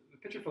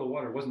pitcher full of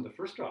water wasn't the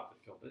first drop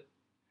that filled it.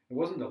 It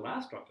wasn't the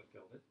last drop that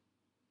filled it.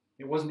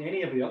 It wasn't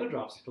any of the other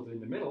drops that filled it in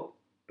the middle,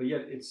 but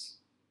yet it's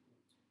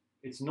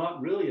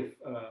not really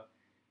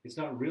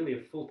a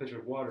full pitcher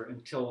of water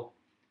until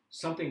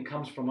something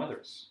comes from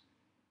others.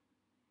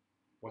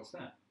 What's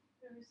that?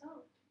 The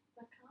result,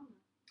 the karma.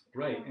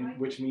 Right, and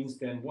which means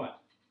then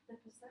what? The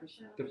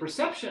perception. The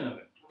perception of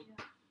it.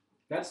 Yeah.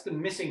 That's the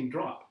missing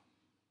drop,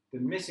 the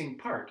missing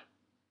part.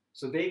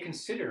 So they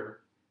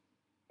consider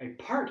a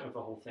part of the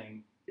whole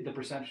thing the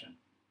perception.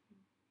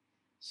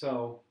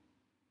 So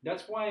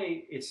that's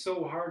why it's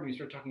so hard when you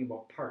start talking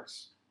about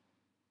parts.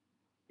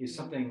 Is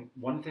something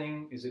one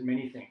thing? Is it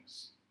many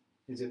things?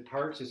 Is it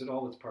parts? Is it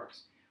all its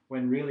parts?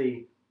 When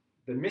really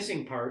the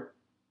missing part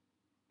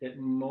that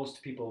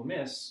most people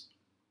miss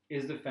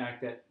is the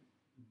fact that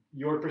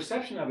your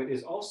perception of it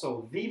is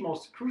also the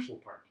most crucial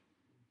part.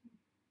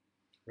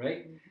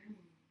 Right? Mm-hmm.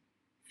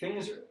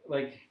 Things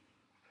like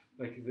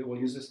we'll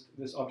use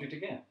this object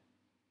again.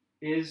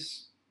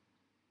 Is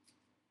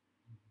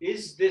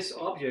this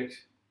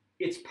object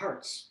its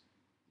parts?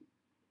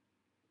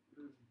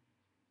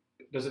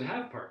 Does it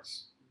have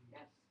parts?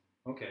 Yes.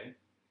 Okay.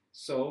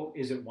 So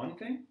is it one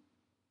thing?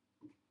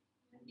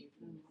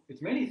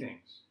 It's many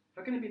things.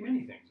 How can it be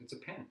many things? It's a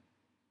pen.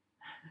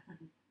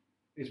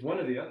 It's one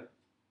or the other.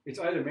 It's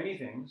either many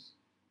things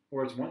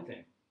or it's one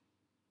thing.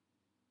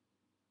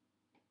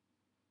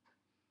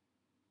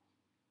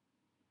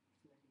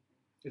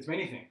 It's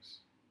many things.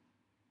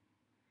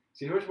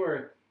 See, here's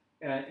where,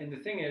 and the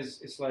thing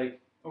is, it's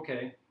like,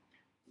 okay,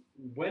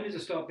 when does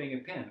it stop being a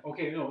pen?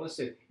 Okay, no, let's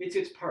say it's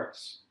its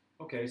parts.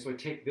 Okay, so I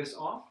take this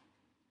off.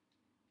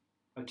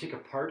 I take a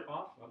part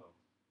off.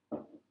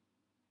 Uh-oh.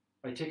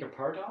 I take a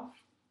part off.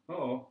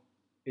 Uh-oh.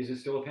 Is it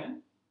still a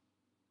pen?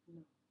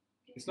 No.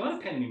 It's not a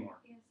pen anymore.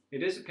 Yes.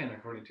 It is a pen,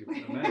 according to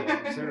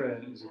Amanda.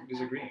 Sarah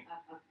is agreeing.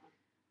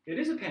 It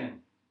is a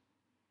pen,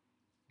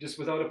 just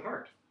without a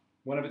part.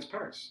 One of its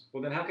parts.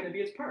 Well, then how can it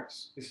be its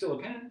parts? It's still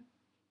a pen.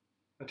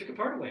 I took a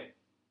part away.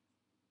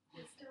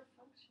 It still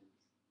functions.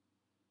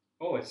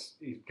 Oh, it's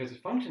because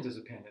it functions as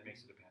a pen that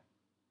makes it a pen.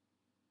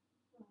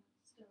 Well,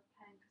 it's still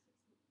a pen because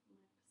it's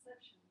my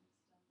perception is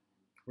still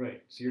a pen.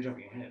 Right. So you're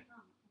jumping ahead.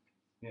 Oh,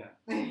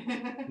 okay.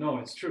 Yeah. No,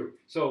 it's true.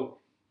 So,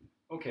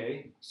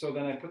 okay. So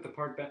then I put the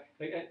part back.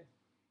 Like,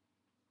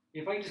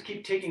 if I just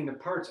keep taking the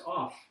parts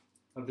off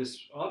of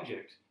this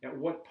object, at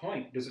what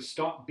point does it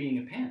stop being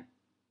a pen?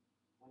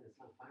 When it's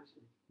not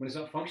functioning. When it's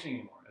not functioning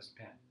anymore as a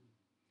pen.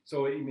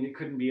 So I mean, it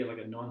couldn't be like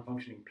a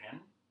non-functioning pen.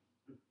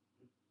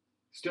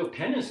 Still,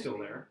 pen is still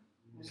there.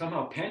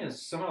 Somehow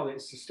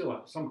it's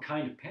still some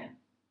kind of pen,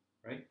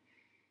 right?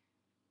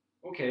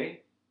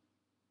 Okay.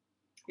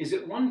 Is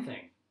it one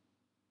thing?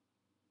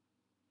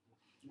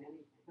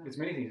 Many. It's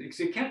many things.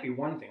 It can't be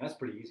one thing. That's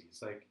pretty easy.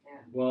 It's like, Yeah.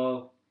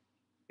 well,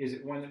 is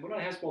it one? Well,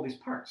 it has all these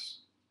parts.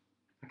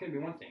 How can it be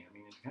one thing? I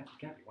mean, it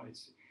can't be one.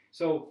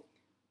 So,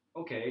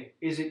 okay.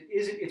 Is it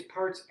its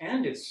parts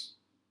and its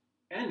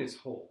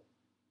whole?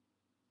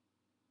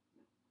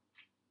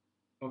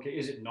 Okay.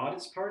 Is it not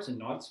its parts and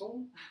not its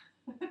whole?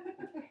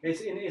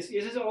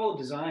 It's all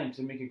designed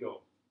to make it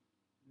go,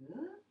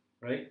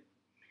 right?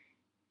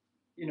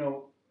 You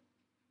know,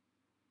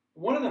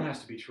 one of them has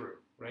to be true,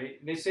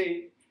 right? They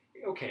say,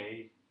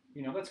 okay,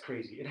 you know, that's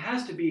crazy. It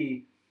has to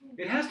be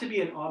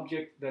an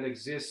object that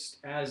exists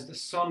as the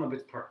sum of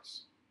its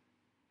parts.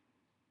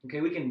 Okay,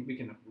 we can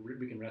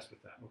rest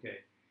with that. Okay,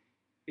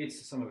 it's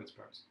the sum of its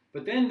parts.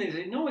 But then they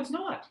say, no, it's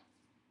not.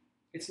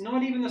 It's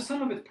not even the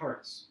sum of its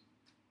parts,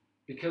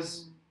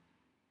 because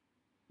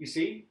you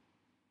see,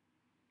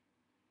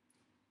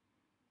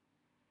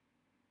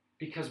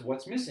 because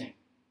what's missing?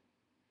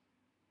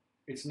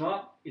 It's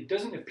not. It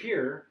doesn't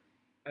appear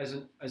as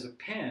a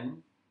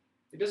pen.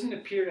 It doesn't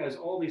appear as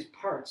all these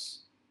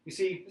parts. You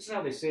see, this is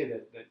how they say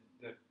that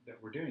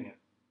we're doing it.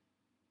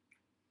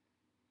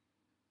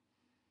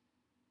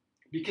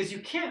 Because you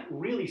can't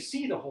really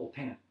see the whole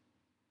pen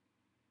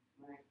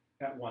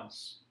at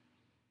once.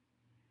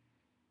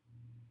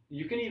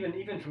 You can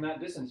even from that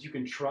distance, you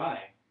can try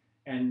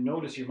and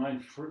notice your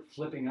mind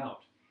flipping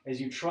out as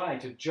you try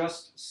to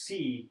just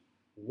see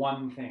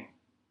one thing,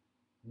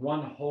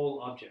 one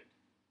whole object.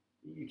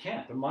 You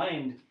can't. The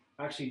mind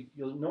actually,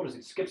 you'll notice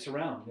it skips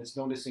around and it's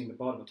noticing the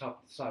bottom, the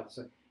top, the side,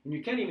 and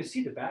you can't even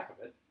see the back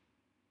of it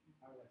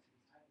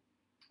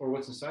or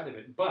what's inside of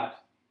it.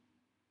 But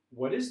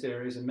what is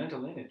there is a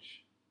mental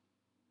image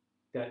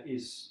that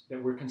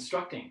we're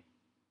constructing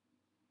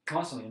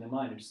constantly in the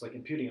mind, and just like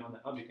imputing on the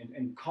object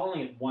and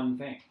calling it one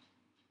thing,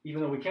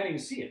 even though we can't even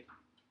see it.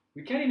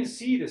 We can't even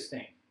see this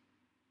thing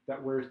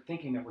that we're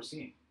thinking that we're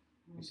seeing.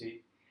 You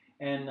see,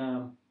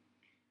 and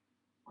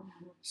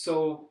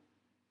so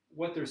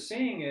what they're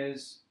saying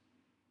is,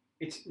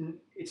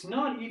 it's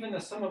not even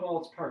the sum of all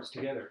its parts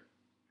together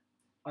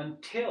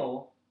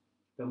until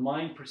the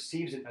mind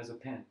perceives it as a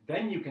pen.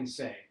 Then you can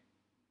say,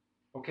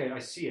 okay, I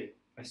see it.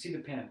 I see the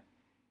pen.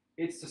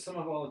 It's the sum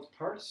of all its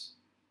parts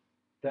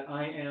that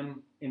I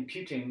am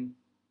imputing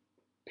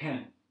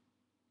pen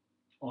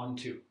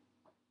onto.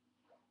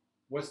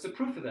 What's the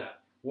proof of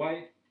that?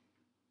 Why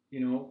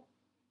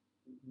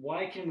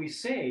can we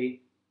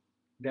say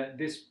that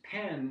this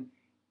pen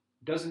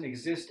doesn't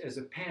exist as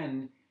a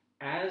pen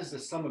as the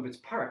sum of its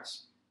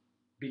parts?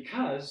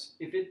 Because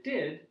if it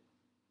did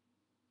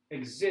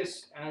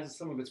exist as the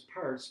sum of its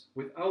parts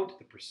without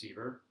the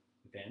perceiver,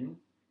 then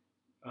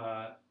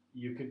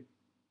you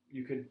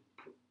could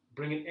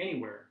bring it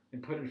anywhere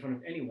and put it in front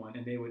of anyone,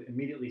 and they would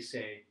immediately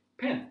say,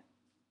 pen.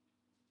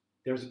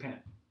 There's a pen.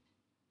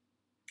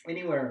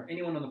 Anywhere,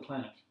 anyone on the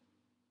planet.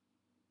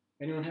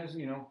 Anyone has,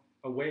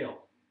 a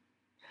whale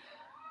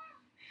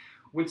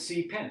would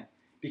see pen,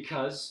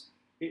 because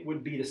it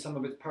would be the sum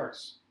of its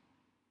parts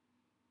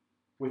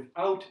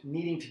without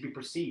needing to be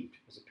perceived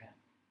as a pen.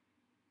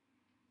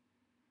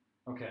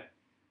 Okay.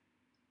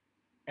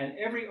 And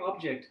every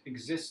object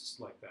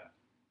exists like that.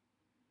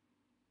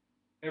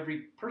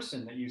 Every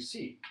person that you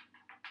see,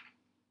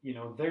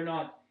 they're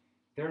not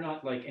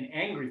like an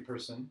angry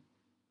person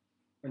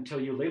until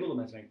you label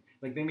them as angry.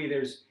 Like maybe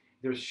there's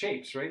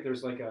shapes, right?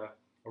 There's like a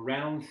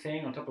round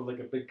thing on top of like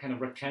a big kind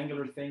of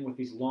rectangular thing with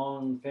these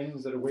long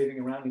things that are waving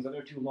around, these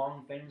other two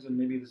long things, and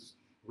maybe this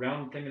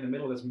round thing in the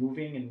middle that's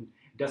moving and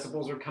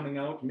decibels are coming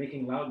out,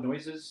 making loud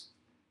noises.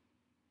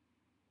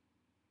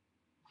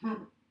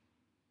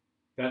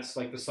 That's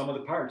like the sum of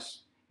the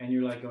parts. And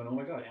you're like going, oh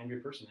my God, angry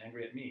person,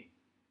 angry at me.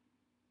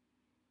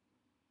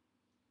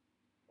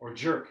 Or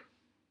jerk.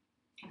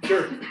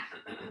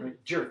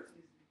 Right? Jerk.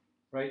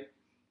 Right?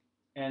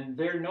 And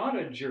they're not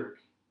a jerk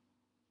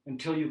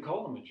until you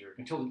call them a jerk.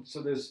 If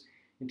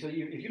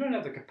you don't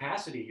have the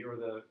capacity or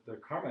the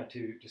karma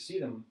to see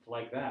them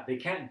like that, they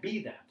can't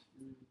be that.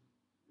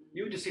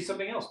 You would just see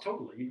something else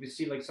totally. You would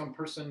see like some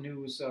person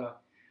who's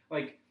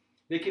like,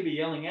 they could be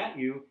yelling at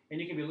you,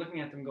 and you can be looking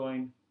at them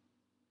going,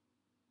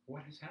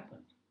 what has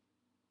happened?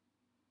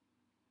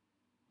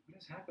 What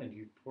has happened,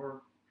 you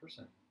poor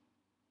person?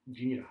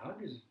 Do you need a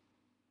hug?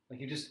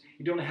 Like you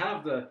don't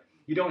have the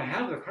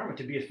karma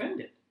to be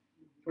offended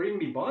or even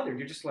be bothered.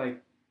 You're just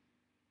like,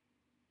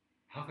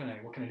 what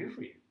can I do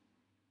for you?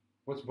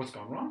 What's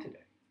gone wrong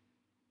today?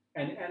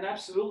 And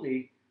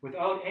absolutely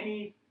without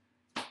any,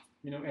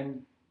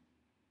 and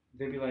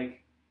they'd be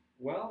like,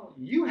 well,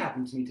 you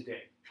happened to me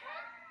today.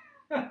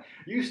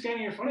 You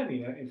standing in front of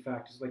me, in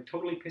fact, is like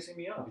totally pissing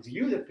me off. It's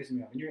you that pissing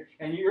me off,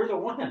 and you're the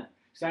one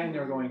standing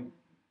there going.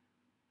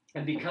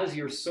 And because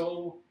you're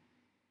so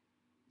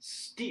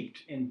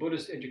steeped in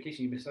Buddhist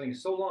education, you've been studying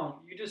so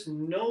long, you just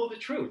know the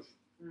truth.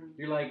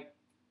 You're like,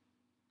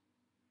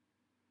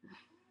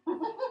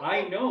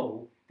 I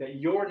know that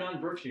your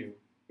non-virtue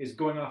is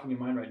going off in your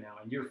mind right now,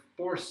 and you're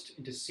forced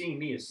into seeing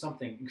me as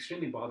something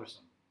extremely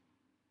bothersome.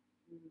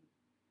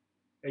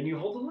 And you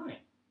hold the line,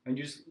 and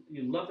you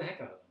love the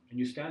heck out of them, and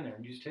you stand there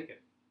and you just take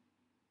it.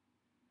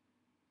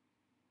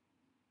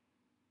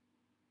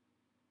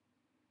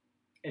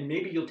 And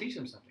maybe you'll teach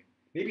them something.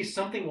 Maybe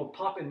something will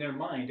pop in their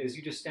mind as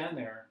you just stand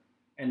there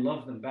and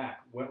love them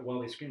back while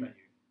they scream at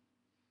you.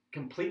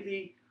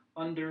 Completely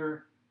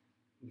under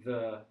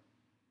the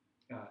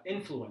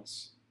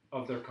influence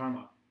of their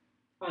karma.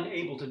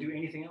 Unable to do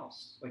anything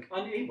else. Like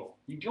unable.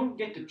 You don't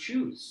get to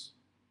choose.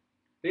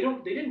 They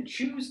didn't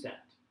choose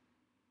that.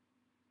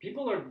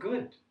 People are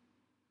good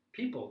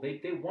people. They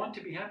want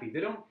to be happy.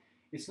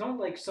 It's not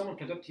like someone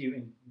comes up to you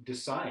and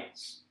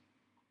decides,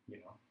 you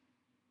know,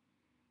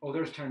 oh,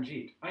 there's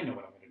Tanjeet. I know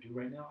what I'm going to do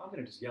right now. I'm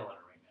going to just yell at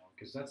her right now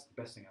because that's the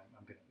best thing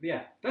I'm going to.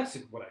 Yeah, that's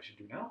what I should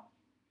do now.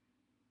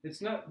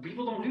 It's not.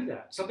 People don't do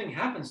that. Something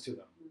happens to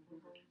them.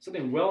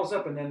 Something wells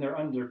up and then they're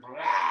under.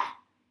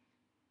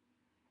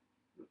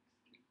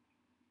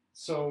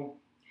 So,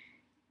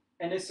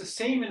 and it's the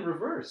same in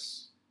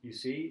reverse. You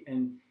see,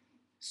 and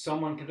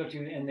someone comes up to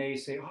you and they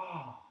say,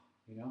 "Oh,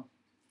 you know,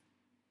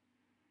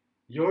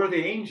 you're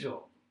the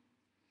angel.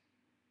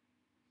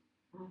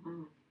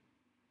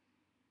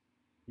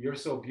 You're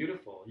so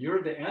beautiful.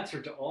 You're the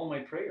answer to all my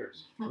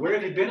prayers. Where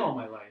have you been all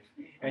my life?"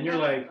 And you're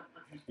like,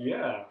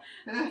 yeah,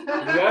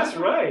 that's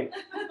right.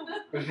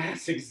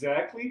 That's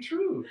exactly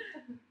true.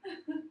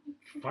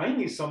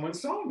 Finally, someone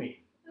saw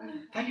me.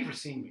 Thank you for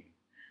seeing me.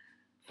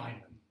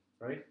 Finally,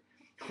 right?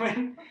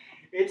 When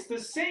it's the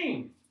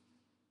same.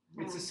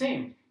 It's the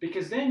same.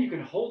 Because then you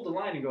can hold the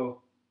line and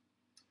go,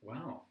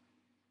 wow,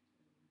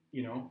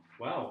 you know,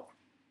 wow.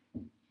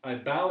 I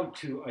bow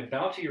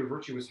to your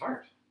virtuous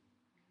heart.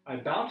 I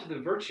bow to the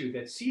virtue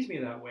that sees me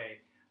that way,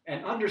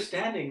 and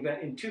understanding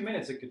that in 2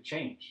 minutes it could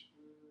change.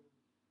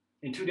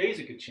 In 2 days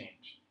it could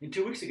change. In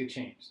 2 weeks it could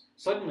change.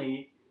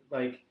 Suddenly,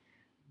 like,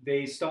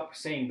 they stop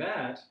saying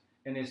that,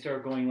 and they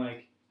start going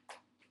like,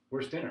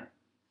 where's dinner?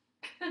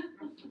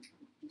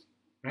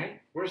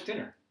 Right? Where's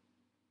dinner?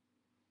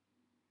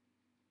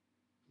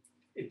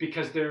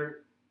 Because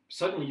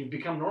suddenly you've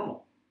become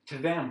normal to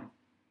them.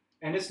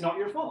 And it's not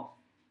your fault.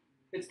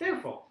 It's their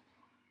fault.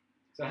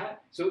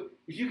 So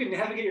if you can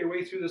navigate your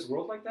way through this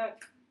world like that,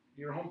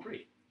 you're home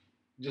free.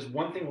 Just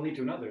one thing will lead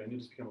to another, and you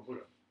just become a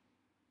Buddha.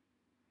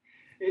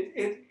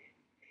 It's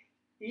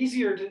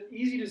easy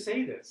to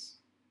say this.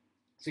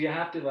 So you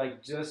have to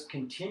like just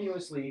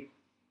continuously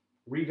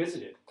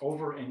revisit it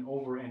over and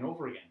over and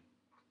over again.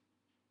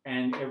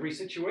 And every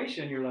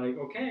situation, you're like,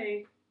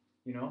 okay,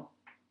 you know,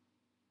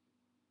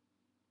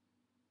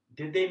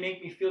 did they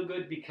make me feel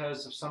good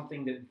because of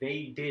something that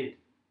they did?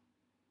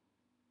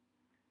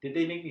 Did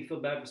they make me feel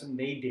bad for something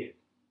they did?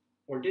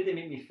 Or did they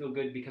make me feel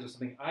good because of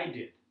something I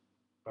did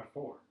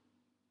before?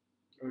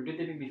 Or did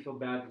they make me feel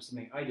bad for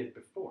something I did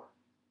before?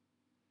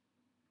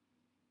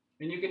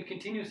 And you can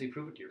continuously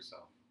prove it to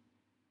yourself.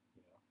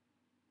 You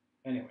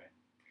know? Anyway,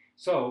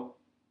 so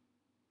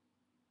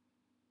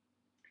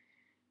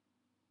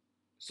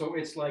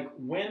it's like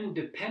when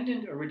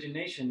dependent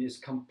origination is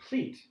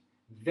complete,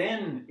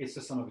 then it's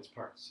the sum of its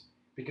parts.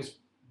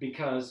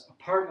 Because a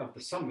part of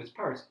the sum of its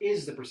parts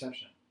is the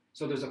perception.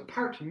 So there's a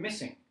part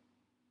missing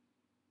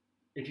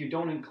if you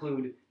don't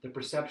include the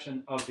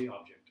perception of the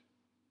object.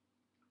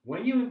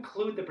 When you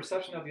include the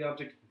perception of the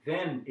object,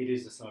 then it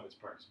is the sum of its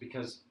parts,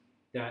 because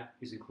that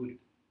is included.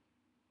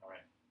 All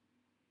right.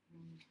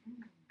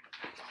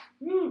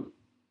 Woo.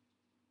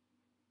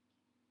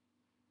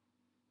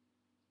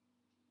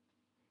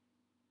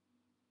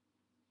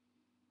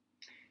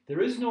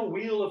 There is no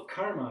wheel of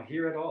karma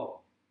here at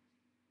all.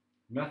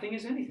 Nothing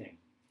is anything.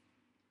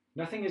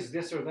 Nothing is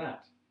this or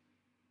that.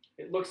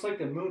 It looks like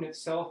the moon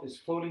itself is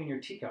floating in your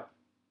teacup.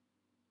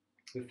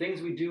 The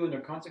things we do and their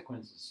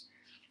consequences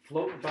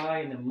float by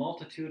in the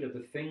multitude of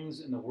the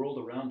things in the world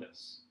around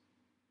us.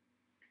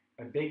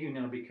 I beg you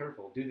now, be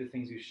careful. Do the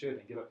things you should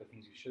and give up the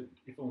things you shouldn't,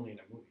 if only in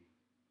a movie.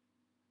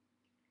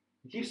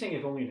 You keep saying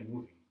if only in a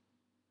movie,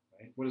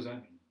 right? What does that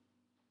mean?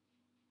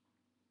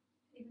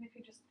 Even if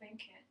you just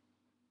think it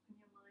in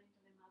your mind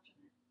and imagine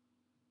it.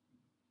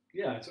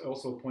 Yeah, it's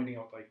also pointing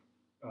out like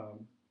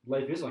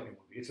life is like a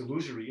movie. It's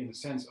illusory in the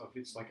sense of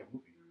it's like a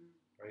movie,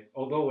 right?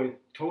 Although it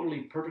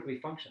totally perfectly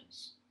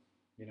functions,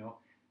 you know,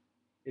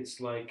 it's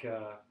like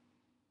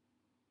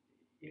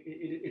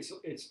it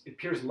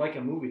appears like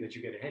a movie that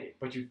you get a headache,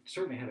 but you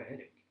certainly have a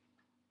headache.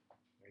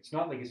 It's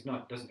not like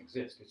doesn't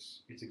exist.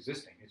 It's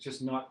existing. It's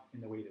just not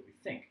in the way that we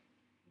think.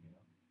 You know,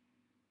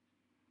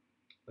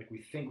 like we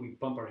think we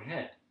bump our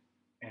head,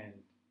 and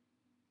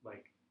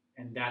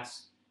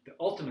that's the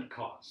ultimate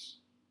cause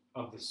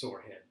of the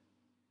sore head.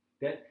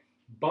 That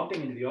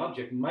bumping into the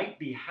object might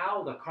be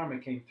how the karma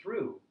came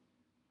through,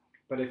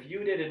 but if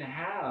you didn't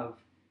have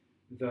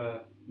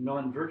the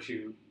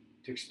non-virtue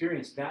to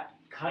experience that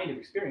kind of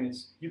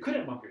experience, you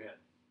couldn't bump your head.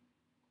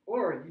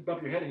 Or you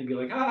bump your head and you'd be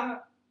like,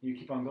 ah, You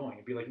keep on going.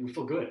 It'd be like, we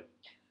feel good.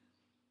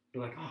 Be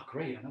like, oh,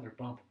 great, another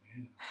bump.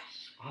 Yeah,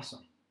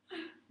 awesome. You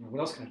know, what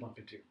else can I bump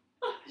into?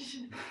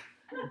 You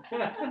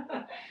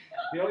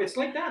know, it's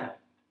like that.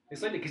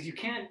 It's like that because you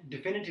can't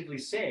definitively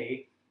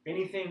say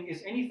anything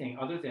is anything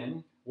other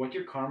than what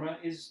your karma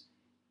is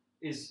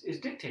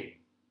dictating.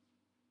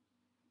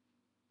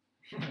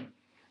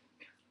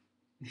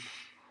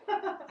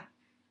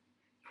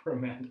 Poor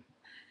Amanda.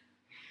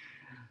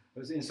 It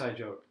was an inside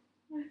joke.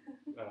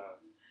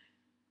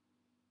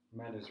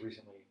 Amanda's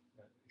recently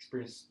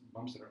experienced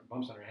bumps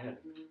on her head.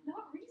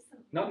 Not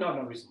recently.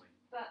 Not recently.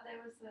 But there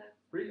was a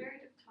Re-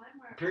 period of time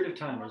where period of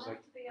time where it was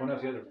like one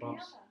after the other after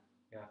bumps. other.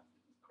 Yeah.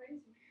 It's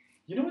crazy.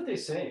 You know what they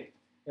say?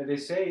 They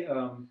say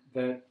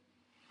that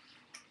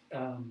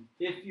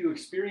if you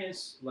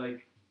experience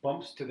like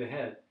bumps to the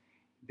head,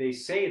 they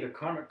say the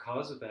karmic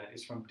cause of that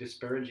is from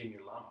disparaging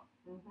your lama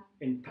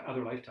in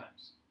other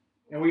lifetimes,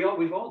 and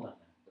we've all done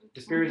that.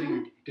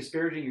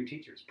 Disparaging your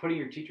teachers, putting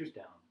your teachers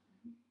down,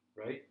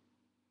 right?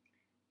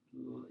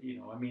 You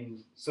know, I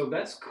mean, so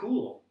that's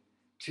cool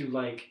to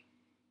like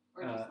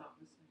Or just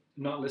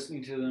not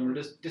listening to them or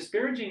just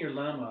disparaging your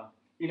lama.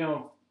 You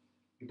know,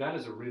 that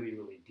is a really,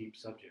 really deep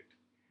subject.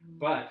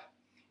 But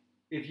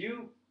if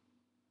you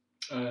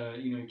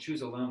you know,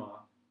 choose a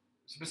lama,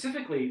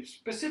 specifically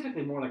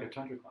more like a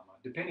tantric lama,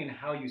 depending on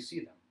how you see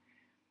them.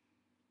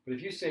 But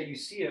if you say you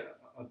see a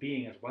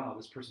being as, wow,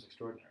 this person's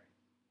extraordinary,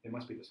 they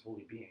must be this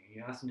holy being, and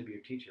you ask them to be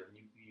your teacher, and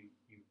you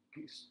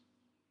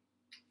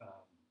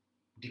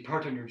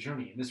depart on your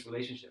journey in this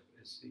relationship,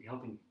 is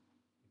helping,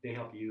 they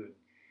help you, and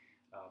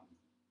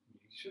you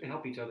should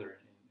help each other,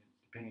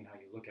 depending on how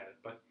you look at it.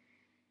 But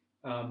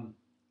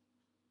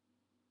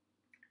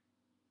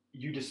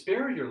you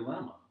disparage your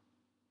lama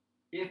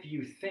if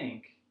you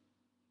think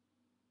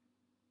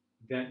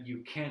that you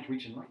can't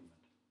reach enlightenment.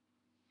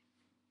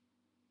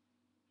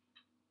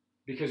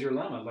 Because your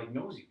lama like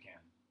knows you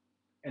can.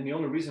 And the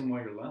only reason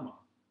why your lama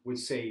would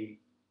say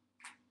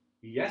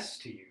yes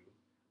to you,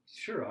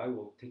 sure, I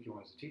will take you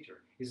on as a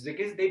teacher, is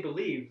because they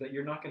believe that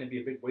you're not going to be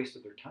a big waste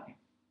of their time.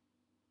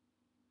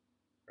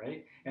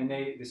 Right? And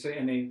they say,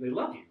 and they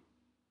love you.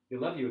 They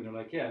love you, and they're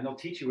like, yeah, and they'll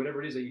teach you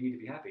whatever it is that you need to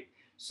be happy.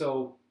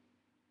 So,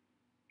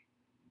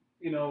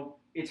 you know,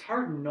 it's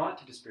hard not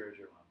to disparage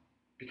your lama,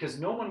 because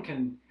no one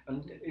can.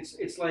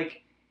 It's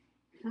like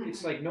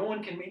no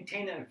one can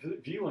maintain that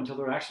view until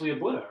they're actually a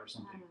Buddha or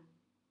something,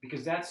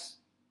 because that's.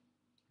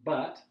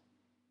 But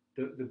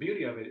the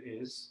beauty of it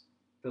is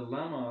the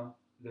lama,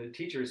 the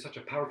teacher, is such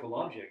a powerful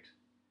object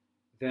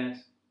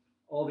that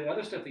all the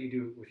other stuff that you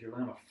do with your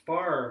lama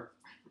far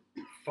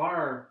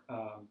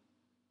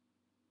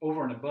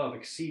over and above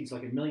exceeds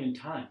like 1,000,000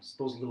 times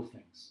those little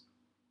things,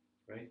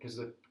 right? Because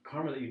the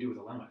karma that you do with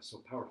the lama is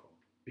so powerful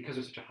because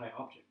they're such a high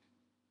object,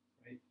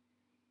 right?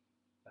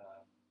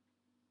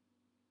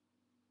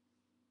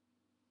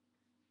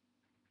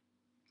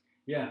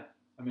 Yeah,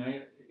 I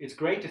mean, it's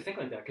great to think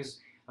like that,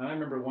 because I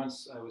remember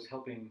once I was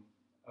helping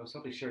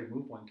Sherry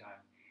move one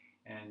time,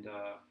 and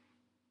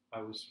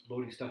I was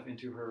loading stuff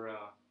into the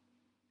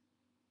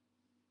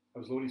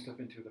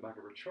back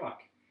of her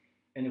truck,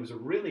 and there was a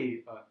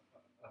really a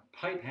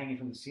pipe hanging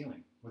from the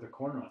ceiling with a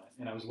corner on it,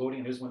 and I was loading,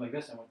 and it just went like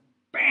this, and I went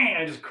bang!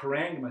 I just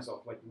caranged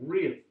myself, like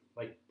really,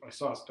 like I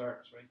saw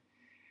stars, right?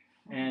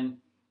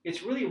 And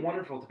it's really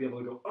wonderful to be able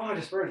to go, oh, I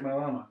disparaged my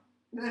lama.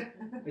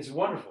 It's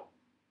wonderful,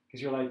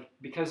 because you're like,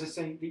 because it's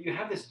saying that you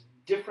have this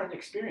different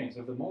experience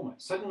of the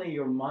moment. Suddenly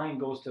your mind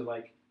goes to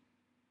like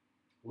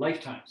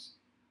lifetimes.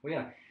 Well,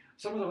 yeah,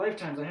 some of the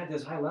lifetimes I had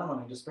this high lama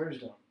and I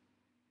disparaged him.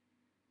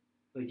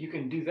 Like, you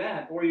can do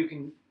that, or you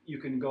can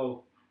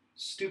go,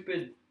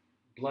 stupid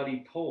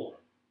bloody pole.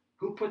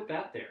 Who put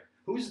that there?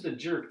 Who's the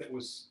jerk that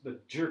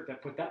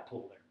put that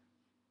pole there?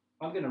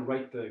 I'm gonna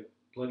write the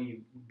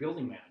bloody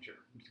building manager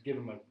to give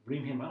him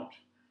ream him out,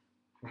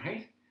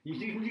 right?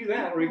 You can do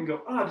that, or you can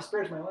go, I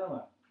disparage my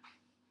lama.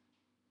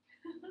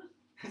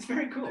 It's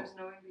very cool. There's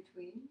no in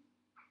between.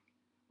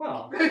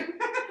 Well,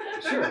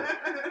 sure.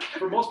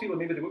 For most people,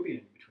 maybe there would be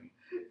an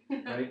in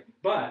between, right?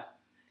 But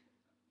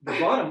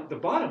the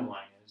bottom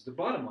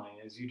line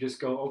is you just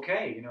go,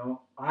 okay, you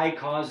know, I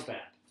caused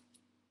that.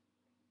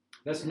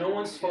 That's no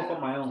one's fault but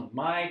my own.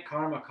 My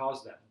karma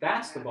caused that.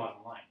 That's the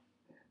bottom line.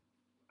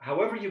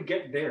 However you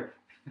get there,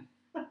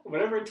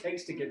 whatever it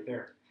takes to get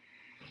there.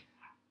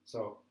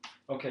 So,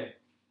 okay.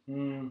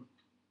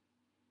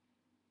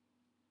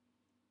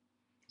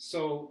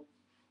 So,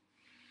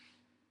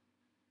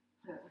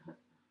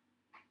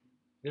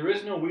 there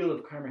is no wheel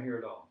of karma here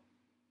at all.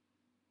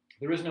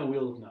 There is no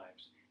wheel of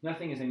knives.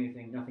 Nothing is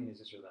anything. Nothing is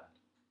this or that.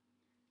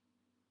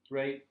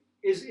 Right?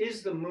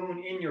 Is the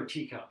moon in your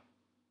teacup?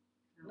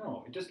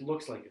 No, it just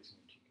looks like it's in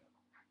your teacup.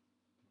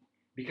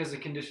 Because the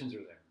conditions are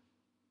there.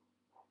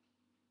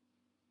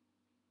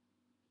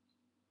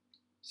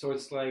 So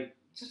it's like,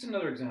 just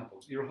another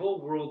example. Your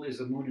whole world is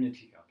a moon in a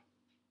teacup.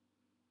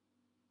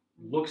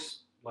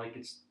 Looks like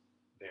it's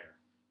there,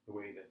 the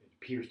way that it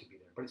appears to be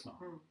there, but it's not.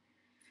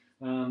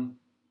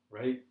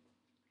 Right?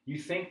 You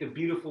think the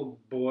beautiful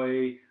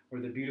boy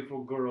or the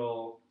beautiful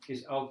girl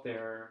is out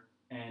there,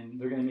 and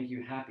they're going to make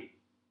you happy.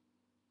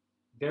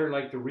 They're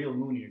like the real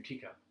moon in your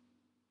teacup.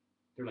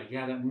 They're like,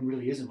 yeah, that moon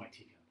really is in my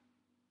teacup.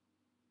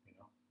 You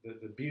know,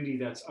 the beauty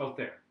that's out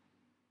there,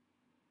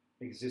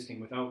 existing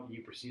without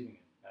you perceiving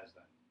it as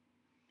that.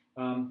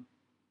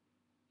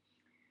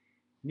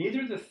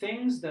 Neither the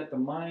things that the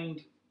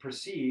mind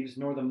perceives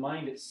nor the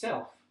mind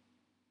itself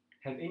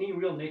have any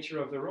real nature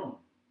of their own.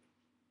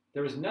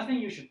 There is nothing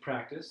you should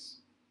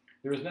practice.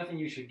 There is nothing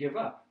you should give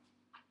up.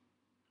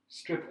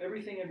 Strip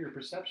everything of your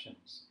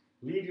perceptions.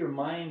 Leave your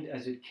mind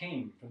as it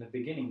came from the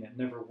beginning that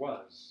never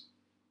was.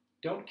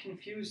 Don't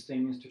confuse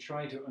things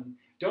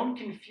don't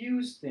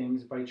confuse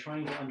things by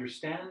trying to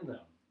understand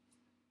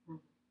them.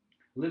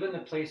 Live in the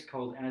place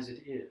called as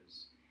it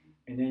is,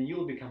 and then you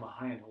will become a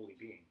high and holy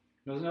being.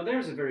 Now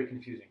there's a very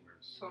confusing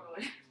verse.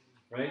 Totally.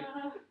 Right?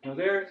 Now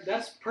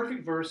that's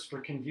perfect verse for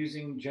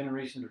confusing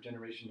generation of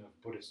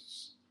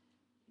Buddhists.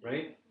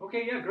 Right?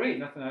 Okay, yeah, great.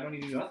 Nothing. I don't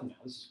need to do nothing now.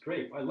 This is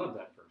great. I love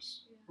that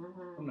verse.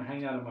 I'm gonna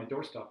hang out on my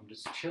doorstep and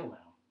just chill now.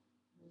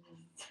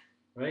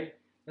 Right?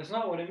 That's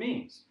not what it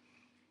means.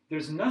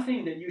 There's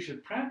nothing that you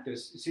should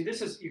practice. See,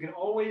 you can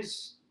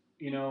always,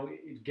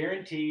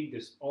 guaranteed.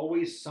 There's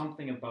always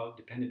something about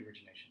dependent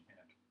origination in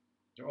it.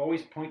 They're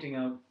always pointing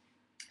out.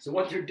 So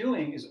what they're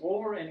doing is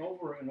over and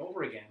over and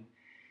over again,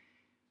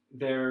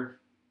 they're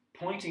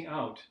pointing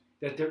out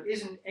that there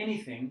isn't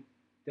anything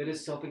that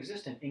is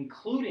self-existent,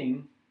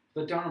 including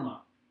the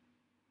Dharma.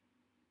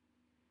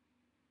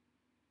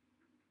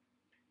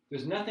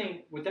 There's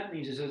nothing, what that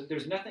means is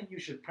there's nothing you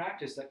should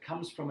practice that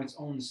comes from its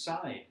own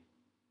side.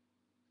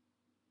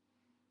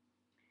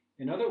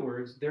 In other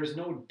words, there's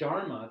no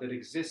Dharma that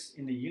exists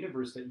in the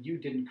universe that you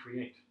didn't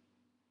create.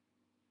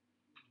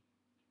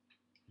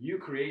 You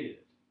created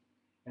it.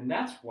 And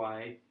that's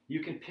why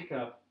you can pick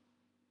up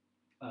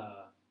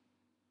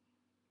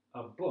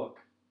a book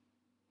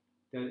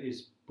that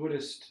is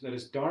Buddhist, that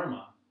is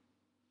Dharma,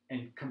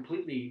 and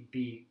completely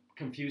be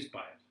confused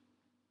by it.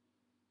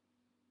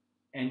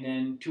 And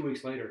then 2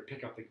 weeks later,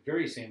 pick up the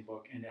very same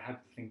book and have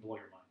the thing blow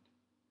your mind.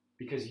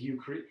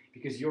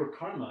 Because your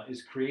karma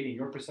is creating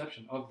your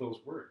perception of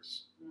those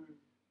words.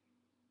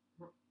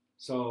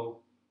 So,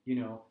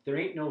 there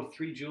ain't no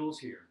 3 jewels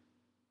here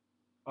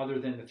other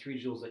than the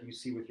 3 jewels that you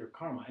see with your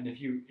karma. And if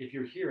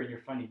you're here and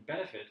you're finding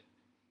benefit,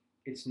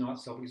 it's not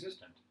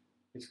self-existent.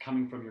 It's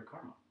coming from your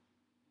karma.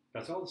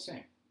 That's all the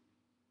same.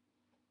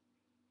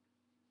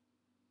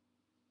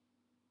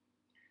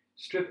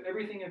 Strip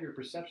everything of your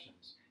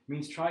perceptions.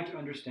 Means try to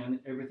understand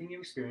that everything you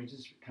experience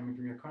is coming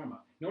from your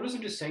karma. Notice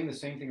I'm just saying the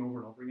same thing over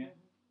and over again.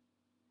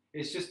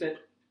 It's just that,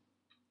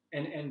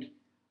 and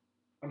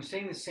I'm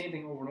saying the same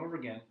thing over and over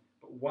again,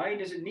 but why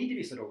does it need to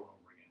be said over and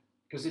over again?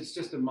 Because it's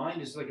just the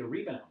mind is like a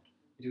rebound.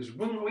 It goes,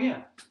 bing, oh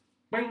yeah,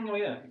 bing, oh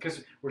yeah,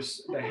 because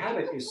the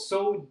habit is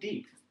so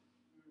deep.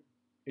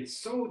 It's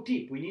so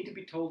deep. We need to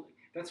be told.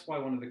 That's why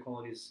one of the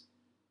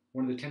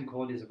 10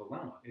 qualities of a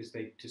Lama is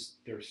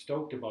they're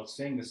stoked about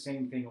saying the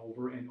same thing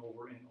over and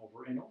over and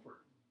over and over.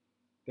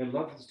 Their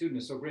love for the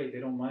student is so great, they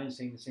don't mind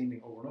saying the same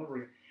thing over and over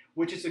again,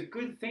 which is a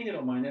good thing they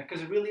don't mind that,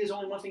 because it really is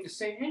only one thing to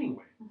say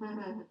anyway.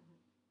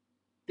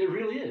 There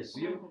really is.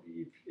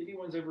 If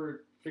anyone's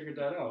ever figured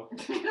that out,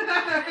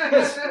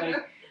 it's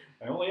like,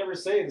 I only ever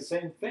say the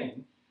same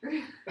thing.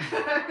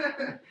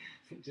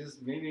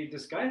 Just maybe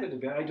disguise it a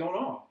bit, I don't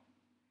know.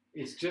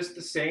 It's just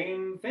the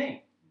same thing.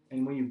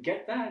 And when you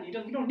get that, you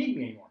don't need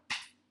me anymore.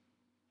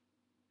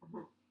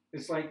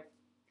 It's like,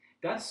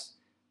 that's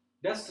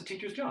the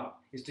teacher's job,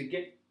 is to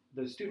get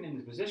the student in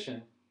the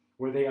position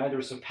where they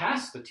either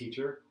surpass the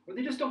teacher or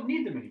they just don't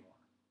need them anymore.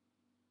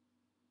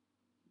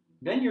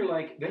 Then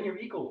you're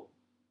equal.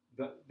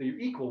 You're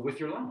equal with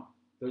your Lama.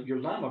 Your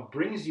Lama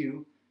brings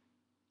you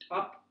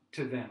up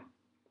to them.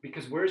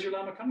 Because where's your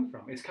Lama coming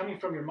from? It's coming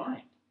from your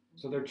mind.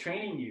 So they're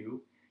training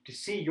you to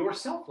see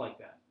yourself like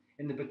that.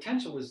 And the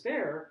potential is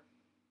there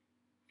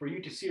for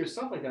you to see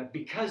yourself like that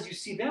because you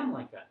see them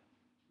like that.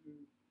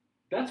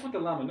 That's what the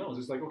Lama knows.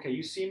 It's like, okay,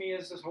 you see me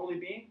as this holy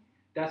being?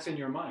 That's in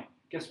your mind.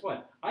 Guess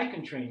what? I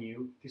can train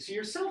you to see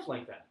yourself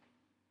like that.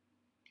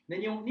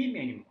 Then you don't need me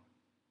anymore.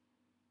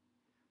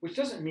 Which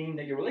doesn't mean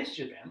that your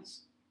relationship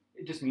ends.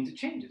 It just means it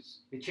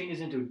changes. It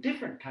changes into a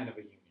different kind of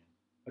a union,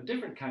 a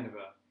different kind of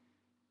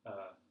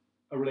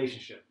a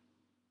relationship.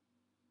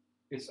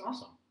 It's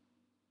awesome.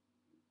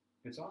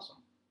 It's awesome.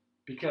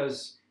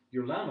 Because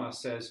your Lama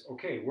says,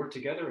 okay, work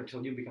together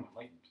until you become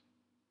enlightened.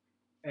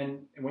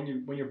 And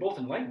when you're both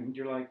enlightened,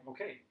 you're like,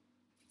 okay,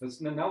 let's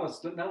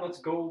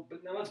go.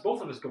 But now let's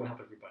both of us go and help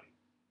everybody,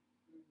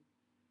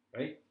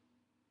 right?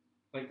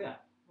 Like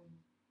that.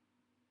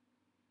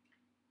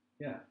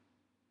 Yeah.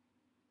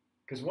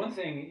 Because one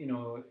thing,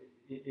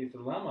 if the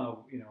Lama,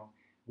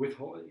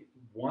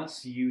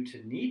 wants you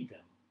to need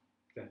them,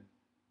 then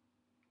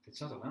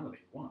it's not the Lama that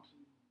you want.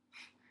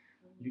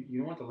 You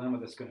don't want the Lama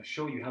that's going to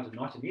show you how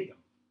not to need them,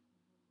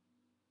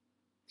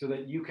 so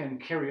that you can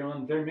carry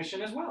on their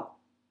mission as well.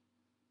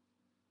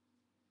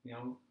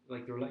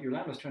 Like your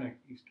Lama's trying to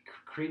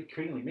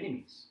creating like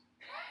mini-me's.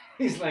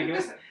 He's like,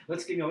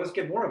 let's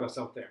get more of us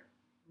out there.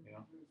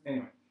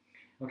 Anyway,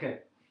 okay.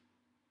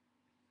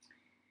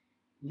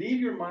 Leave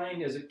your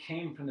mind as it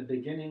came from the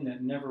beginning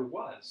that never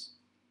was.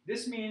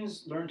 This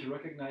means learn to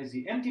recognize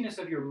the emptiness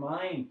of your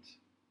mind,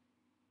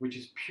 which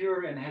is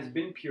pure and has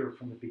been pure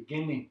from the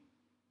beginning.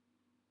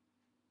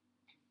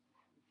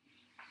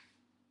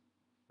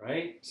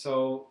 Right?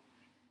 So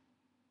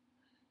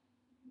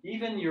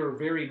even your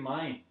very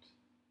mind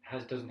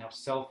doesn't have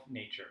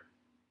self-nature,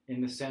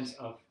 in the sense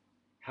of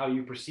how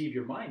you perceive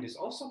your mind is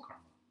also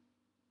karma.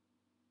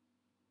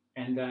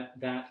 And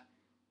that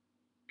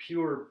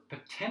pure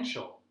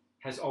potential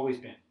has always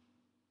been.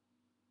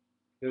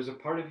 There's a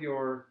part of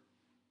your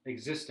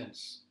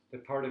existence, the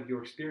part of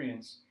your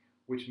experience,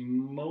 which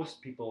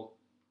most people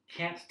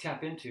can't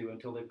tap into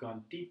until they've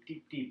gone deep,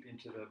 deep, deep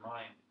into the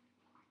mind,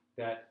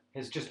 that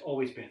has just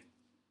always been.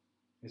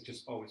 It's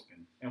just always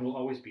been and will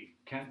always be.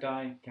 Can't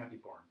die, can't be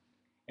born.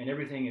 And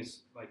everything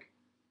is like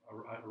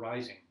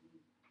arising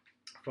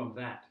from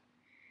that.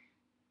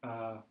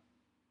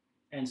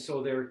 And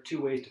so there are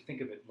two ways to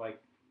think of it. Like,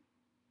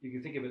 you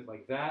can think of it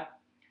like that,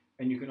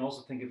 and you can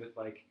also think of it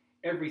like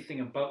everything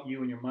about you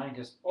and your mind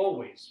has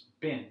always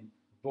been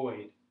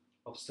void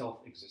of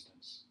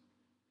self-existence.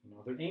 You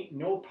know, there ain't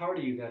no part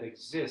of you that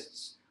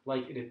exists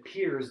like it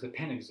appears the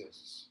pen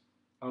exists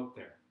out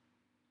there,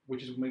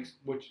 which is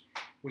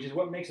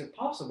what makes it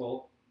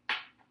possible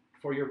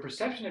for your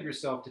perception of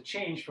yourself to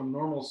change from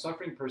normal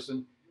suffering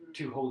person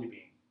to holy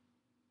being.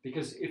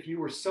 Because if you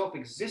were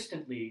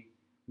self-existently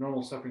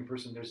normal suffering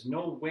person, there's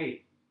no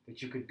way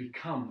that you could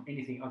become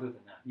anything other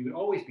than that. You would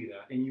always be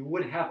that, and you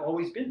would have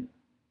always been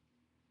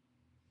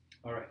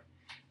that. All right.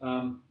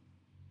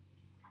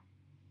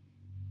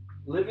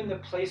 Live in the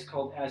place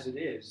called as it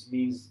is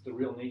means the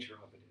real nature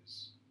of it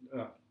is.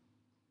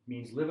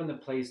 Means live in the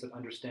place that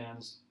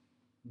understands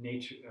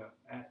nature,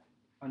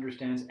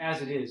 understands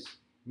as it is,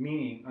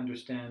 meaning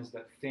understands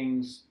that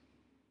things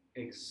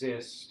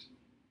exist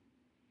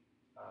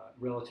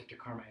relative to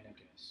karma and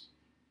emptiness.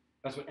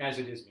 That's what as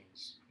it is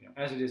means. You know,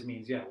 as it is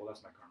means, yeah, well,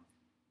 that's my karma.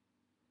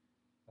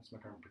 That's my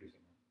karma producing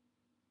that.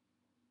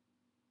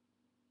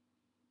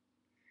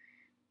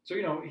 So,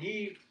 you know,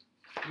 he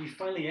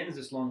finally ends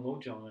this long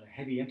lojong on a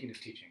heavy emptiness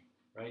teaching,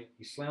 right?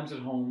 He slams it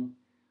home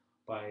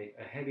by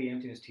a heavy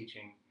emptiness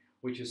teaching,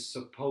 which is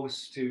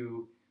supposed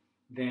to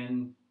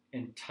then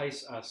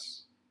entice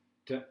us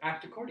to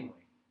act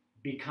accordingly.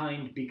 Be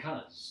kind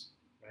because,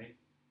 right?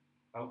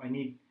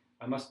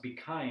 I must be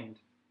kind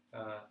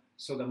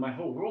so that my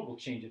whole world will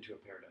change into a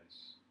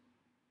paradise.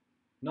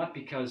 Not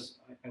because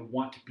I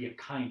want to be a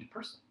kind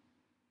person.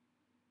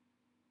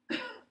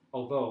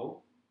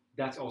 Although,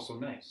 that's also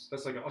nice.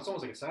 That's like it's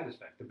almost like a side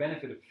effect. The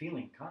benefit of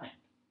feeling kind.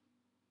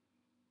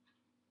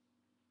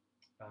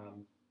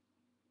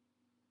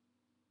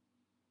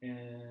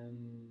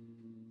 And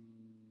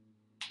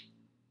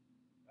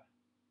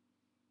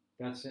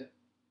that's it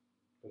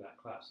for that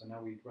class. So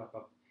now we wrap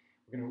up.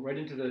 We're going to right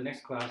into the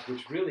next class,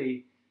 which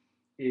really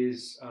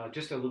is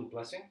just a little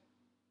blessing.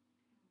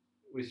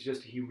 It was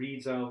just, he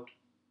reads out,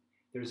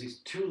 there's these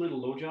two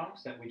little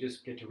lojongs that we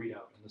just get to read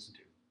out and listen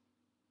to.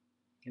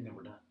 And then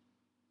we're done.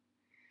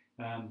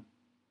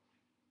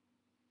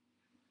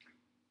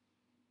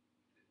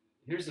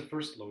 Here's the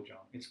first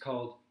lojong. It's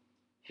called,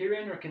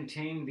 herein are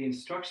contained the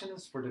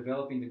instructions for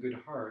developing the good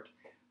heart,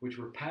 which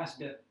were passed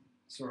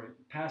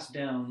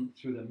down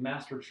through the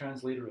master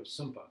translator of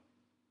Sumpa.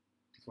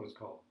 That's what it's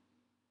called.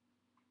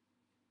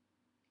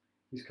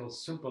 He's called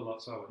Sumpa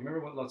Lotsawa. You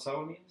remember what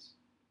Lotsawa means?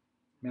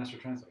 Master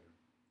translator.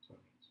 That's what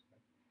it means.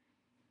 Right?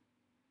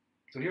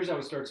 So here's how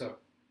it starts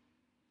out.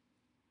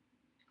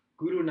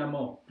 Guru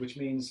Namo, which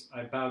means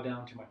I bow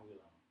down to my Holy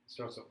Lama. It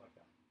starts out like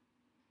that.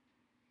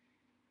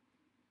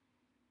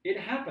 It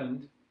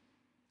happened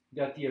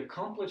that the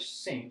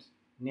accomplished saint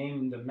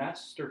named the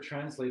master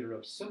translator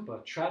of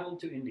Sumpa traveled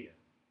to India.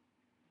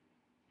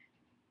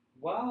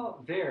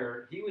 While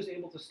there, he was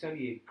able to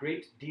study a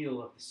great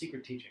deal of the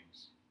secret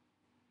teachings.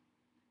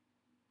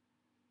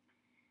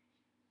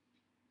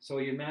 So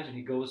you imagine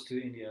he goes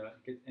to India,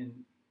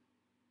 and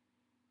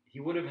he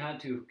would have had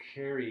to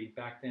carry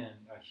back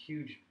then a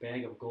huge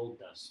bag of gold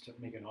dust to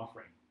make an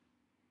offering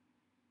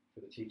for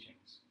the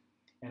teachings.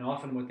 And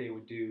often what they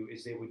would do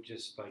is they would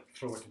just like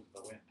throw it into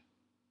the wind,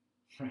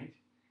 right?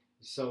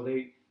 So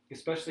they,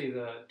 especially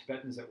the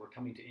Tibetans that were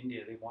coming to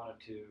India, they wanted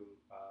to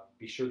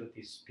be sure that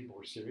these people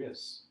were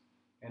serious.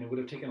 And it would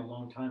have taken a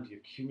long time to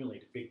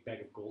accumulate a big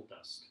bag of gold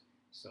dust.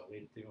 So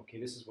they think, okay,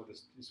 this is what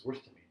this is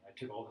worth to me. I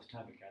took all this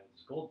time to gather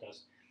this gold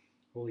dust.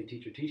 Holy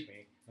teacher, teach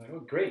me. I'm like, oh,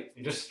 great.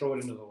 You just throw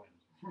it into the wind.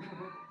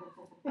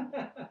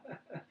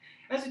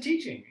 As a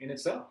teaching in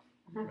itself,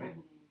 right?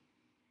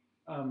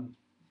 Then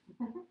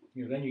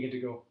you get to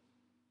go,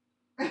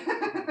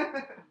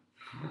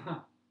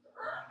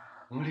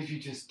 what have you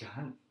just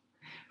done?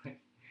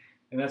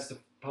 And that's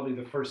probably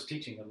the first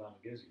teaching that Lama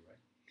gives you,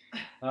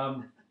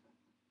 right?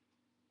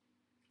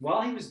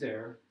 While he was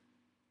there,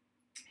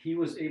 he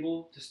was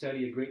able to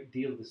study a great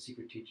deal of the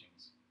secret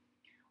teachings.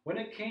 When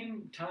it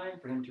came time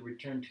for him to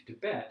return to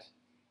Tibet,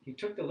 he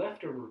took the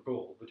leftover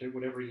gold,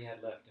 whatever he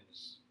had left in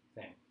his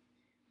thing,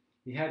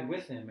 he had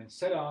with him and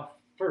set off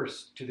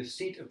first to the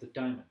seat of the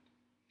diamond.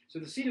 So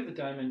the seat of the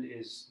diamond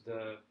is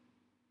the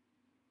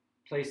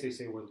place, they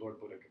say, where the Lord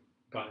Buddha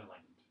got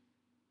enlightened.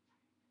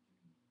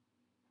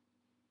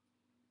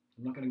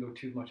 I'm not going to go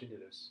too much into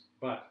this,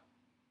 but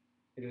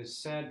it is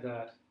said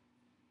that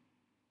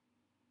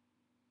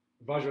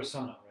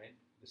Vajrasana, right,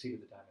 the seat of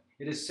the diamond,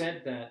 it is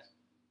said that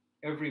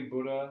every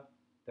Buddha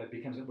that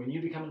becomes, when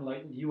you become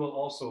enlightened, you will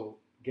also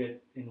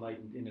get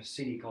enlightened in a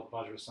city called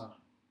Vajrasana,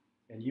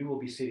 and you will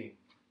be sitting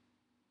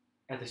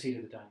at the seat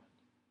of the diamond.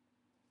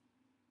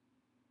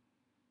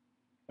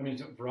 I mean,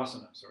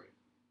 Vrasana, sorry.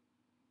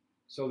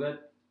 So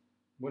that,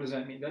 what does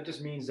that mean? That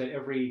just means that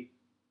every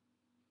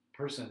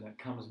person that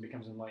comes and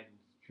becomes enlightened,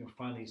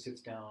 finally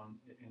sits down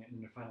in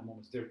their final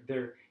moments,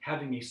 they're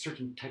having a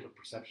certain type of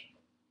perception.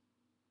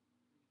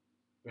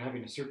 They're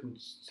having a certain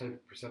type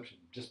of perception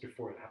just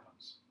before it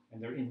happens,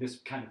 and they're in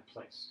this kind of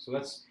place. So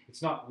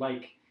it's not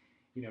like,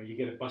 you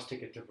get a bus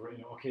ticket to,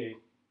 okay,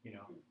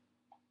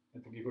 I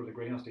think you go to the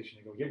Greyhound station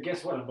and go, yeah,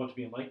 guess what? I'm about to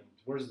be enlightened.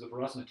 Where's the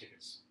Virasana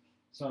tickets?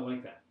 It's not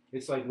like that.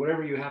 It's like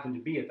whatever you happen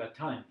to be at that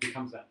time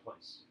becomes that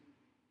place.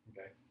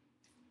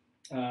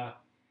 Okay.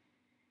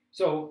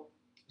 So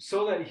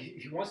that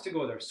he wants to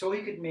go there, so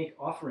he could make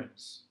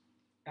offerings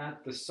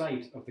at the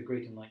site of the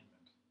Great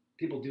Enlightenment.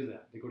 People do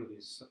that. They go to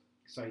these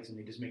sites and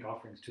they just make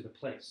offerings to the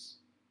place.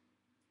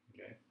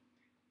 Okay,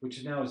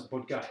 which now is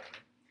Bodh Gaya.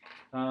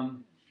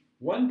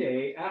 One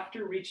day,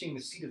 after reaching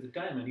the seat of the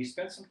diamond, he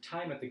spent some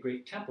time at the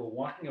great temple,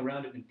 walking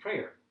around it in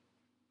prayer,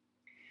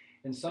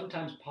 and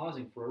sometimes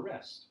pausing for a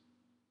rest.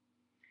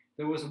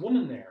 There was a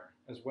woman there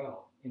as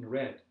well, in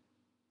red.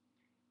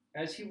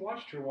 As he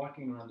watched her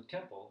walking around the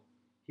temple,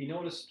 he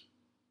noticed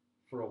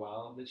for a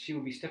while that she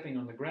would be stepping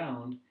on the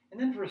ground,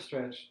 and then for a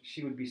stretch,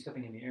 she would be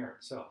stepping in the air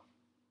itself,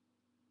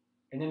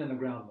 and then on the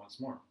ground once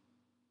more.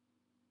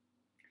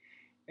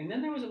 And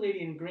then there was a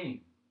lady in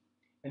green,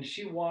 and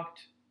she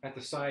walked at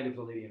the side of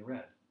the lady in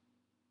red.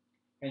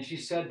 And she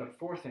said but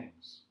 4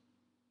 things.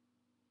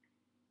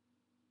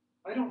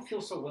 I don't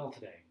feel so well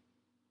today.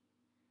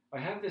 I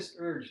have this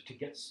urge to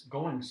get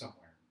going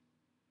somewhere.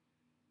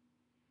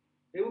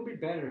 It would be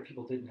better if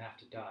people didn't have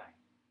to die.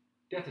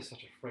 Death is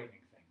such a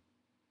frightening thing.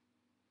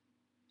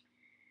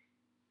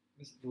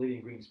 The lady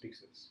in green speaks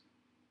this.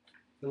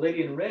 The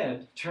lady in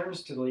red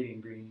turns to the lady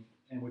in green,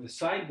 and with a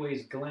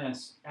sideways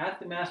glance at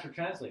the master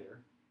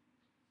translator,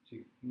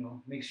 she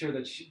makes sure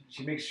that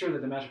she makes sure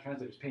that the master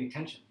translator is paying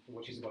attention to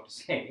what she's about to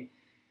say.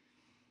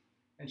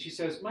 And she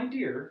says, my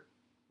dear,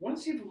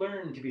 once you've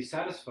learned to be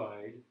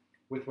satisfied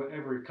with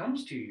whatever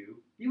comes to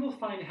you, you will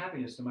find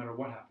happiness no matter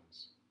what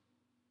happens.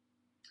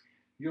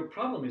 Your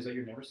problem is that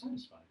you're never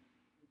satisfied.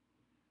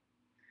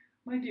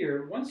 My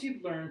dear, once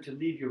you've learned to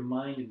leave your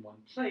mind in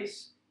one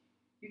place,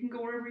 you can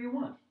go wherever you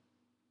want.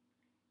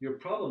 Your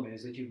problem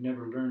is that you've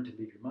never learned to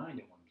leave your mind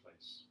in one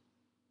place.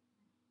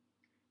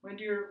 My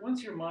dear,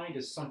 once your mind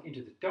is sunk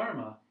into the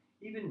Dharma,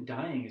 even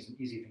dying is an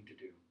easy thing to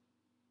do.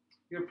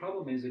 Your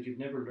problem is that you've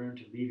never learned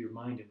to leave your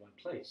mind in one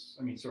place.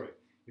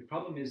 Your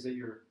problem is that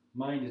your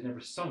mind has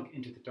never sunk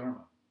into the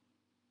Dharma.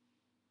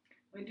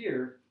 My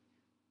dear,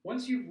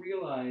 once you've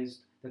realized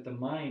that the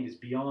mind is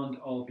beyond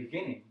all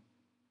beginning,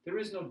 there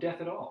is no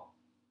death at all.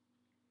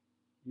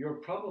 Your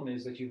problem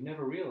is that you've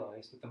never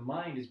realized that the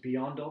mind is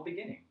beyond all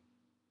beginning.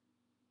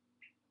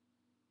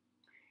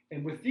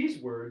 And with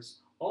these words,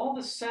 all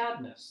the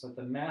sadness that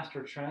the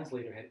master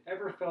translator had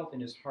ever felt in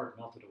his heart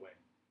melted away.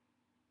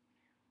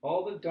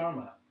 All the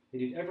Dharma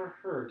that he'd ever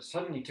heard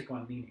suddenly took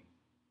on meaning.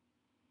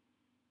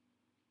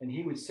 And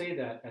he would say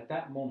that at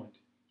that moment,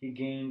 he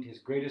gained his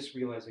greatest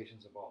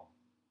realizations of all.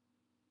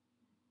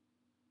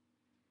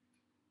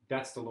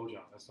 That's the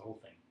Lojong, that's the whole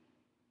thing.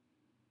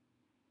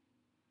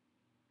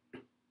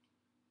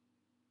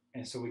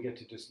 And so we get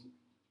to just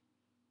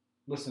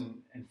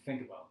listen and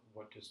think about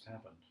what just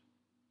happened.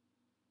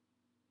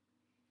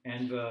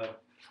 And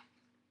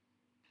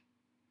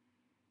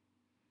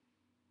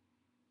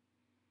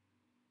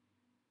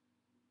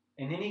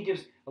then he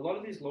gives, a lot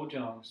of these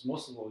Lojongs,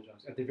 most of the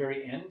Lojongs, at the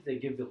very end, they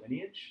give the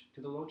lineage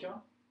to the Lojong.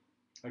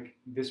 Like,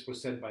 this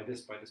was said by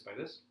this, by this, by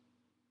this.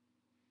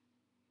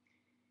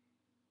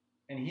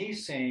 And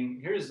he's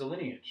saying, here's the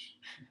lineage.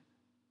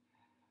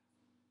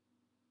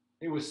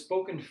 It was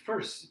spoken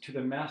first to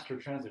the master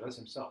translator, that's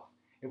himself.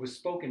 It was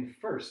spoken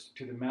first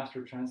to the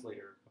master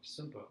translator of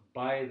Simpa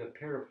by the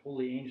pair of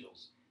holy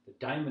angels, the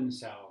Diamond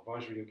Sow,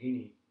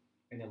 Vajrayogini,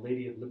 and the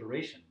Lady of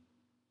Liberation.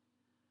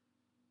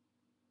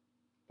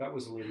 That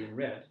was the lady in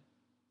red,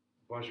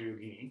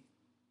 Vajrayogini,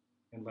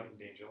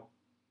 enlightened angel,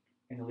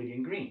 and the lady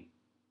in green,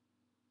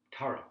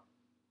 Tara,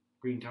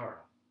 green Tara.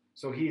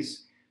 So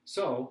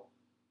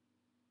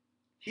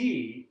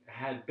he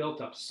had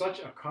built up such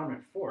a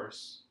karmic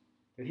force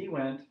that he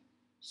went,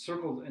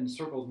 circled and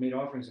circled, made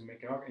offerings and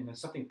and then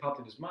something popped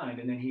in his mind,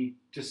 and then he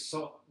just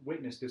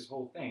witnessed this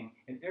whole thing,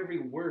 and every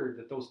word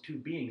that those 2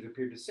 beings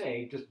appeared to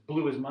say just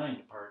blew his mind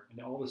apart, and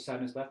all the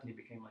sadness left, and he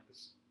became like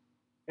this.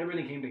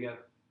 Everything came together.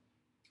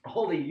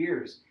 All the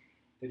years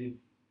that he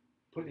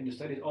put into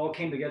studies all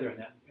came together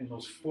in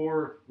those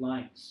 4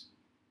 lines.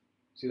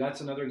 See,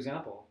 that's another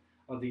example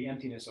of the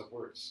emptiness of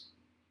words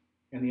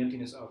and the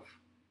emptiness of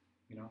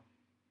you know,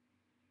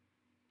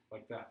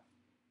 like that,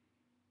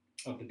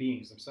 of the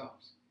beings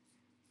themselves.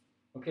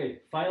 Okay,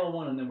 final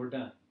one, and then we're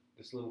done.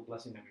 This little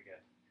blessing that we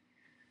get.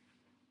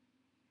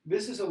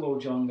 This is a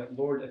lojong that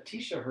Lord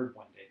Atisha heard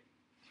one day.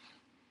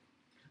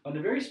 On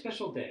a very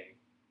special day,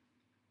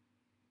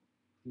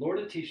 Lord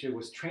Atisha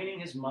was training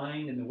his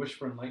mind in the wish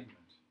for enlightenment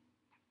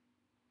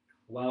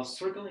while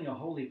circling a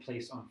holy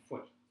place on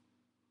foot.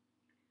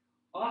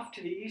 Off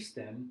to the east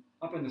then,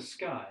 up in the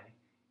sky,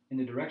 in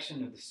the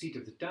direction of the seat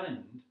of the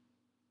diamond,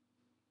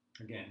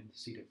 again, the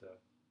seat of the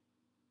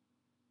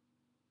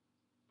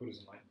Buddha's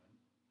enlightenment,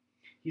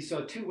 he saw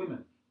two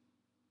women.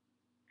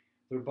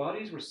 Their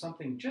bodies were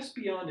something just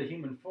beyond a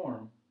human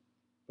form,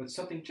 but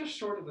something just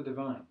short of the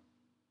divine,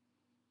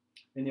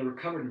 and they were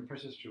covered in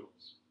precious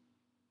jewels.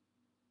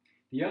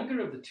 The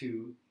younger of the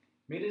two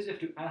made as if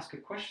to ask a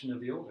question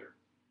of the older.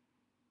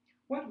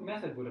 What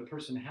method would a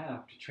person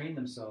have to train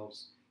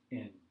themselves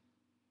in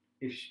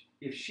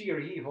if she or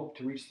he hoped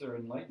to reach their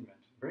enlightenment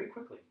very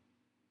quickly?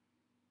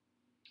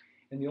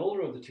 And the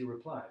older of the two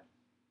replied,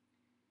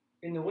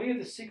 in the way of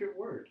the secret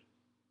word,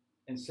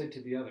 and said to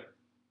the other,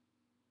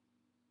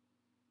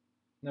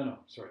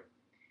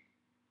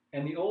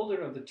 And the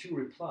older of the two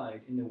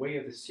replied in the way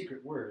of the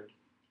secret word,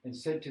 and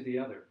said to the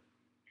other,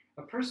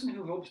 a person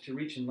who hopes to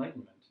reach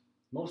enlightenment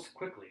most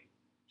quickly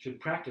should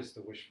practice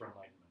the wish for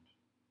enlightenment.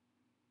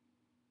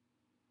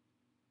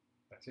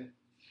 That's it.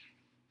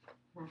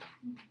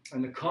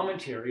 And the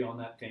commentary on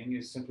that thing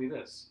is simply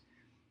this.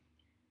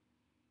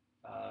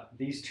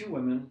 These two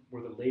women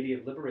were the Lady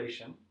of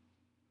Liberation,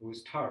 who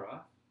is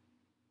Tara,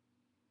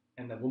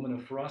 and the Woman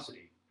of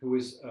Ferocity, who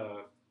is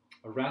a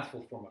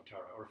wrathful form of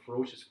Tara, or a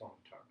ferocious form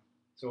of Tara.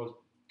 So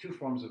two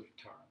forms of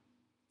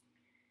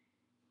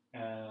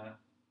Tara.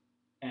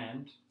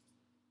 And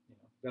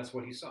that's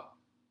what he saw,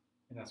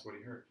 and that's what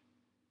he heard.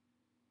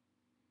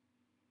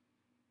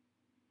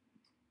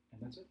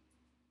 And that's it.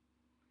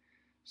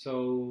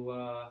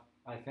 So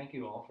I thank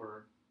you all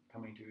for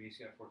coming to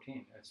ACI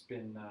 14. It's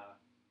been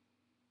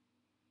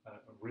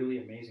really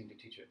amazing to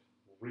teach it.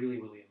 Really,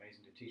 really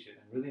amazing to teach it,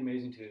 and really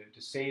amazing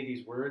to say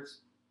these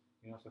words.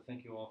 So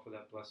thank you all for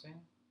that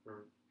blessing,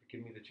 for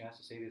giving me the chance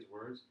to say these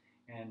words.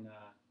 And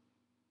I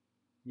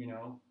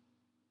don't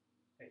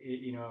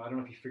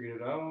know if you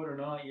figured it out or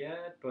not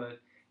yet, but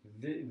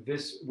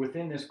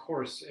within this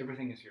course,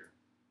 everything is here.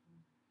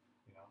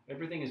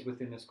 Everything is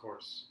within this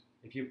course.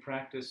 If you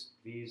practice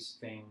these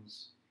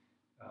things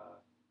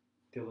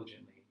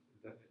diligently,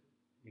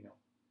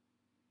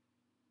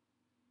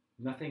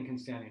 nothing can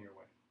stand in your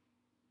way.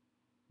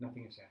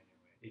 Nothing can stand in your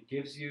way. It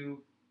gives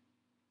you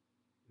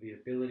the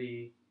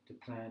ability to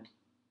plant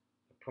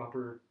the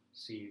proper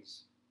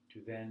seeds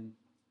to then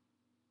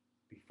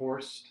be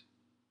forced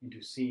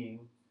into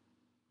seeing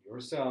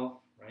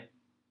yourself, right,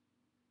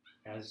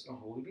 as a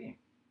holy being.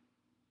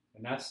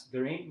 And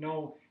there ain't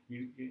no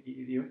you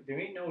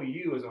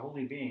as a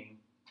holy being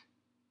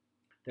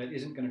that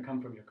isn't going to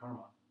come from your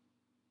karma.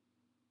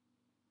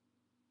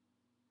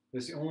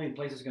 That's the only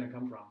place it's going to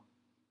come from.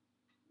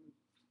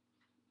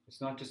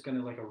 It's not just going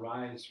to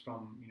arise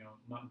from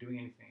not doing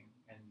anything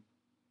and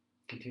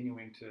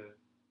continuing to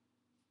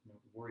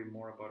worry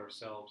more about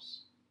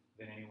ourselves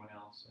than anyone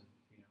else, and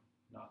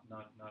not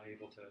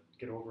able to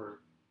get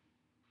over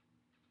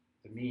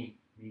the me,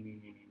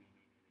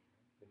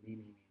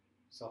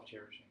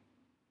 self-cherishing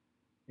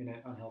in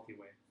an unhealthy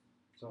way.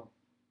 So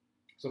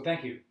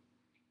thank you.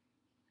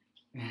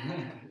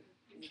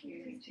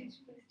 Please teach.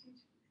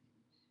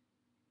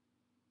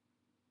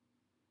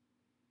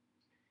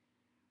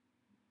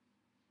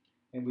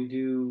 And we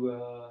do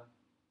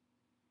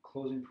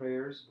closing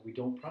prayers. We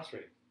don't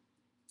prostrate,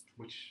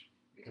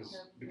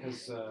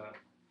 because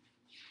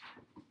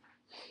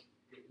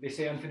they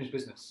say unfinished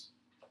business.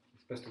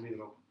 It's best to leave it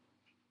open.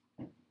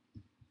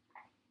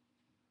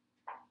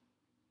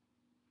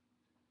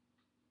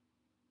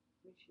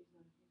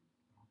 She's not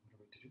What are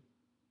we to do?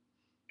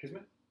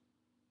 Kismet?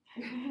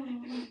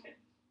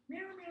 Meow,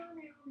 meow,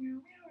 meow, meow,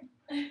 meow.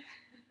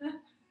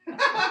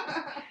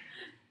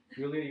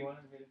 Julia, you want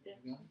to?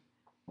 Yeah.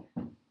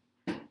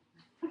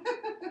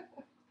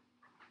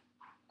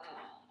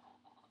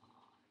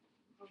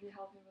 Will you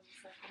help me with the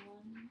second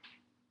one?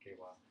 Okay,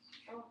 wow.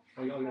 Oh.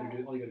 All you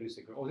gotta do is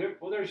say,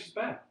 there she's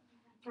back.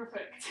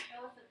 Perfect.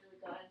 That wasn't really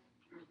good.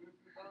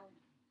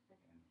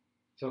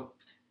 So.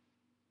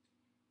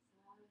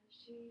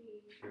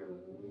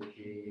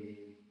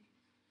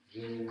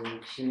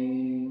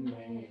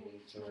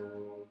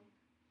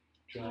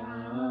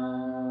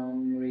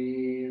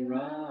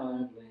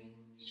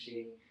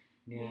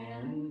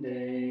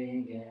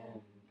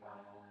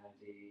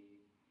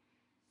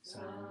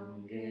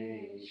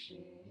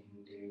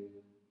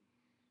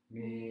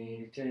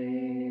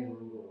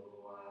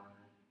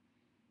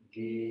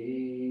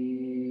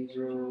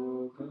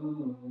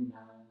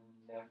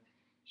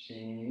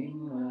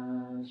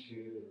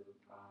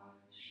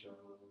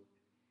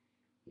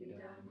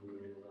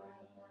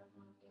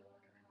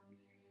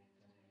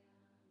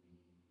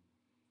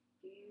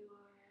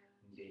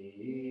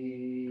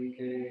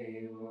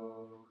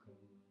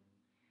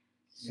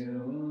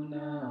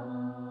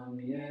 Sunam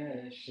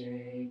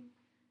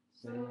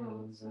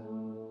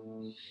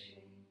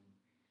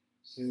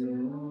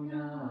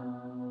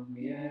Sunam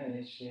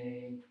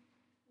Yeshe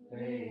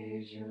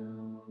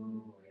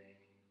Lejunwe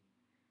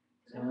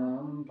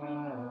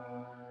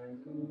Tampar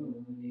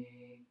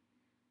Guni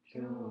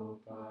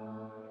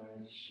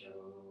Chopasho.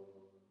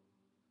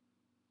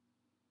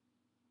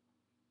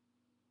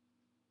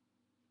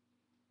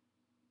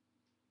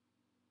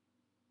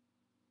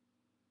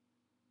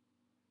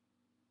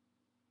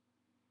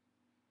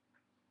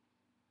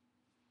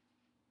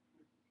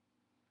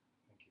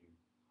 Thank you.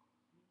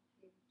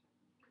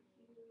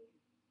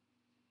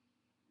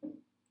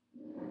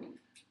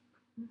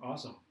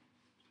 Awesome.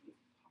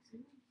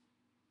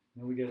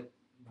 Then we get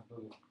a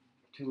little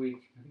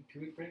 2-week, I think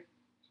 2-week break,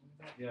 something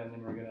like that. Yeah, and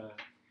then we're gonna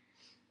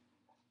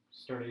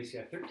start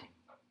ACI 13,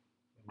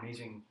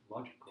 amazing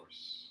logic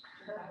course.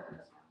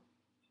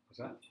 What's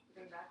that?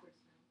 We're going backwards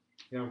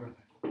now. Yeah, we're going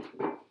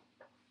back.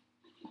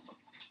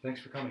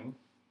 Thanks for coming.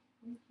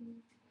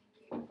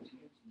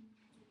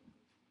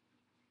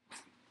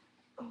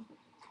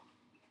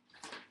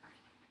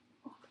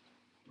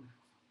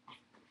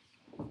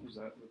 Is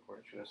that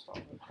recorded? Should I stop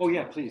it? Oh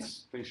yeah,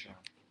 please, Sean.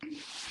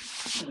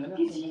 That's a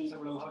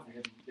little hot. We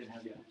didn't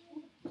have yet.